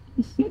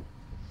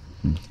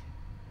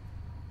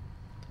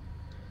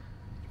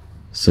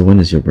 So when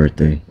is your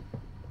birthday?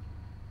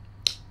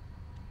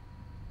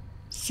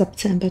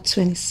 September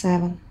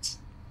 27th.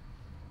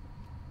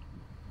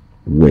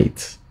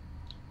 Wait.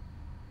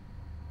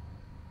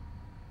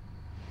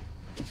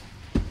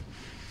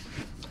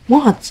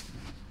 What?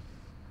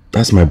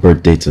 That's my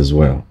birth date as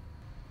well.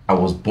 I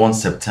was born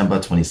September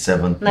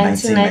 27th,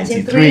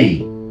 1993.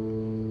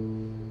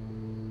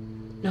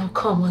 No,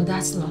 come on,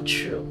 that's not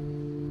true.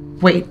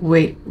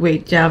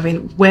 Wait,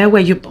 Jarvin. Where were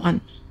you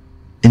born?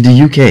 In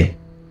the UK.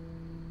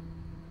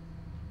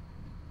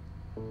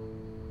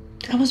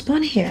 I was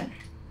born here.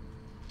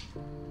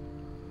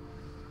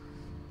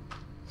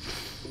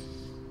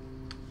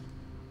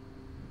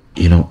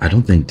 You know, I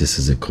don't think this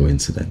is a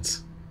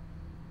coincidence.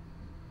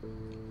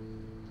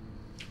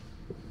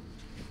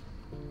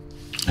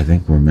 I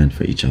think we're meant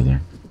for each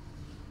other.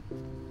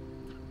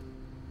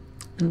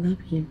 I love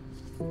you.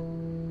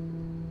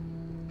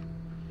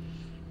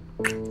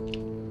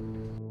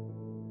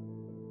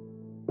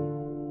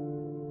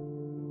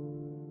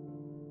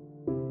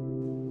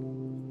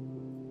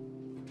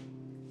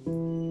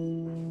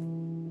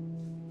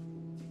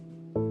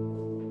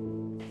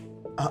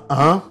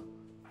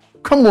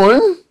 Come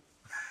on.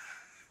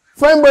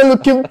 Fine boy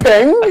looking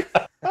peng.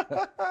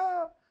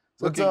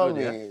 So tell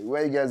me,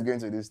 where are you guys going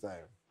to this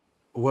time?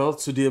 Well,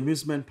 to the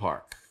amusement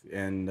park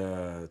and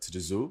to the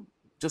zoo.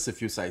 Just a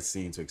few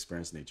sightseeing to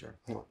experience nature.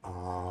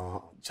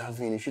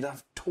 Javin, you should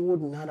have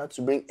told Nada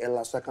to bring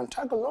Ella so I can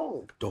tag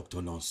along. Dr.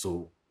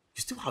 Nonso,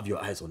 you still have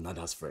your eyes on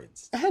Nada's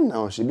friends. And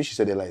now, she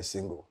said Ella is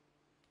single.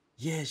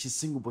 Yeah, she's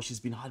single, but she's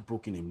been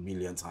heartbroken a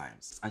million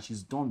times. And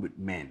she's done with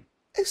men.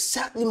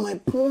 Exactly my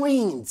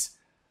point.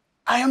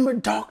 I am a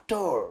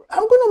doctor.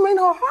 I'm going to mend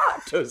her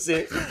heart. To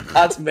say,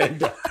 heart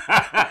mender.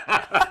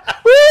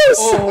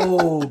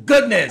 Oh,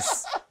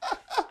 goodness.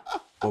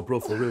 But bro,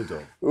 for real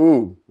though.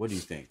 Ooh. What do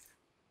you think?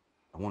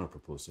 I want to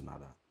propose to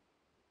Nada.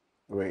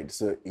 Wait,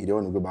 so you don't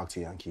want to go back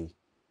to Yankee?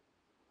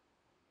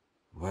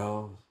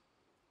 Well,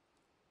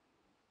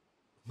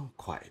 not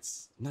quite.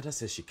 Nada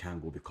says she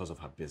can't go because of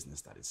her business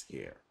that is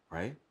here,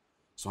 right?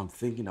 So I'm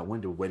thinking that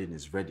when the wedding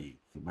is ready,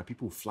 my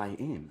people will fly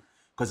in.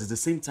 Because it's the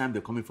same time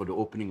they're coming for the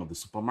opening of the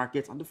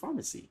supermarket and the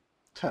pharmacy.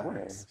 See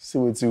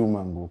what you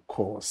man go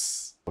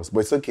course. But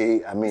it's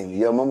okay. I mean,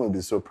 your mom will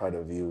be so proud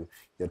of you.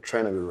 You're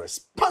trying to be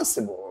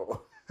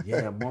responsible.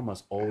 Yeah, mom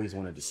has always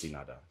wanted to see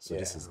Nada. So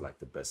this is like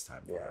the best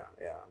time for her.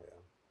 Yeah.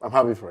 I'm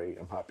happy for you.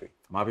 I'm happy.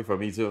 I'm happy for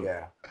me too.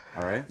 Yeah.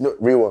 All right? No,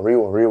 real one.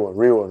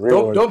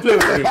 Don't play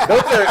with me.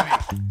 Don't play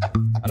with me.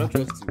 I don't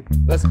trust you.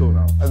 Let's go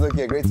now. That's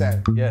okay. Great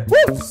time. Yeah.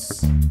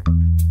 Whoops!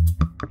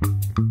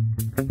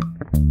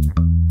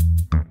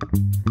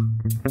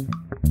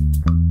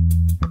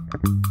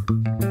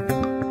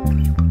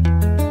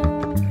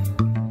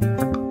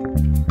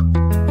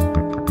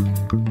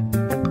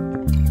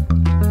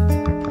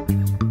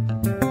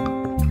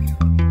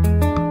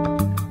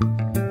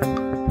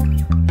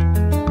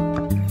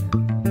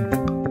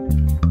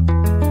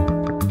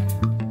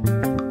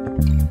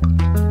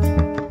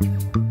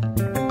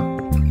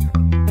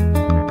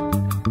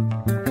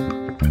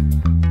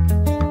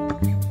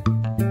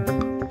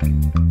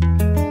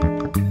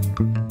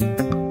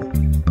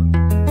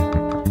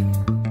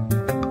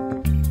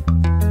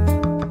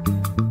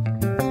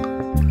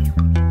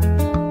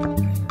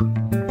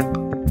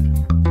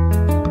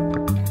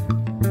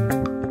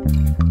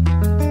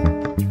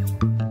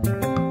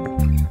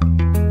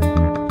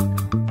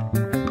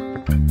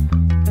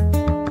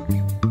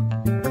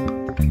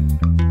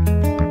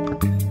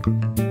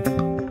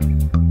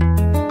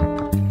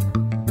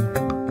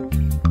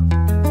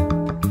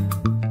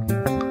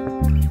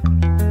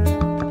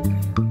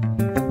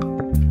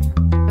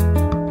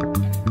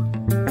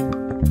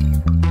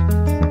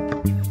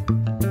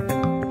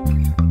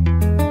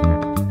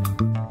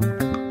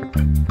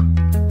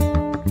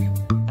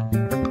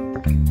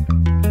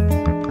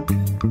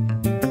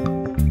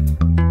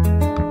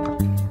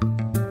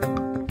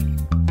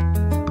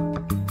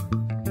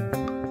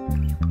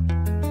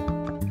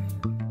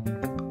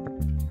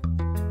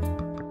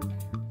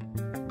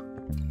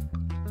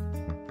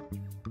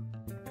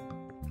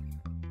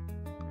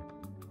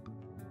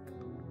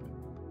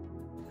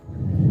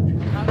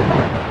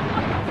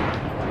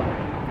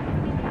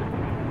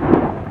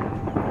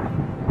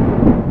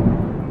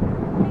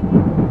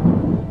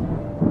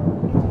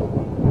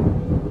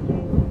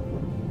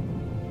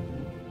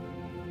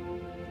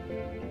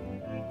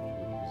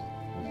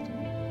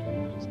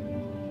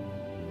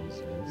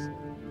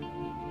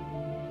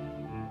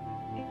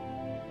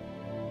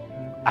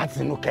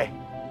 Àtinúkẹ́.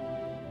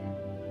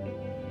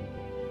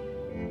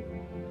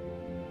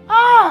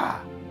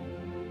 Ah!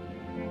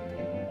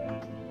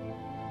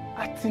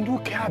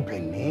 Àtinúkẹ́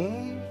Àbẹ̀ní.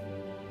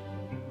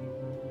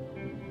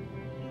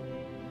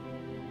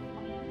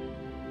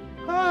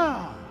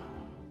 Ah!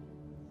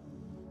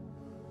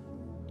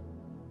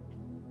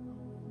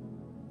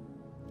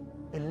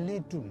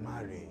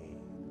 Elédùmarè.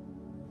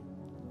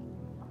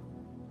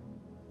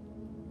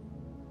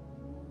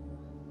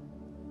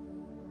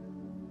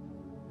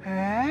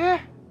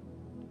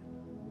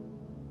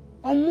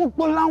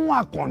 Ọmọgbọ́láwọn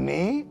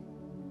Àkànní.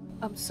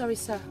 I'm sorry,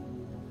 sir.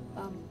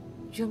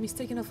 You're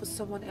mistaking her for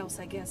someone else,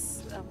 I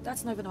guess.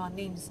 That's not even our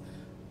names.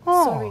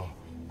 Oh. Sorry.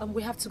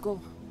 We have to go.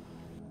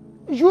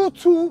 You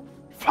two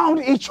found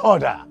each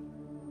other.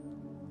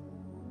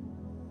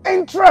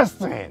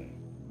 Interesting.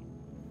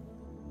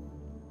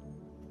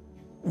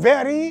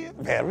 Very,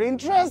 very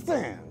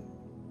interesting.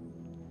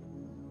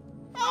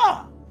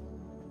 Ah.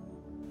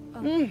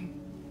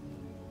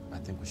 I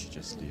think we should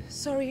just leave.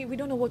 Sorry, we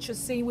don't know what you're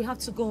saying. We have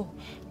to go.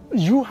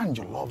 You and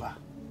your lover.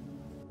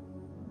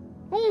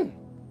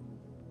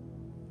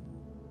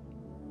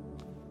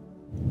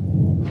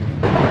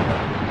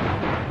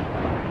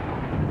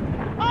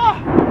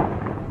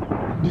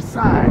 The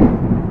sign.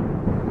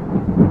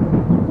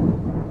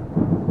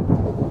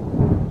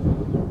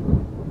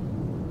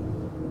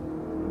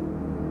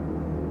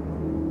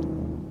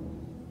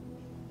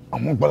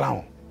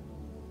 Ọmọgbọ́láwọn,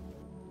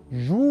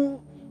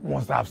 you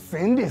must have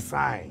seen the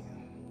sign.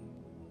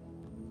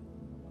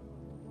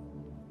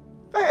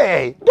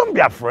 Hey, don't be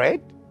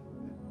afraid.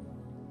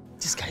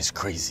 This guy is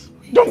crazy.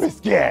 Don't be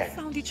scared.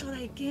 Found each other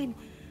again.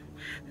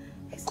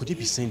 Could he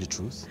be saying the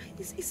truth?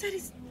 He said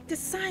it's the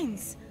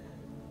signs.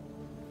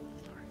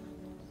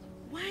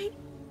 Why?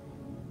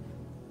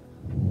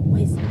 Why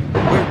is...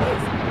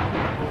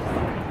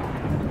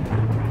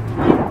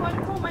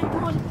 Oh my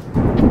God.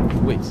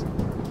 Wait.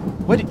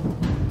 Where did...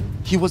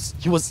 He was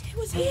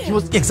here. He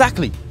was...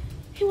 Exactly.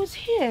 He was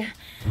here.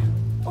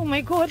 Oh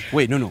my God.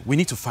 Wait, no. We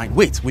need to find...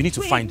 Wait, we need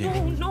to find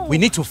him. No. We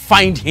need to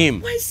find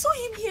him. I saw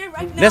him here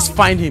right now. Let's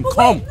find him. Oh,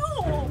 Come. wait,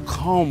 no.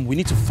 Come. We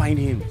need to find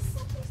him. There's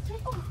something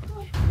strange. Oh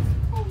God.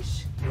 Oh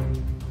shit.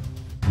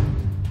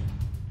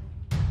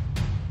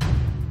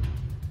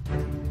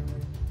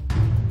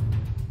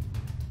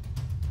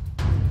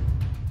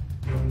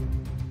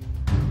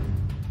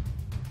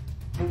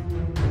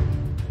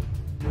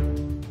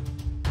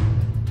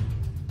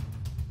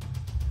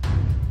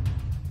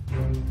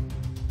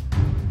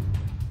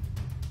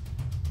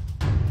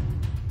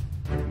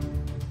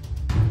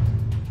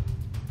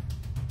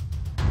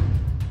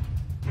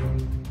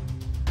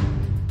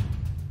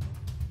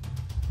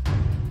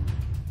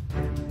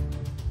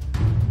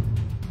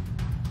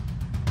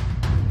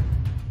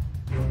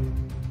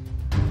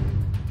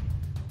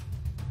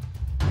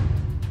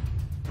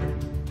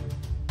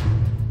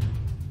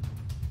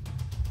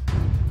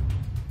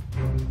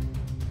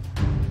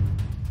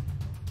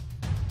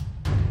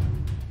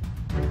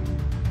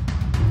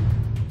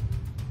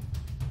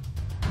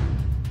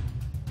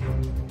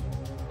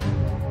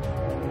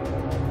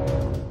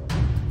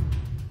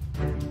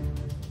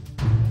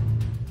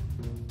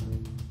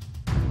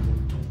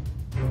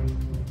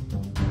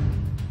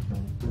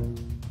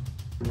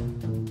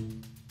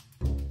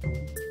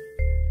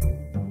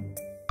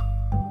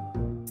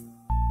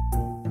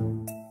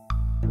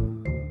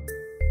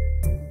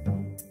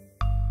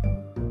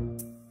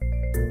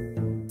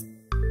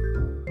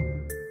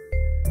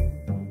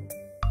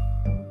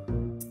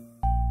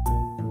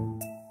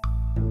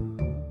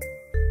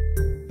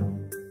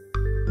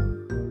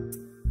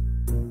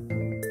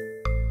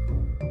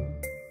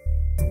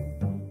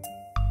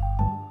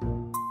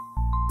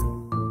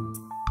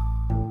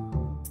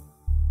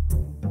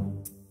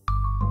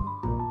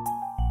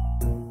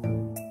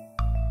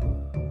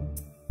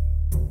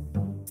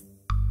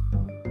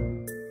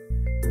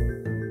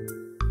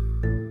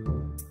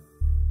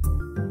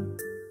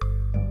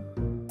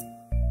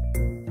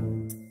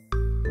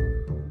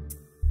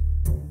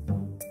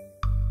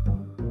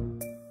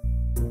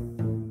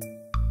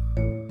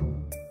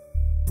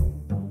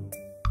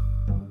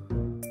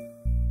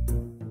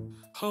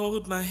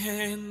 Hold my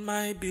hand,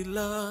 my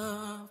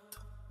beloved.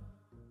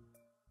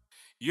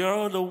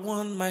 You're the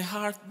one my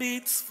heart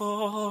beats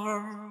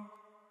for.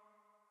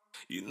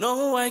 You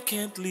know I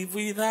can't live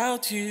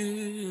without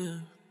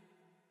you.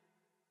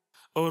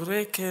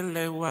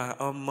 Orekelewa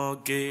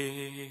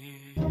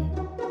omoge.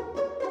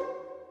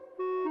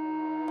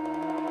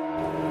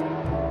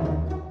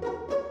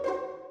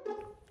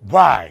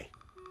 Why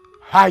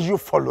are you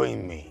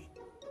following me?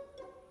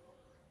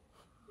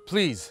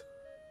 Please.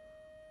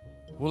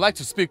 We'd like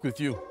to speak with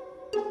you.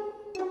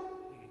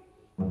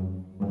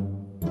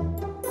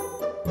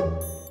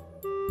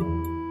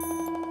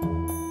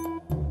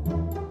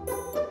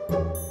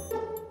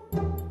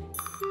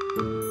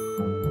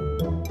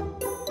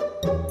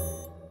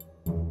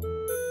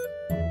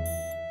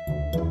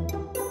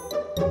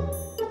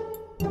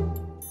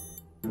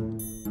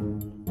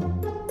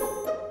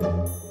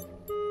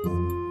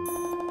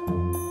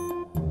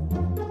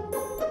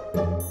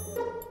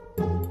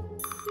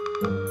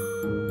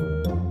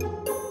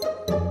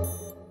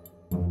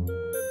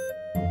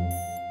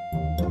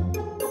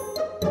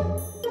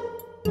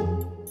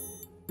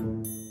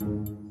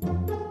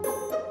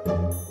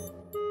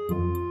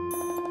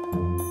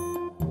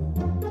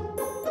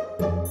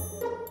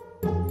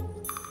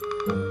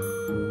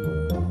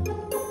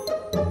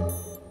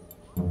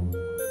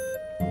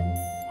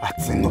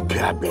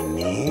 Àtinúkẹ́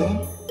Àbẹ̀ní.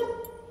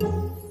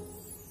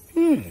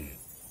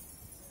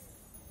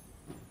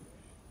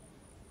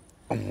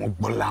 Ọmọ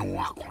Gbọ́láhàn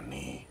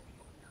Àkànní.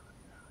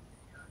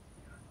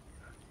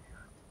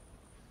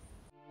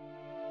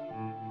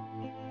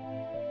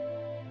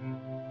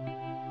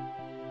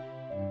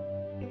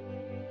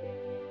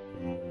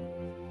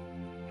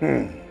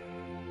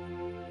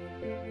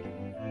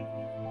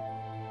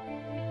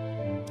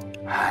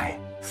 I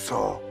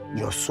saw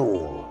your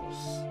souls.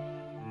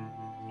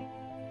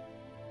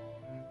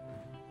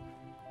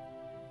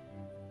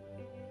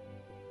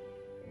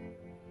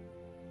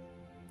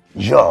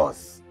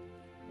 Yours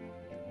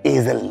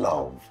is a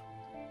love,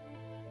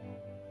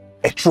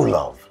 a true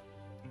love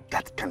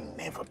that can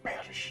never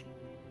perish.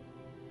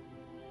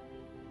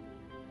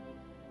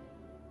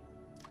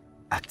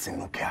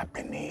 Àtinúkẹ́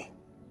Àbẹ̀ní.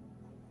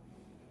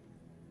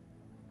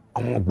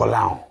 Ọmọ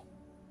Gbọ́láhàn.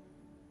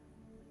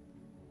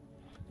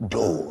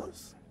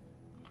 Those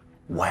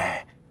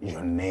were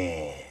your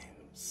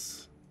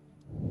names.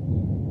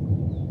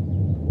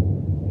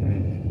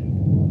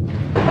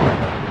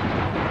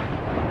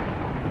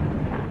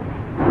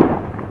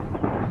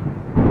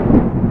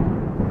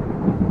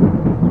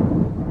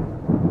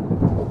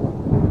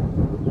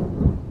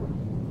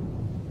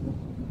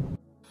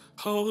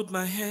 Hold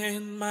my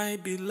hand, my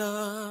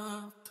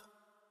beloved.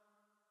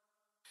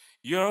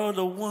 You're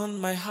the one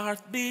my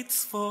heart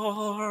beats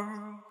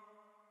for.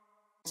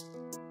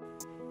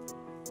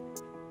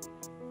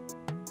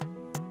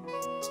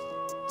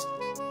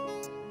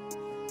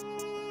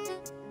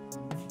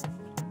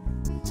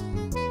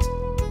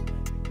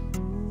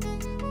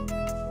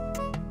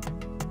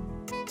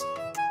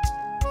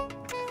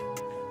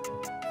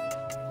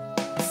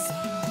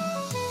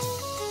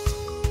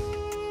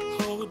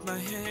 Hold my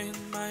hand,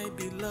 my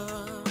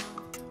beloved.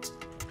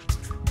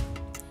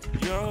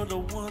 You're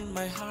the one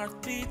my heart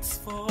beats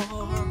for.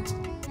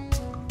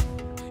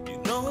 You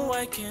know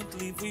I can't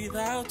live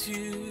without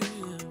you.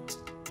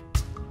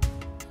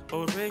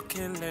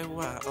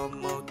 Orekelewa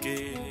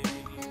omoge.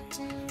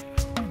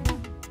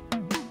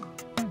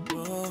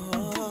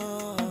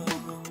 Oh,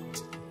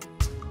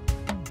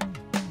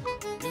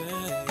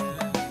 yeah.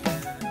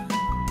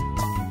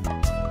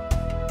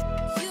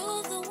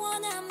 You're the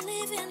one I'm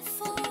living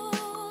for.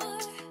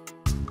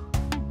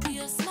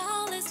 Your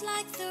smile is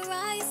like the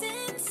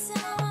rising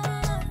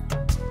sun.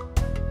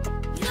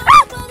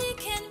 Nobody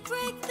can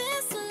break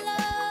this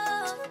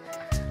love.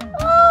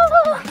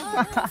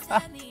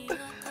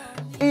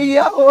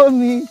 Ìyàwó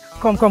mi.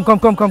 Come. Why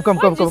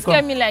do you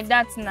scare me like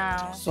that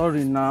now?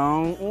 Sorry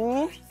now.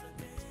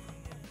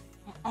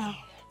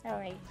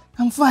 Alright.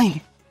 I'm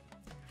fine.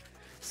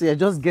 See, I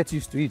just get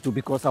used to it too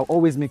because I'll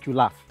always make you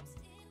laugh.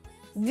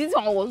 This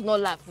one was not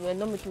laughing. You were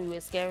not making me, you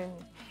were scaring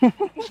me.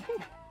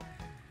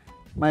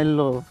 My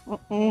love.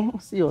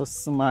 See your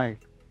smile.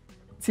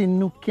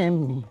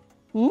 Tinúkẹ́.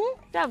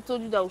 I've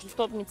told you that we should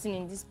stop meeting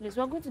in this place.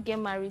 We're going to get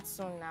married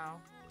soon now.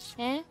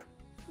 Eh?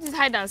 This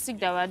hide and seek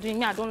that we're doing,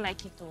 me, I don't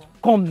like it all.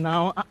 Come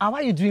now. Why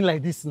are you doing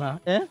like this now?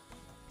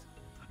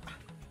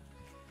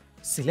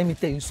 See, let me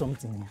tell you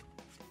something.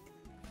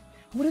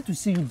 I wanted to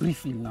see you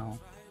briefly now.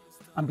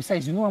 And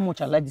besides, you know how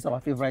much I like this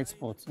our favorite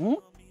sport.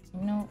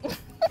 No.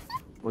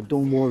 But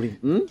don't worry.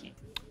 Okay.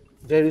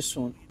 Very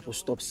soon, we'll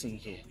stop seeing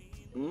here.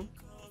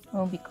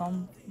 We'll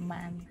become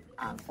man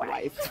And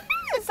wife.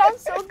 It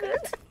sounds so good.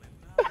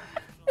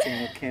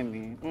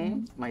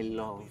 Tinúkẹ́, my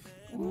love.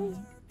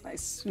 My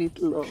sweet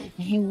love.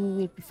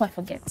 Wait, before I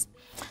forget.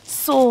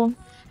 So,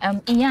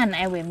 Iya and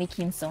I were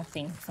making some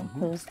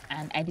clothes,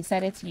 and I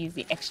decided to use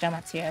the extra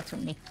material to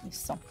make you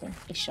something,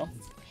 a shirt,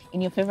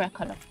 in your favorite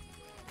color.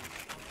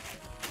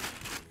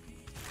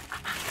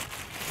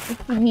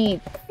 It's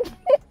neat.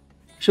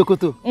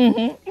 Shokoto.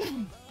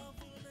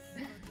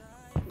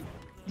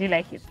 Do you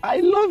like it? I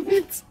love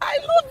it.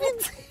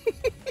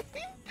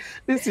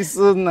 This is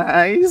so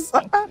nice.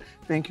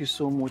 Thank you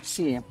so much.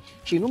 See,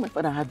 you know my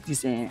father had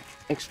this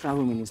extra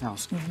room in his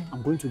house.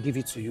 I'm going to give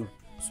it to you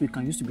so you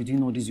can used to be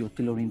doing all this your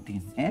tailoring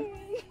thing.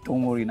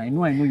 Don't worry. I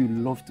know you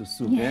love to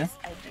sew. Yes,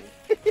 I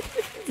do.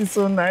 It's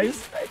so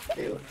nice. I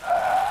feel.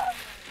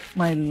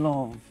 My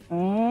love. I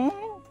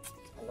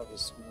love you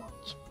so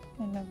much.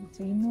 I love you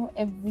too. You know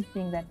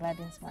everything that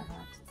gladdens my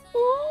heart.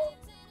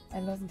 I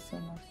love you so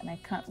much, and I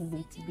can't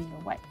wait to be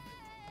your wife.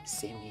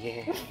 Same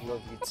here. I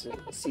love you too.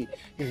 See,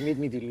 you've made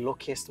me the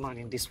luckiest man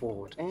in this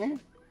world.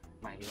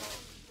 My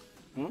love.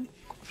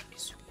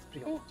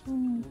 What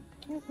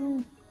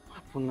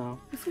happened now?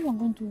 You see, we're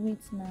going to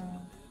wait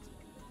now.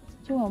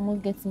 So we're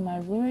almost getting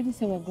married. We already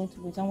said we're going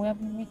to wait, and we have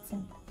been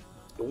waiting.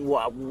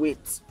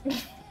 Wait.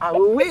 I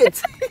will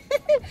wait.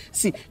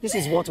 See, this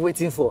is what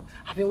waiting for.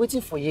 I've been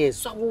waiting for years,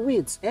 so I will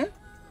wait. Don't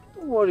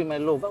worry, my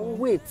love. I will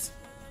wait.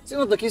 See,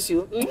 not to kiss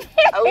you.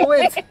 I will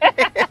wait.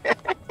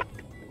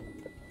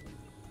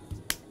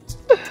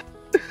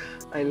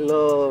 I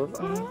love.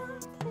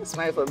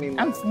 Smile for me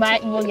now. I'm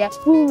smiling. Well, yeah.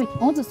 Wait. I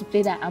want us to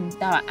play that I'm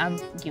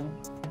game.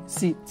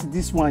 See,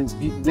 this one,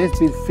 let's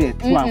be fair.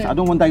 I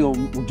don't want that your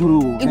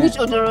Ojoro. Which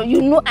Ojoro?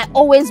 You know I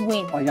always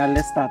win. Oh yeah,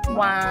 let's start now.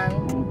 One.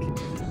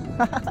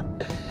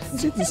 Okay.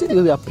 You see the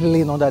way we are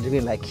playing under the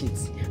rain like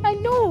kids. I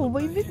know,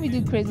 but you make me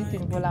do crazy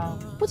things, Bola.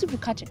 What if we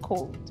catch a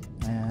cold?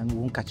 And we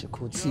won't catch a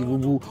cold. See,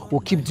 we'll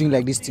keep doing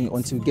like this thing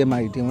until we get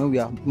married. Then when we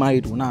are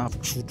married, we'll now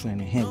have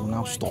children and we'll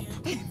now stop.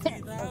 Okay.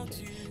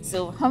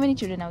 So, how many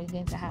children are we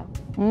going to have?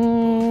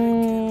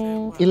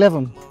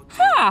 11.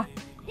 Ha!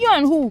 You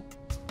and who?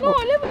 No,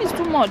 11 is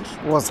too much.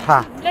 What's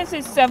her? Let's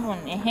say 7.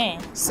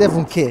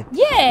 7K?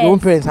 Yes. Your own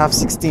parents have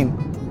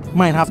 16.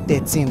 Mine have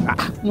 13.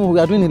 No, we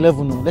are doing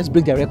 11 now. Let's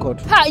break their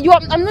record. Ha!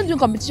 I'm not doing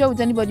competition with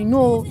anybody.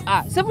 No.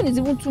 7 is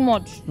even too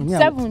much. No,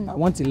 7. I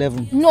want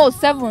 11. No,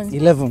 7.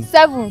 11.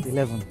 7.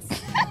 11.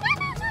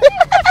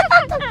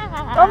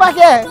 Come back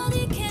here.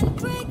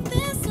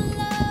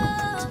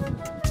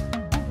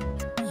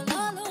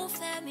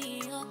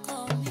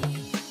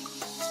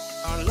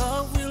 Our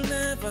love will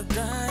never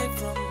die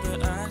from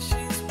the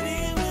ashes.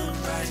 We will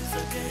rise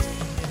again.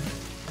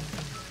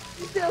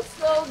 It feels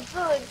so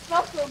good. It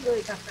smells so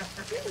good.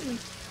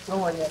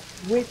 Don't worry.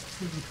 Wait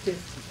till you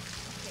taste it.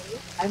 Okay.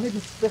 I made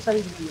it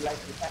specially the way you like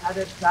it. I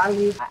added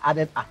garlic. I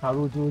added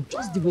atarodo,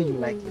 just the way you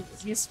like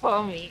it. You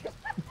spoil me.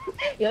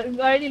 You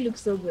already look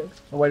so good.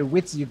 Don't worry.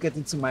 Wait till you get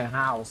into my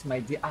house, my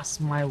dear, as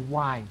my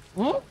wife.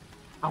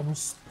 I will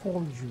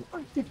spoil you.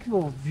 I'll take care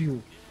of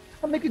you.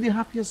 I'll make you the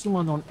happiest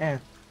woman on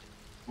earth.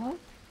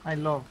 I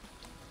love.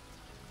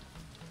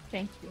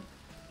 Thank you.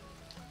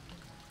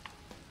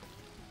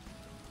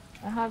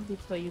 I have this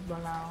for you,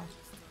 Bola.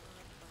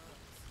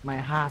 My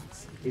heart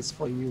is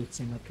for you,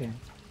 Tinoke.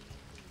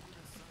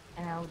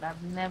 And I would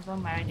have never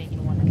married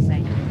anyone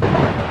except you.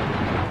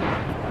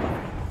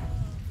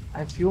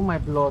 I feel my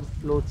blood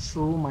flow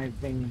through my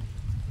vein,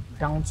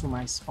 down to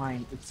my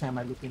spine each time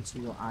I look into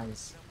your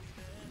eyes.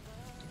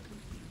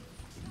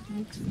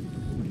 Me too.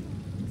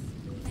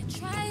 They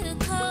try to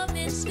come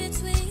in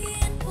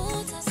between,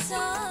 put us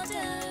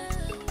under,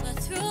 but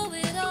through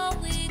it all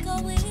we go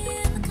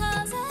in,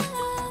 'cause our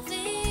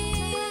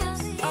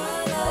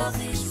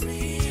love is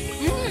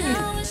real.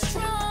 Now it's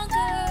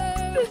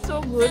stronger. It's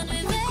so good. Than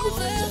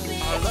we've ever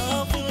been. Our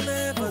love will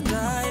never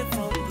die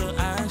from the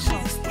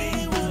ashes. We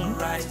will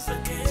rise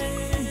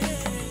again.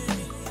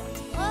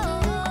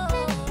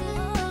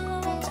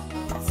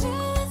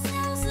 Through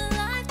 1,000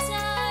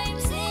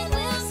 lifetimes, it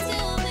will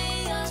still be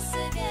us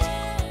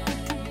again.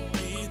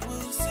 It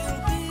will still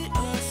be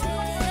us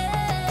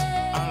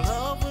again. Our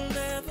love will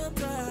never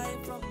die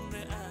from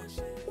the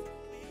ashes.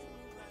 We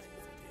will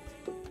rise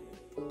again.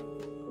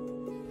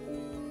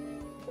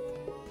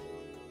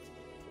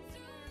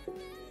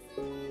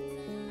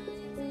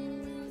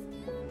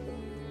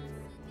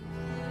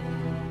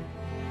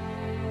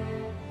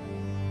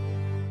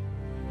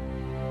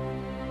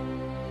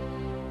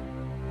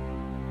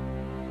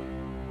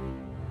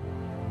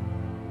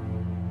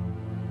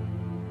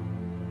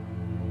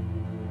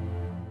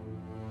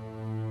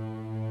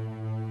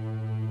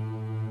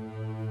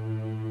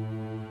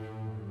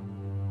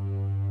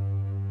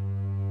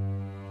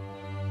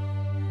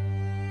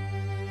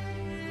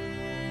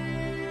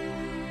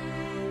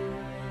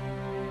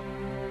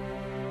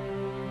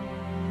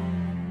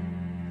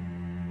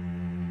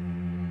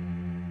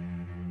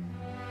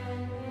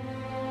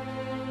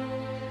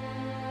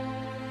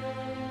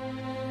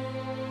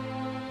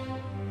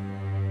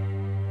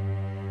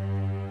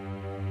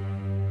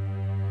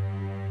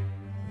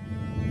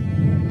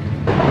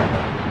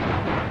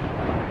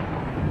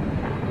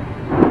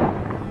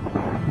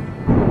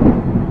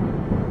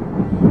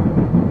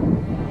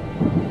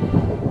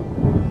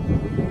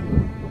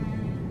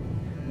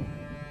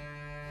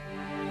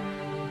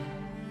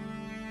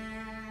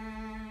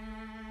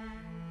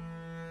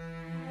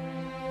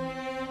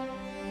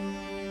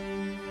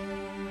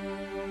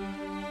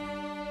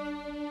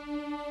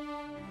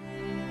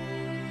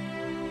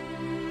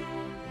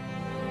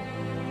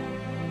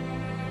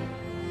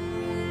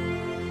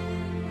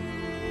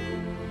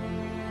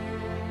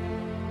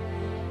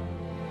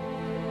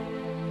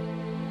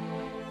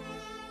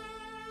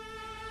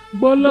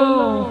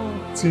 Bola,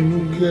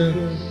 Tinuke,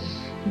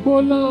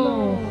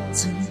 Bola,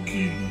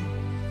 Tinuke,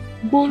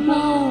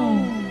 Bola,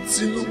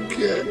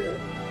 Tinuke,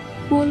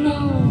 Bola.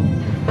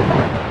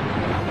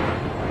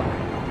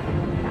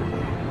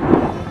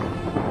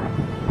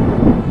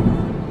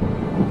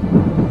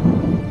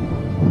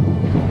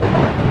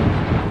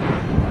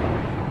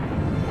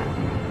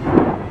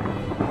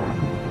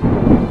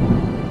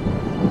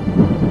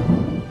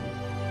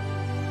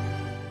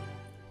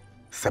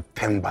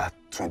 September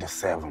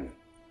 27,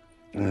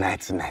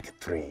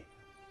 1993.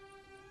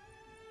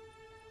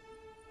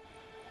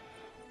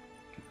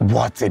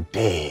 What a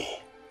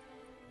day.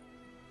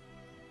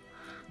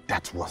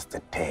 That was the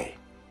day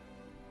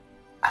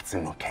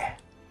Atinuke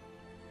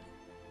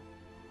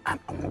and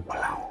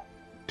Omugbalao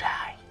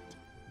died.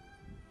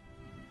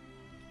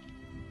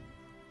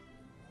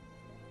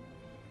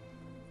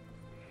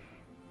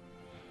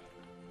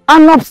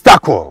 An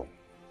obstacle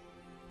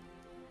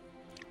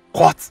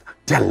cut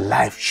their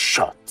life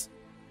short.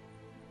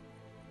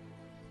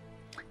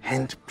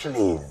 And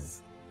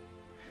please,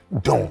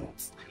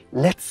 don't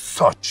let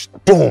such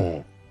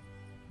doom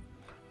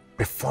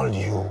befall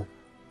you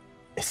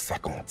a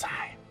second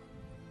time.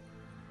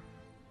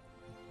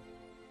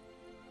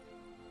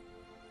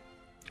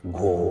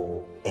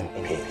 Go in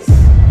peace.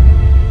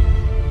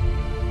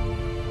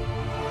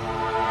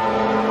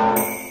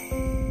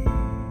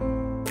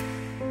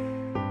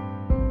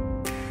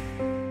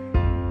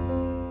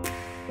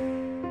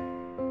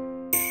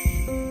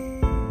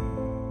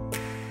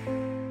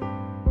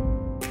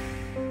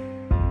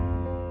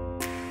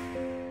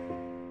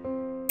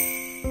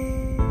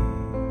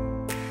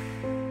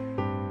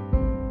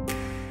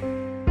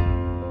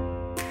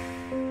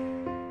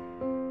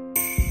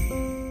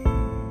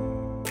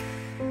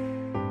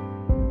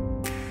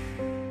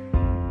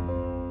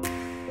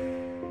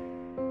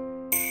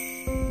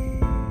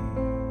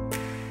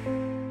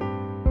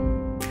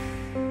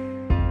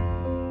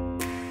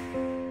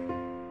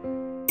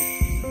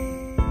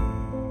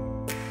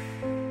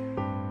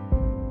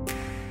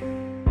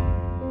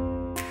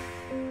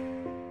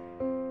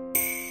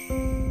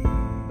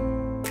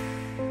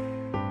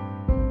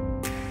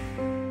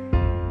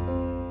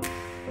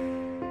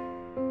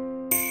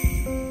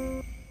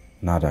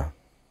 Nada.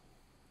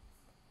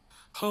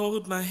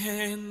 Hold my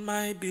hand,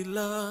 my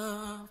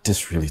beloved.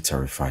 This really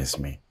terrifies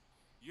me.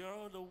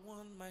 You're the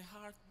one my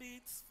heart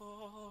beats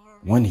for.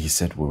 When he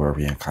said we were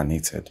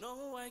reincarnated,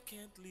 No, I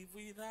can't live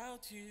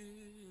without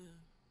you.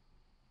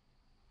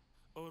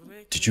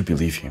 did you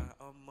believe him?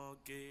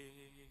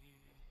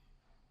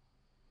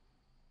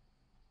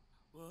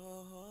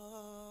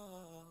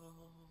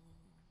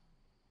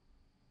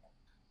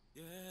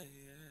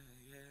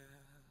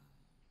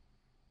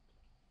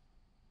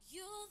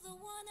 You're the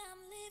one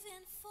I'm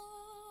living for.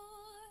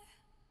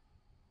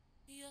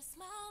 Your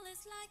smile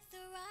is like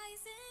the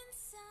rising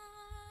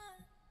sun.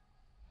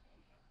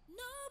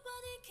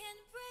 Nobody can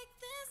break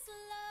this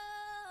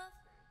love.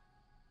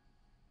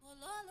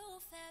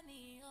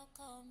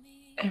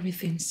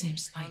 Everything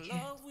seems like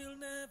it.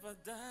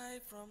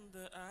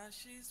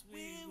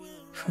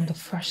 From the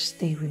first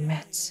day we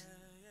met,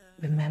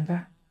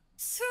 remember?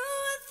 Through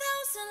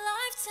 1,000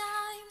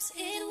 lifetimes,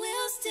 it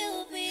will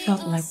still be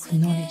Felt like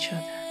we've known each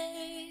other.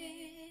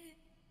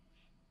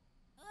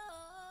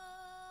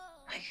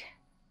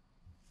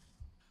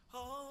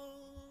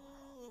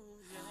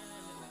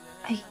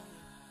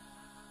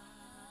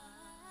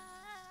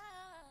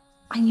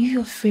 I knew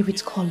your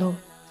favorite color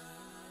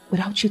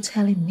without you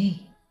telling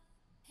me.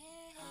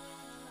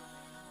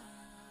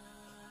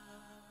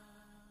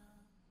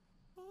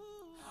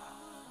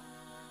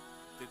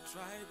 They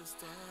try to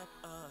stop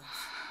us.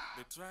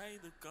 They try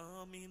to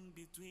come in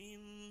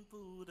between,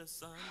 put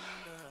us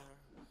under.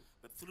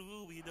 But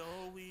through it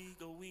all we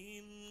go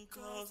in,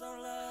 'cause our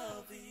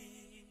love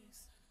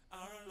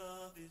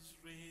is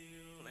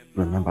real. And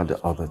Remember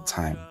the other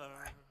time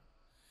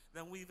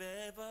than we've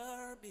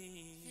ever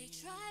been.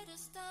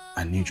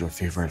 I knew your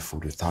favorite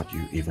food without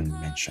you even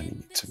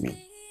mentioning it to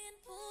me.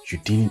 You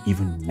didn't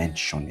even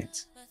mention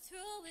it,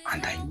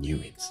 and I knew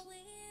it.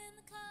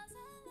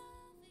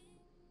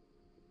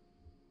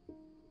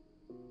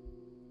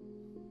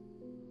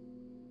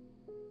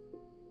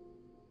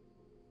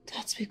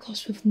 That's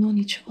because we've known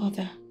each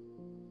other.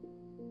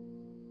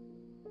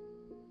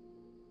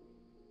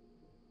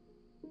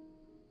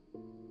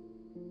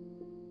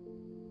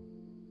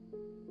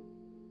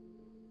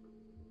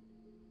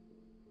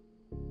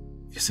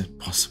 Is it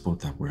possible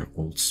that we're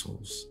old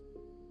souls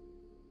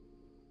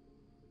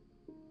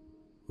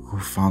who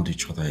found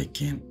each other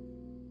again?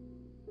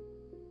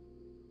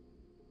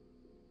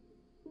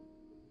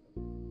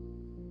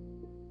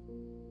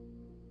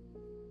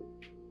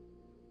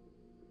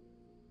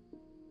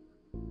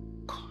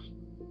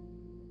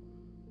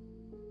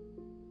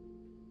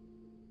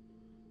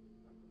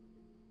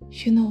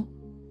 You know,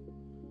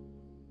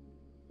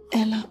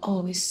 Ella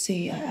always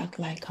say I act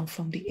like I'm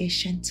from the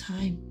ancient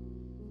time.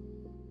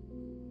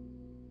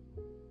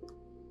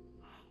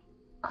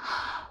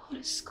 What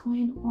is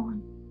going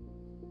on?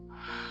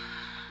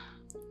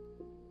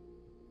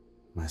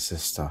 My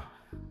sister.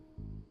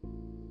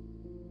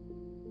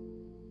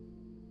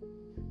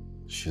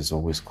 She's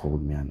always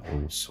called me an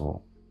old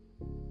soul.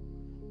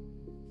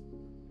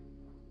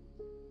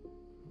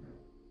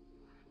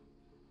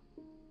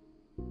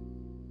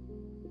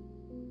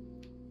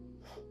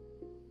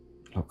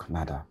 Look,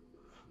 Nada.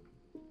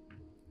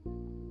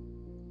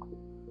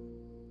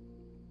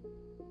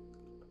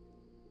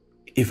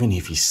 Even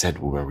if he said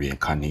we were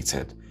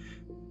reincarnated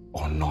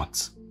or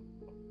not,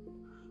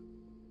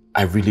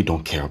 I really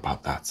don't care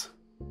about that.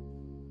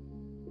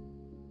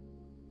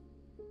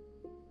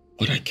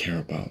 What I care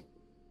about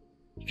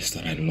is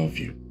that I love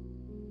you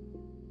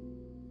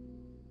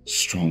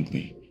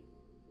strongly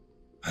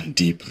and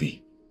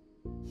deeply.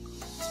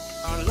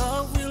 Our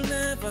love will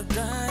never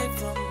die.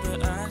 From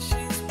the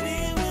ashes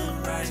we will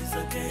rise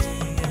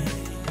again.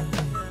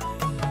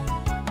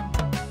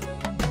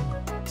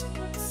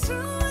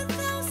 Through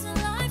 1,000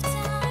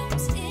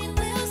 lifetimes, it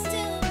will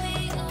still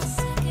be us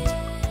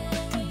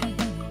again.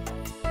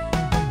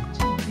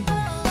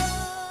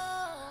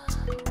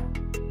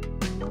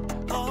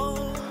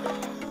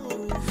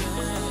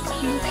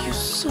 I love you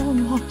so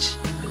much.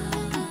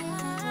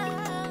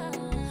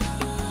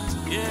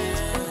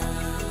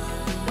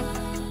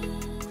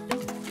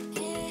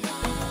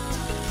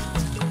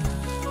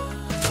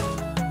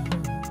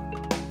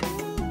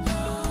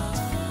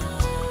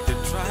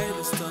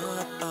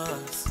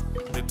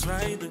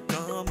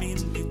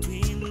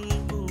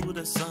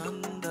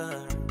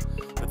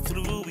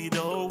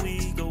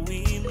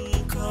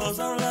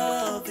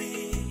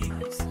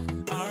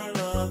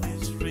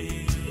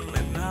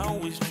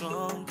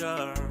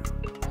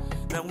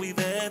 we've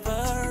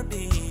ever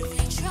been.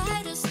 They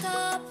try to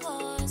stop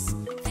us,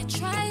 they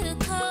try to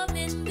come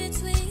in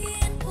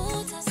between,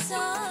 put us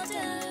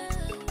under.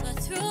 But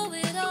through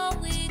it all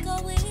we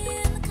go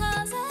in,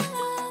 cause our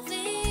love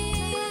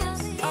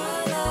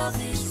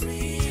is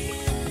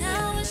real.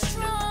 Now we're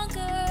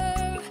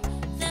stronger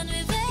than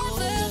we've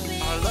ever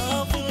been. Our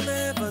love will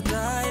never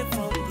die,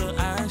 from the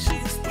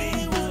ashes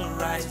we will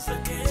rise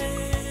again.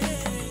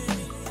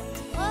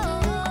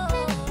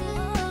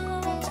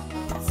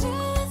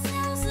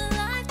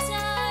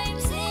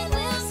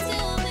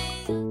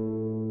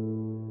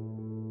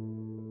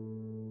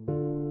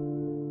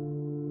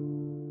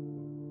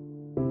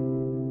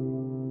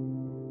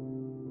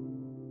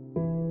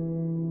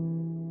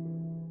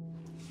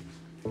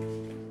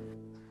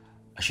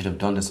 I should have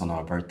done this on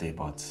our birthday,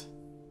 but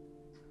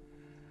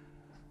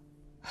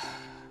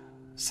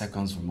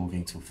seconds were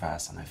moving too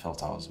fast and I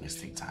felt I was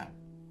wasting time.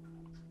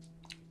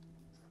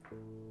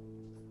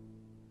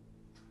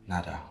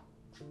 Nada.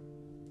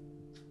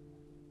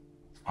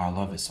 Our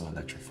love is so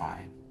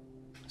electrifying,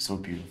 so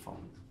beautiful,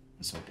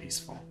 and so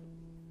peaceful.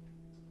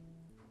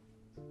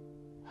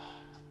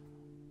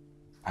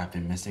 I've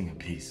been missing a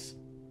piece.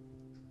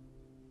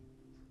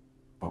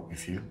 But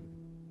with you,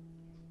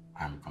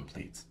 I'm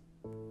complete.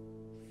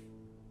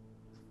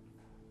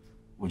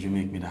 Would you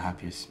make me the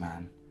happiest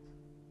man?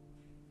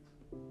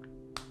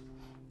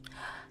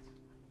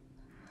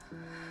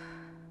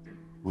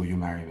 Will you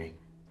marry me?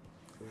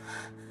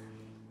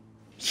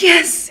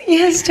 Yes,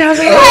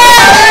 Javi.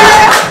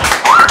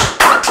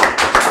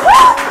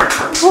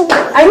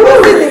 I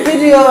watched the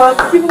video.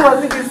 People were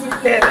thinking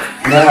sweetness.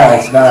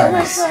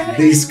 Nice.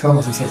 This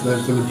comes with a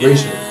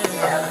celebration.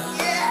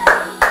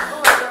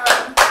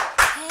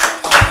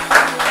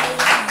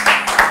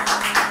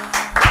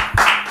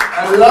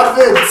 I love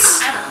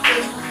it.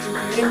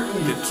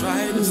 They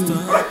try to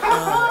stop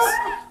us,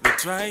 they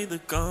try to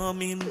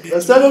come in between.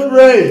 Let's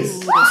celebrate.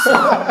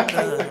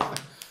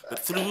 But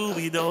through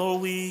it all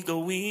we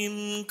go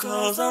in,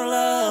 cause our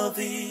love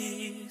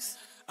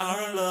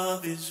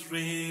is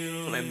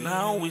real. And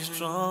now we're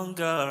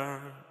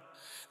stronger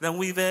than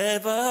we've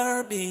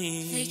ever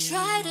been. They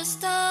try to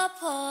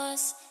stop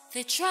us,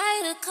 they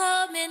try to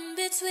come in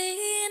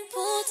between,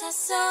 put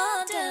us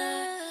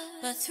under.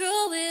 But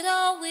through it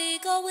all we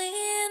go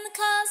in,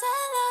 cause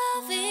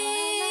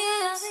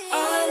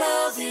our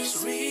love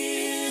is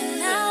real.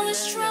 Now we're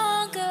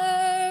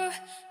stronger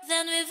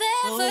than we've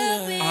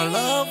ever been. Our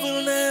love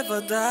will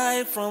never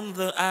die, from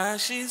the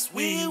ashes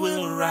we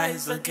will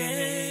rise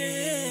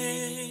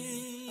again.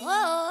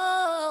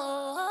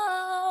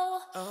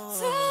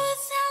 Through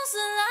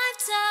 1,000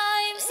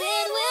 lifetimes,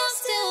 it will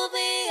still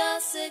be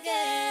us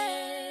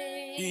again.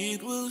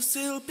 It will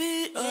still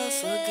be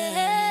us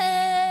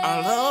again.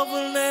 Our love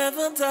will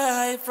never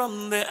die,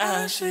 from the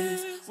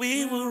ashes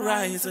we will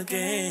rise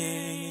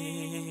again.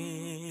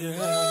 Yeah.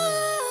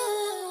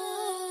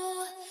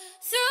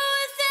 Through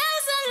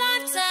 1,000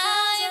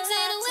 lifetimes,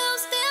 it will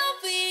still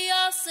be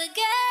us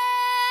again.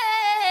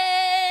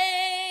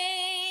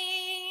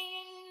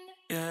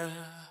 Yeah.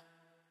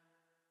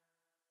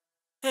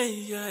 Hey,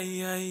 yeah,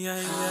 yeah, yeah,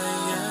 yeah,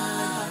 yeah.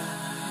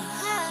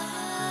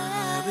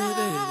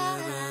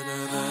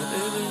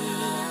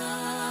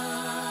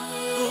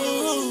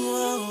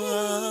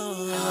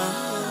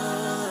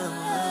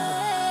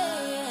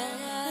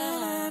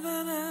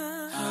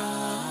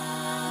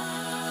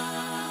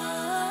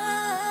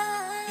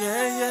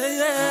 Yeah, yeah,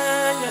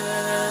 yeah, yeah,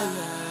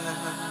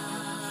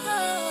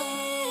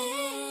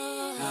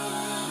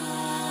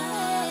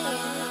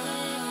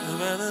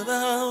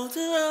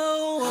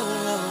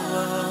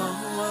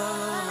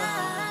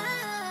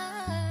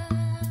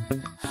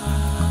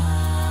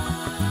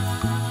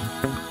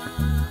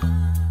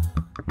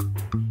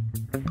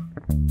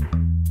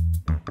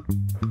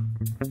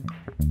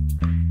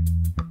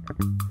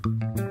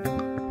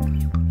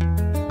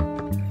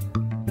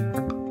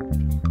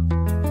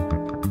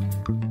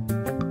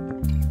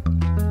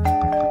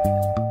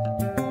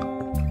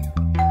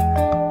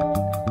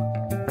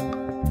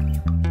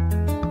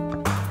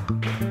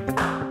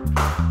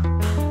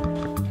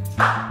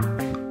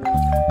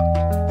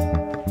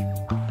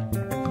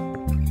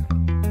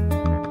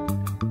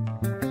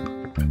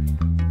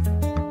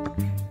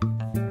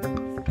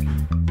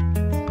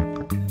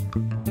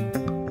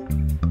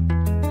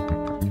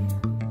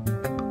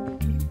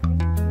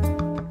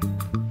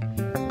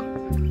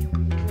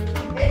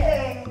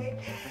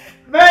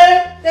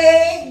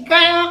 Birthday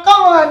girl,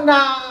 come on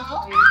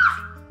now.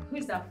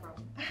 Who's that from?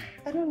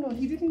 I don't know,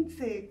 he didn't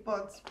say,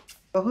 but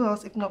who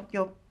else if not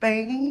your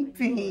baby?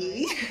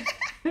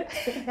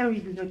 Let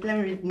me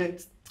read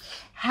notes.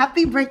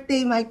 Happy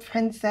birthday, my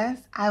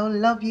princess. I will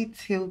love you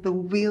till the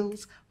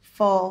wheels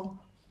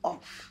fall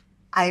off.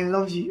 I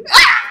love you.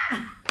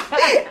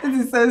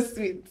 This is so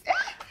sweet.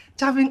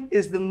 Javin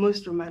is the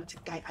most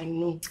romantic guy I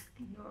know.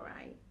 I know,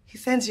 right? He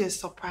sends you a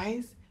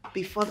surprise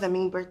before the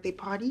main birthday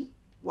party.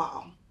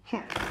 Wow.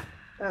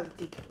 That's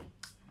deep.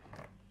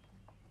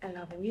 I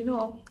love him. You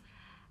know,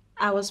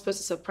 I was supposed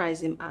to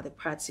surprise him at the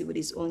party with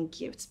his own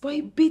gifts, but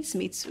he beats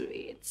me to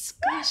it.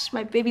 Gosh,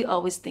 my baby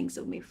always thinks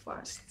of me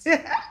first.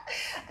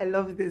 I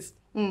love this.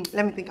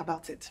 Let me think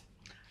about it.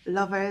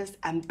 Lovers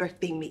and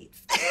birthday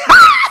mates.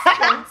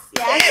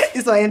 Yes.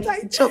 This will enter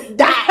a choke.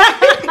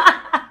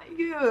 Die.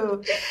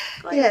 You.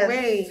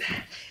 Yes.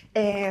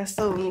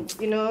 So, let's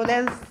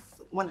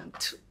 1 and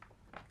 2.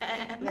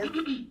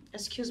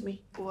 Excuse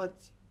me. What?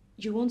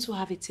 You want to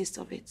have a taste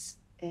of it?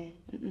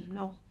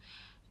 No.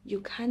 You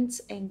can't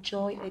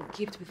enjoy a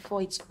gift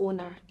before its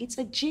owner. It's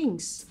a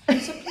jinx.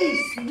 So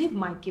please, leave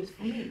my gift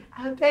for me.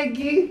 I'll beg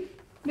you.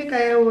 Make I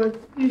hear what?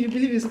 You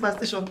believe in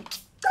superstition.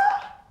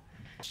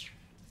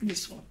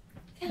 This one.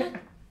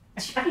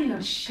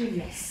 You're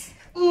serious.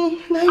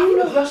 Now you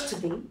know. Rush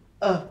today.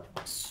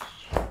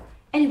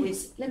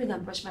 Anyways, let me go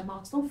and brush my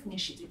mouth. Don't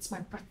finish it. It's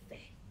my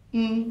birthday.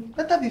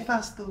 Better be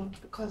fast though,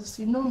 because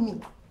you know me.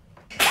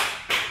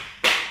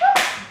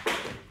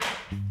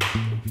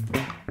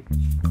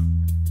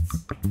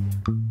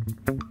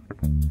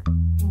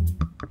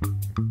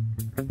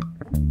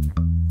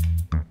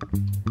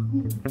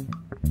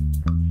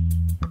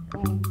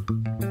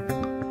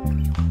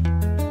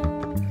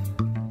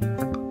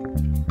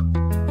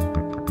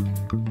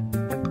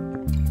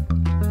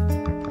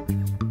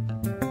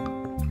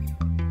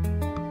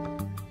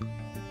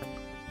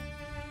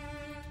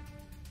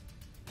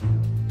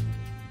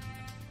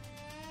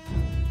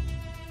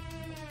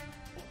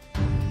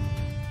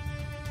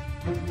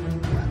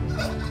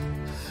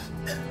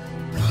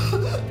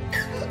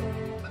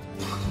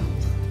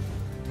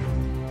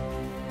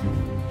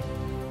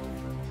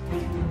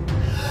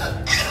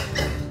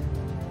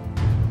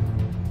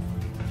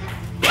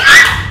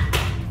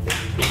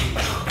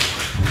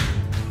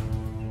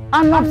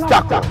 An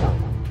obstacle.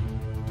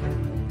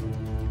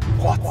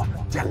 What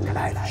the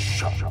light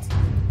shot.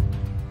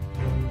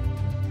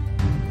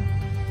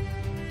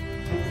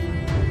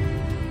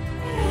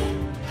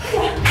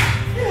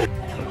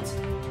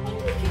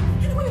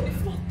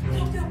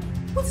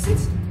 What is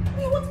it?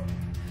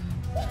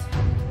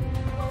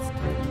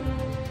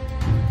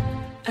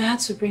 I had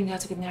to bring her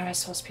to the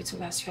nearest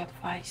hospital as you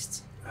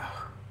advised.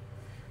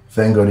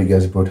 Thank God you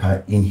guys brought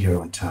her in here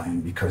on time,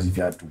 because if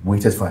you had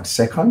waited for a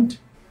second,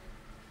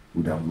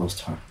 we would have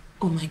lost her.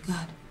 Oh my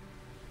God.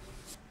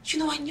 You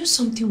know, I knew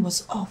something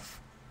was off.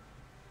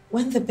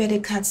 When the birthday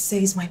card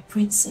says my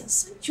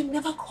princess, you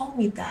never call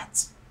me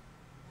that.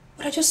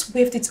 But I just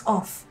waved it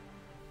off.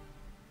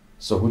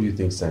 So who do you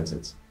think sent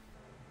it?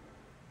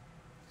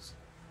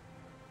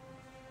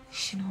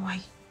 You know,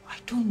 I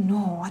don't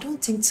know. I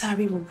don't think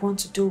Tari would want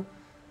to do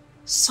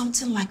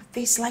something like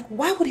this. Like,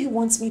 why would he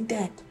want me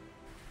dead?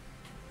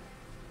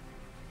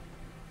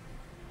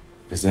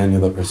 Is there any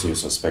other person you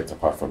suspect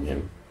apart from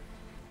him?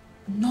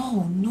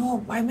 No.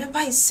 I remember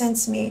he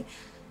sent me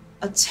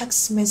a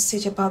text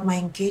message about my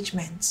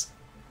engagement.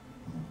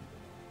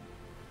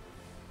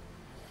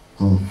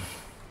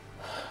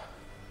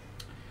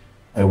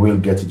 I will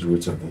get to the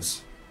root of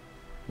this.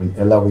 When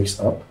Ella wakes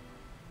up,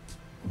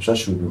 I'm sure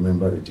she'll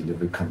remember the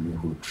delivery company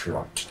who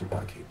dropped the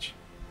package.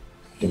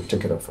 They'll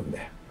take it up from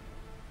there.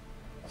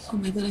 Oh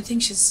my God, I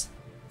think she's...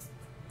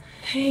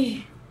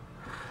 Hey.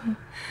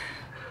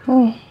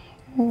 Oh.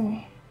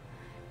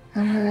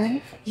 I'm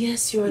alive?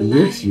 Yes, you're alive.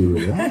 Yes, you're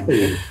alive.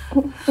 You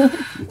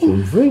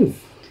can breathe.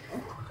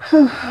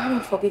 I'm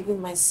not forgiving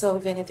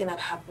myself if anything had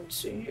happened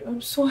to you.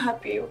 I'm so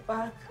happy you're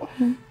back.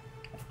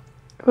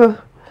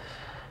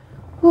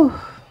 No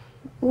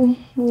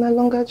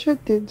longer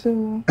treated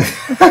to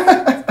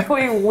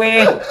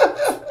Wait.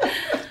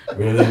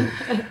 Really?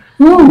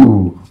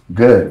 Ooh,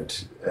 good.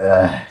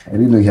 I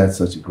didn't know you had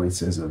such a great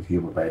sense of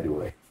humor, by the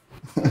way.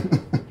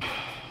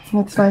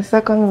 It's my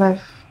second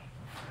life.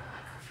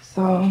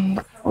 So,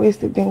 I've always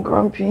been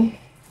grumpy.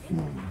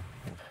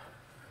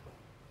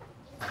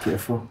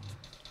 Careful.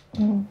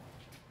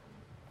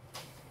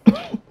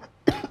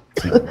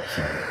 Sorry.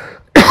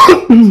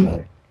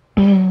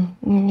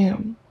 Yeah.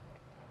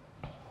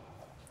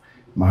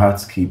 My heart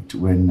skipped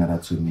when Nana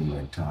told me you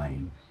were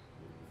dying.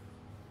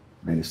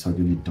 Then it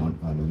suddenly dawned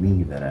on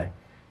me that I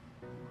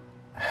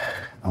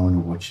want to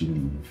watch you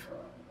leave.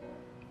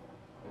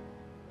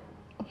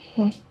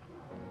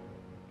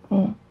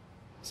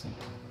 So.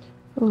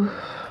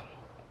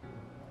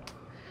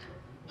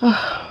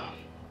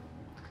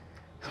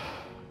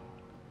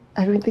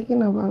 I've been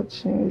thinking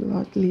about you a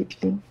lot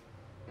lately.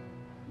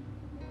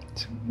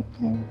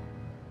 I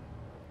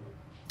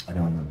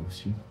don't want to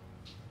lose you.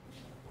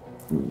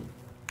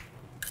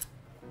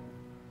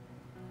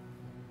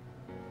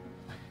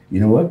 You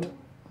know what?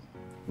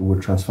 We will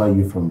transfer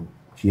you from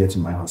here to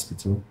my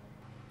hospital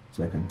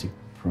so I can take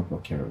proper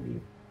care of you.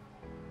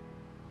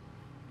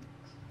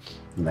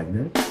 You like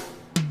that?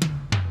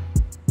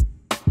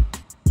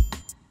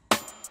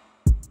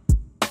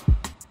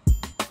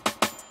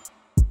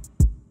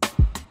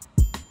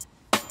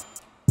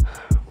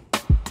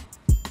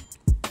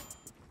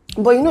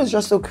 But you know it's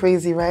just so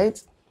crazy, right?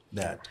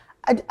 That.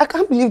 I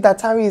can't believe that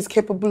Tari is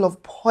capable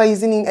of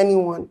poisoning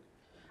anyone.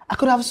 I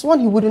could have sworn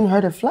he wouldn't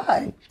hurt a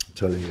fly.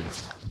 Totally.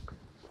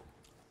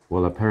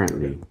 Well,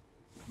 apparently,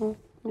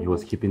 He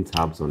was keeping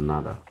tabs on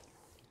Nada.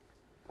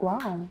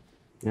 Wow.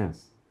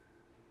 Yes.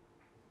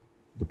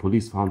 The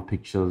police found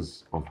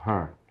pictures of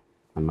her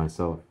and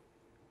myself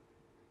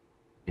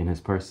in his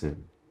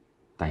person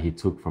that he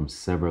took from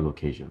several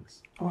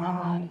occasions.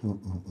 Wow.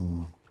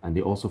 And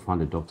they also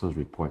found a doctor's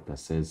report that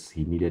says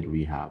he needed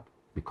rehab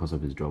because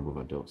of his drug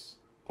overdose.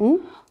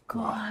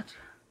 God.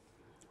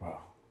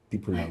 Wow.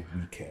 People are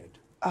wicked.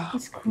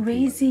 It's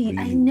crazy.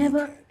 I didn't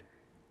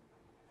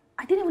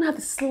even have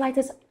the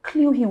slightest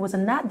clue he was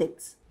an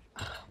addict.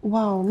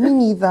 Wow, me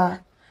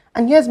neither.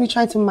 And here's me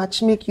trying to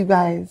matchmake you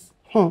guys.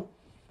 Thank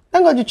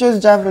God you chose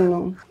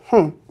Javin.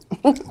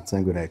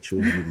 Thank God I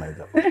chose you, my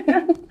love.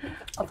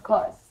 Of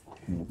course.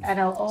 And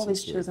I'll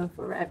always choose him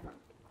forever.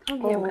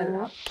 Come here, my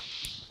love.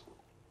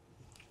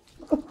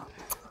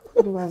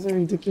 It was so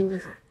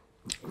ridiculous.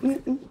 I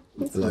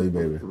love you,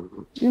 baby.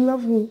 You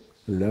love me.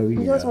 I love you.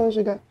 You just want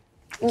sugar.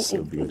 You're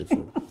so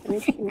beautiful.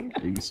 Thank you.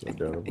 You're so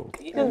adorable.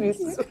 Why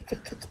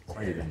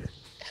are you doing this?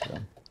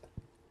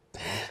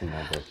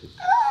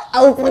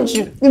 I will punch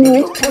you. Give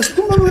me.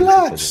 Come on,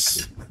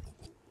 relax.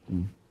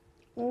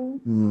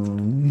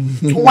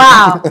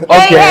 Wow.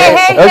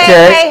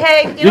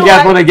 Okay. You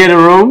guys want to get a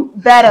room?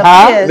 Better.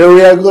 Huh? Yes. No,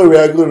 we are good.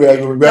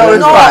 No,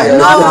 it's fine.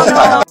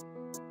 No.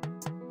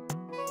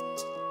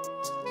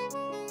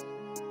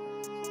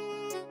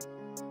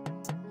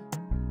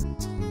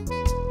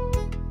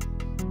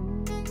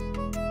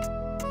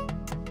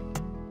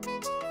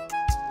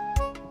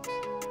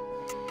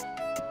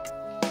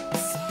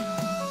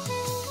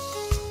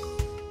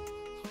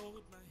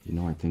 You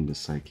know, I think the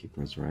psychic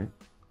was right.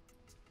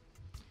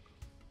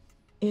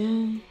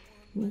 Yeah,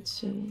 me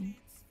too.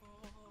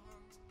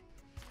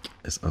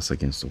 It's us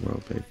against the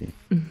world, baby.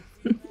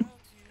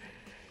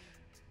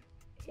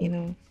 You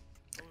know,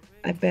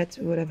 I bet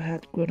we would have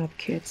had grown-up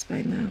kids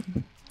by now.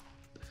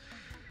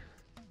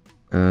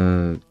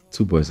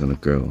 2 boys and a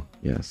girl.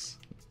 Yes,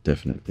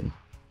 definitely.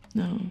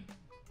 No.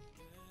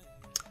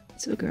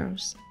 2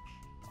 girls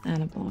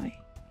and a boy.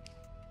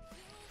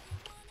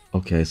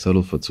 Okay,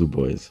 settle for 2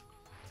 boys.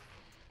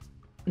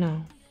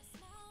 No.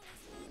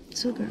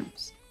 2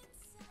 girls.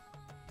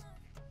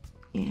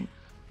 Yeah.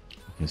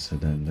 Okay, so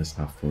then let's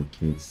have 4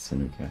 kids,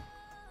 okay?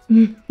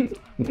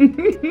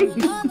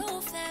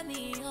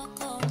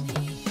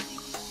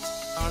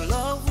 Our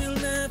love will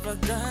never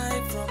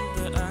die. From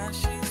the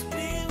ashes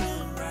we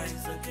will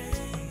rise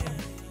again.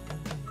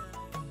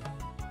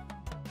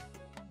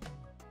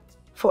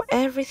 For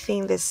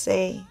everything they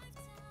say,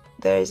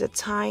 there is a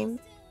time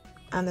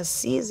and a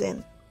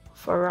season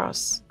for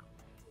us.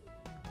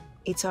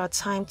 It's our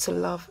time to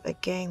love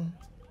again,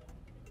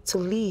 to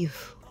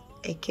live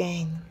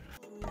again.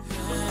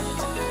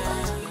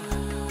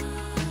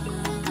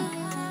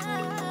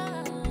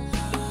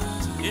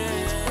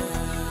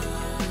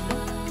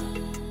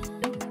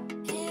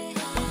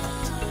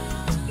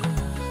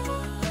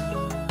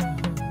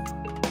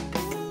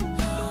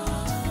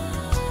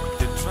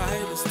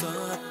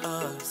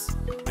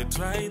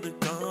 Try to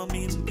come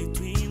in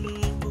between,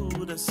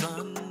 put us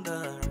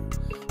under,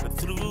 but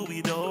through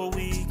it all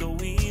we go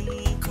in,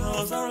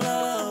 cause our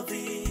love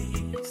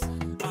is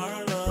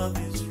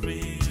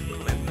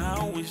real, and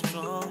now we're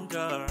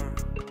stronger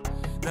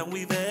than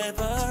we've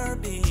ever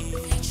been.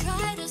 They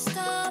try to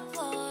stop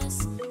us.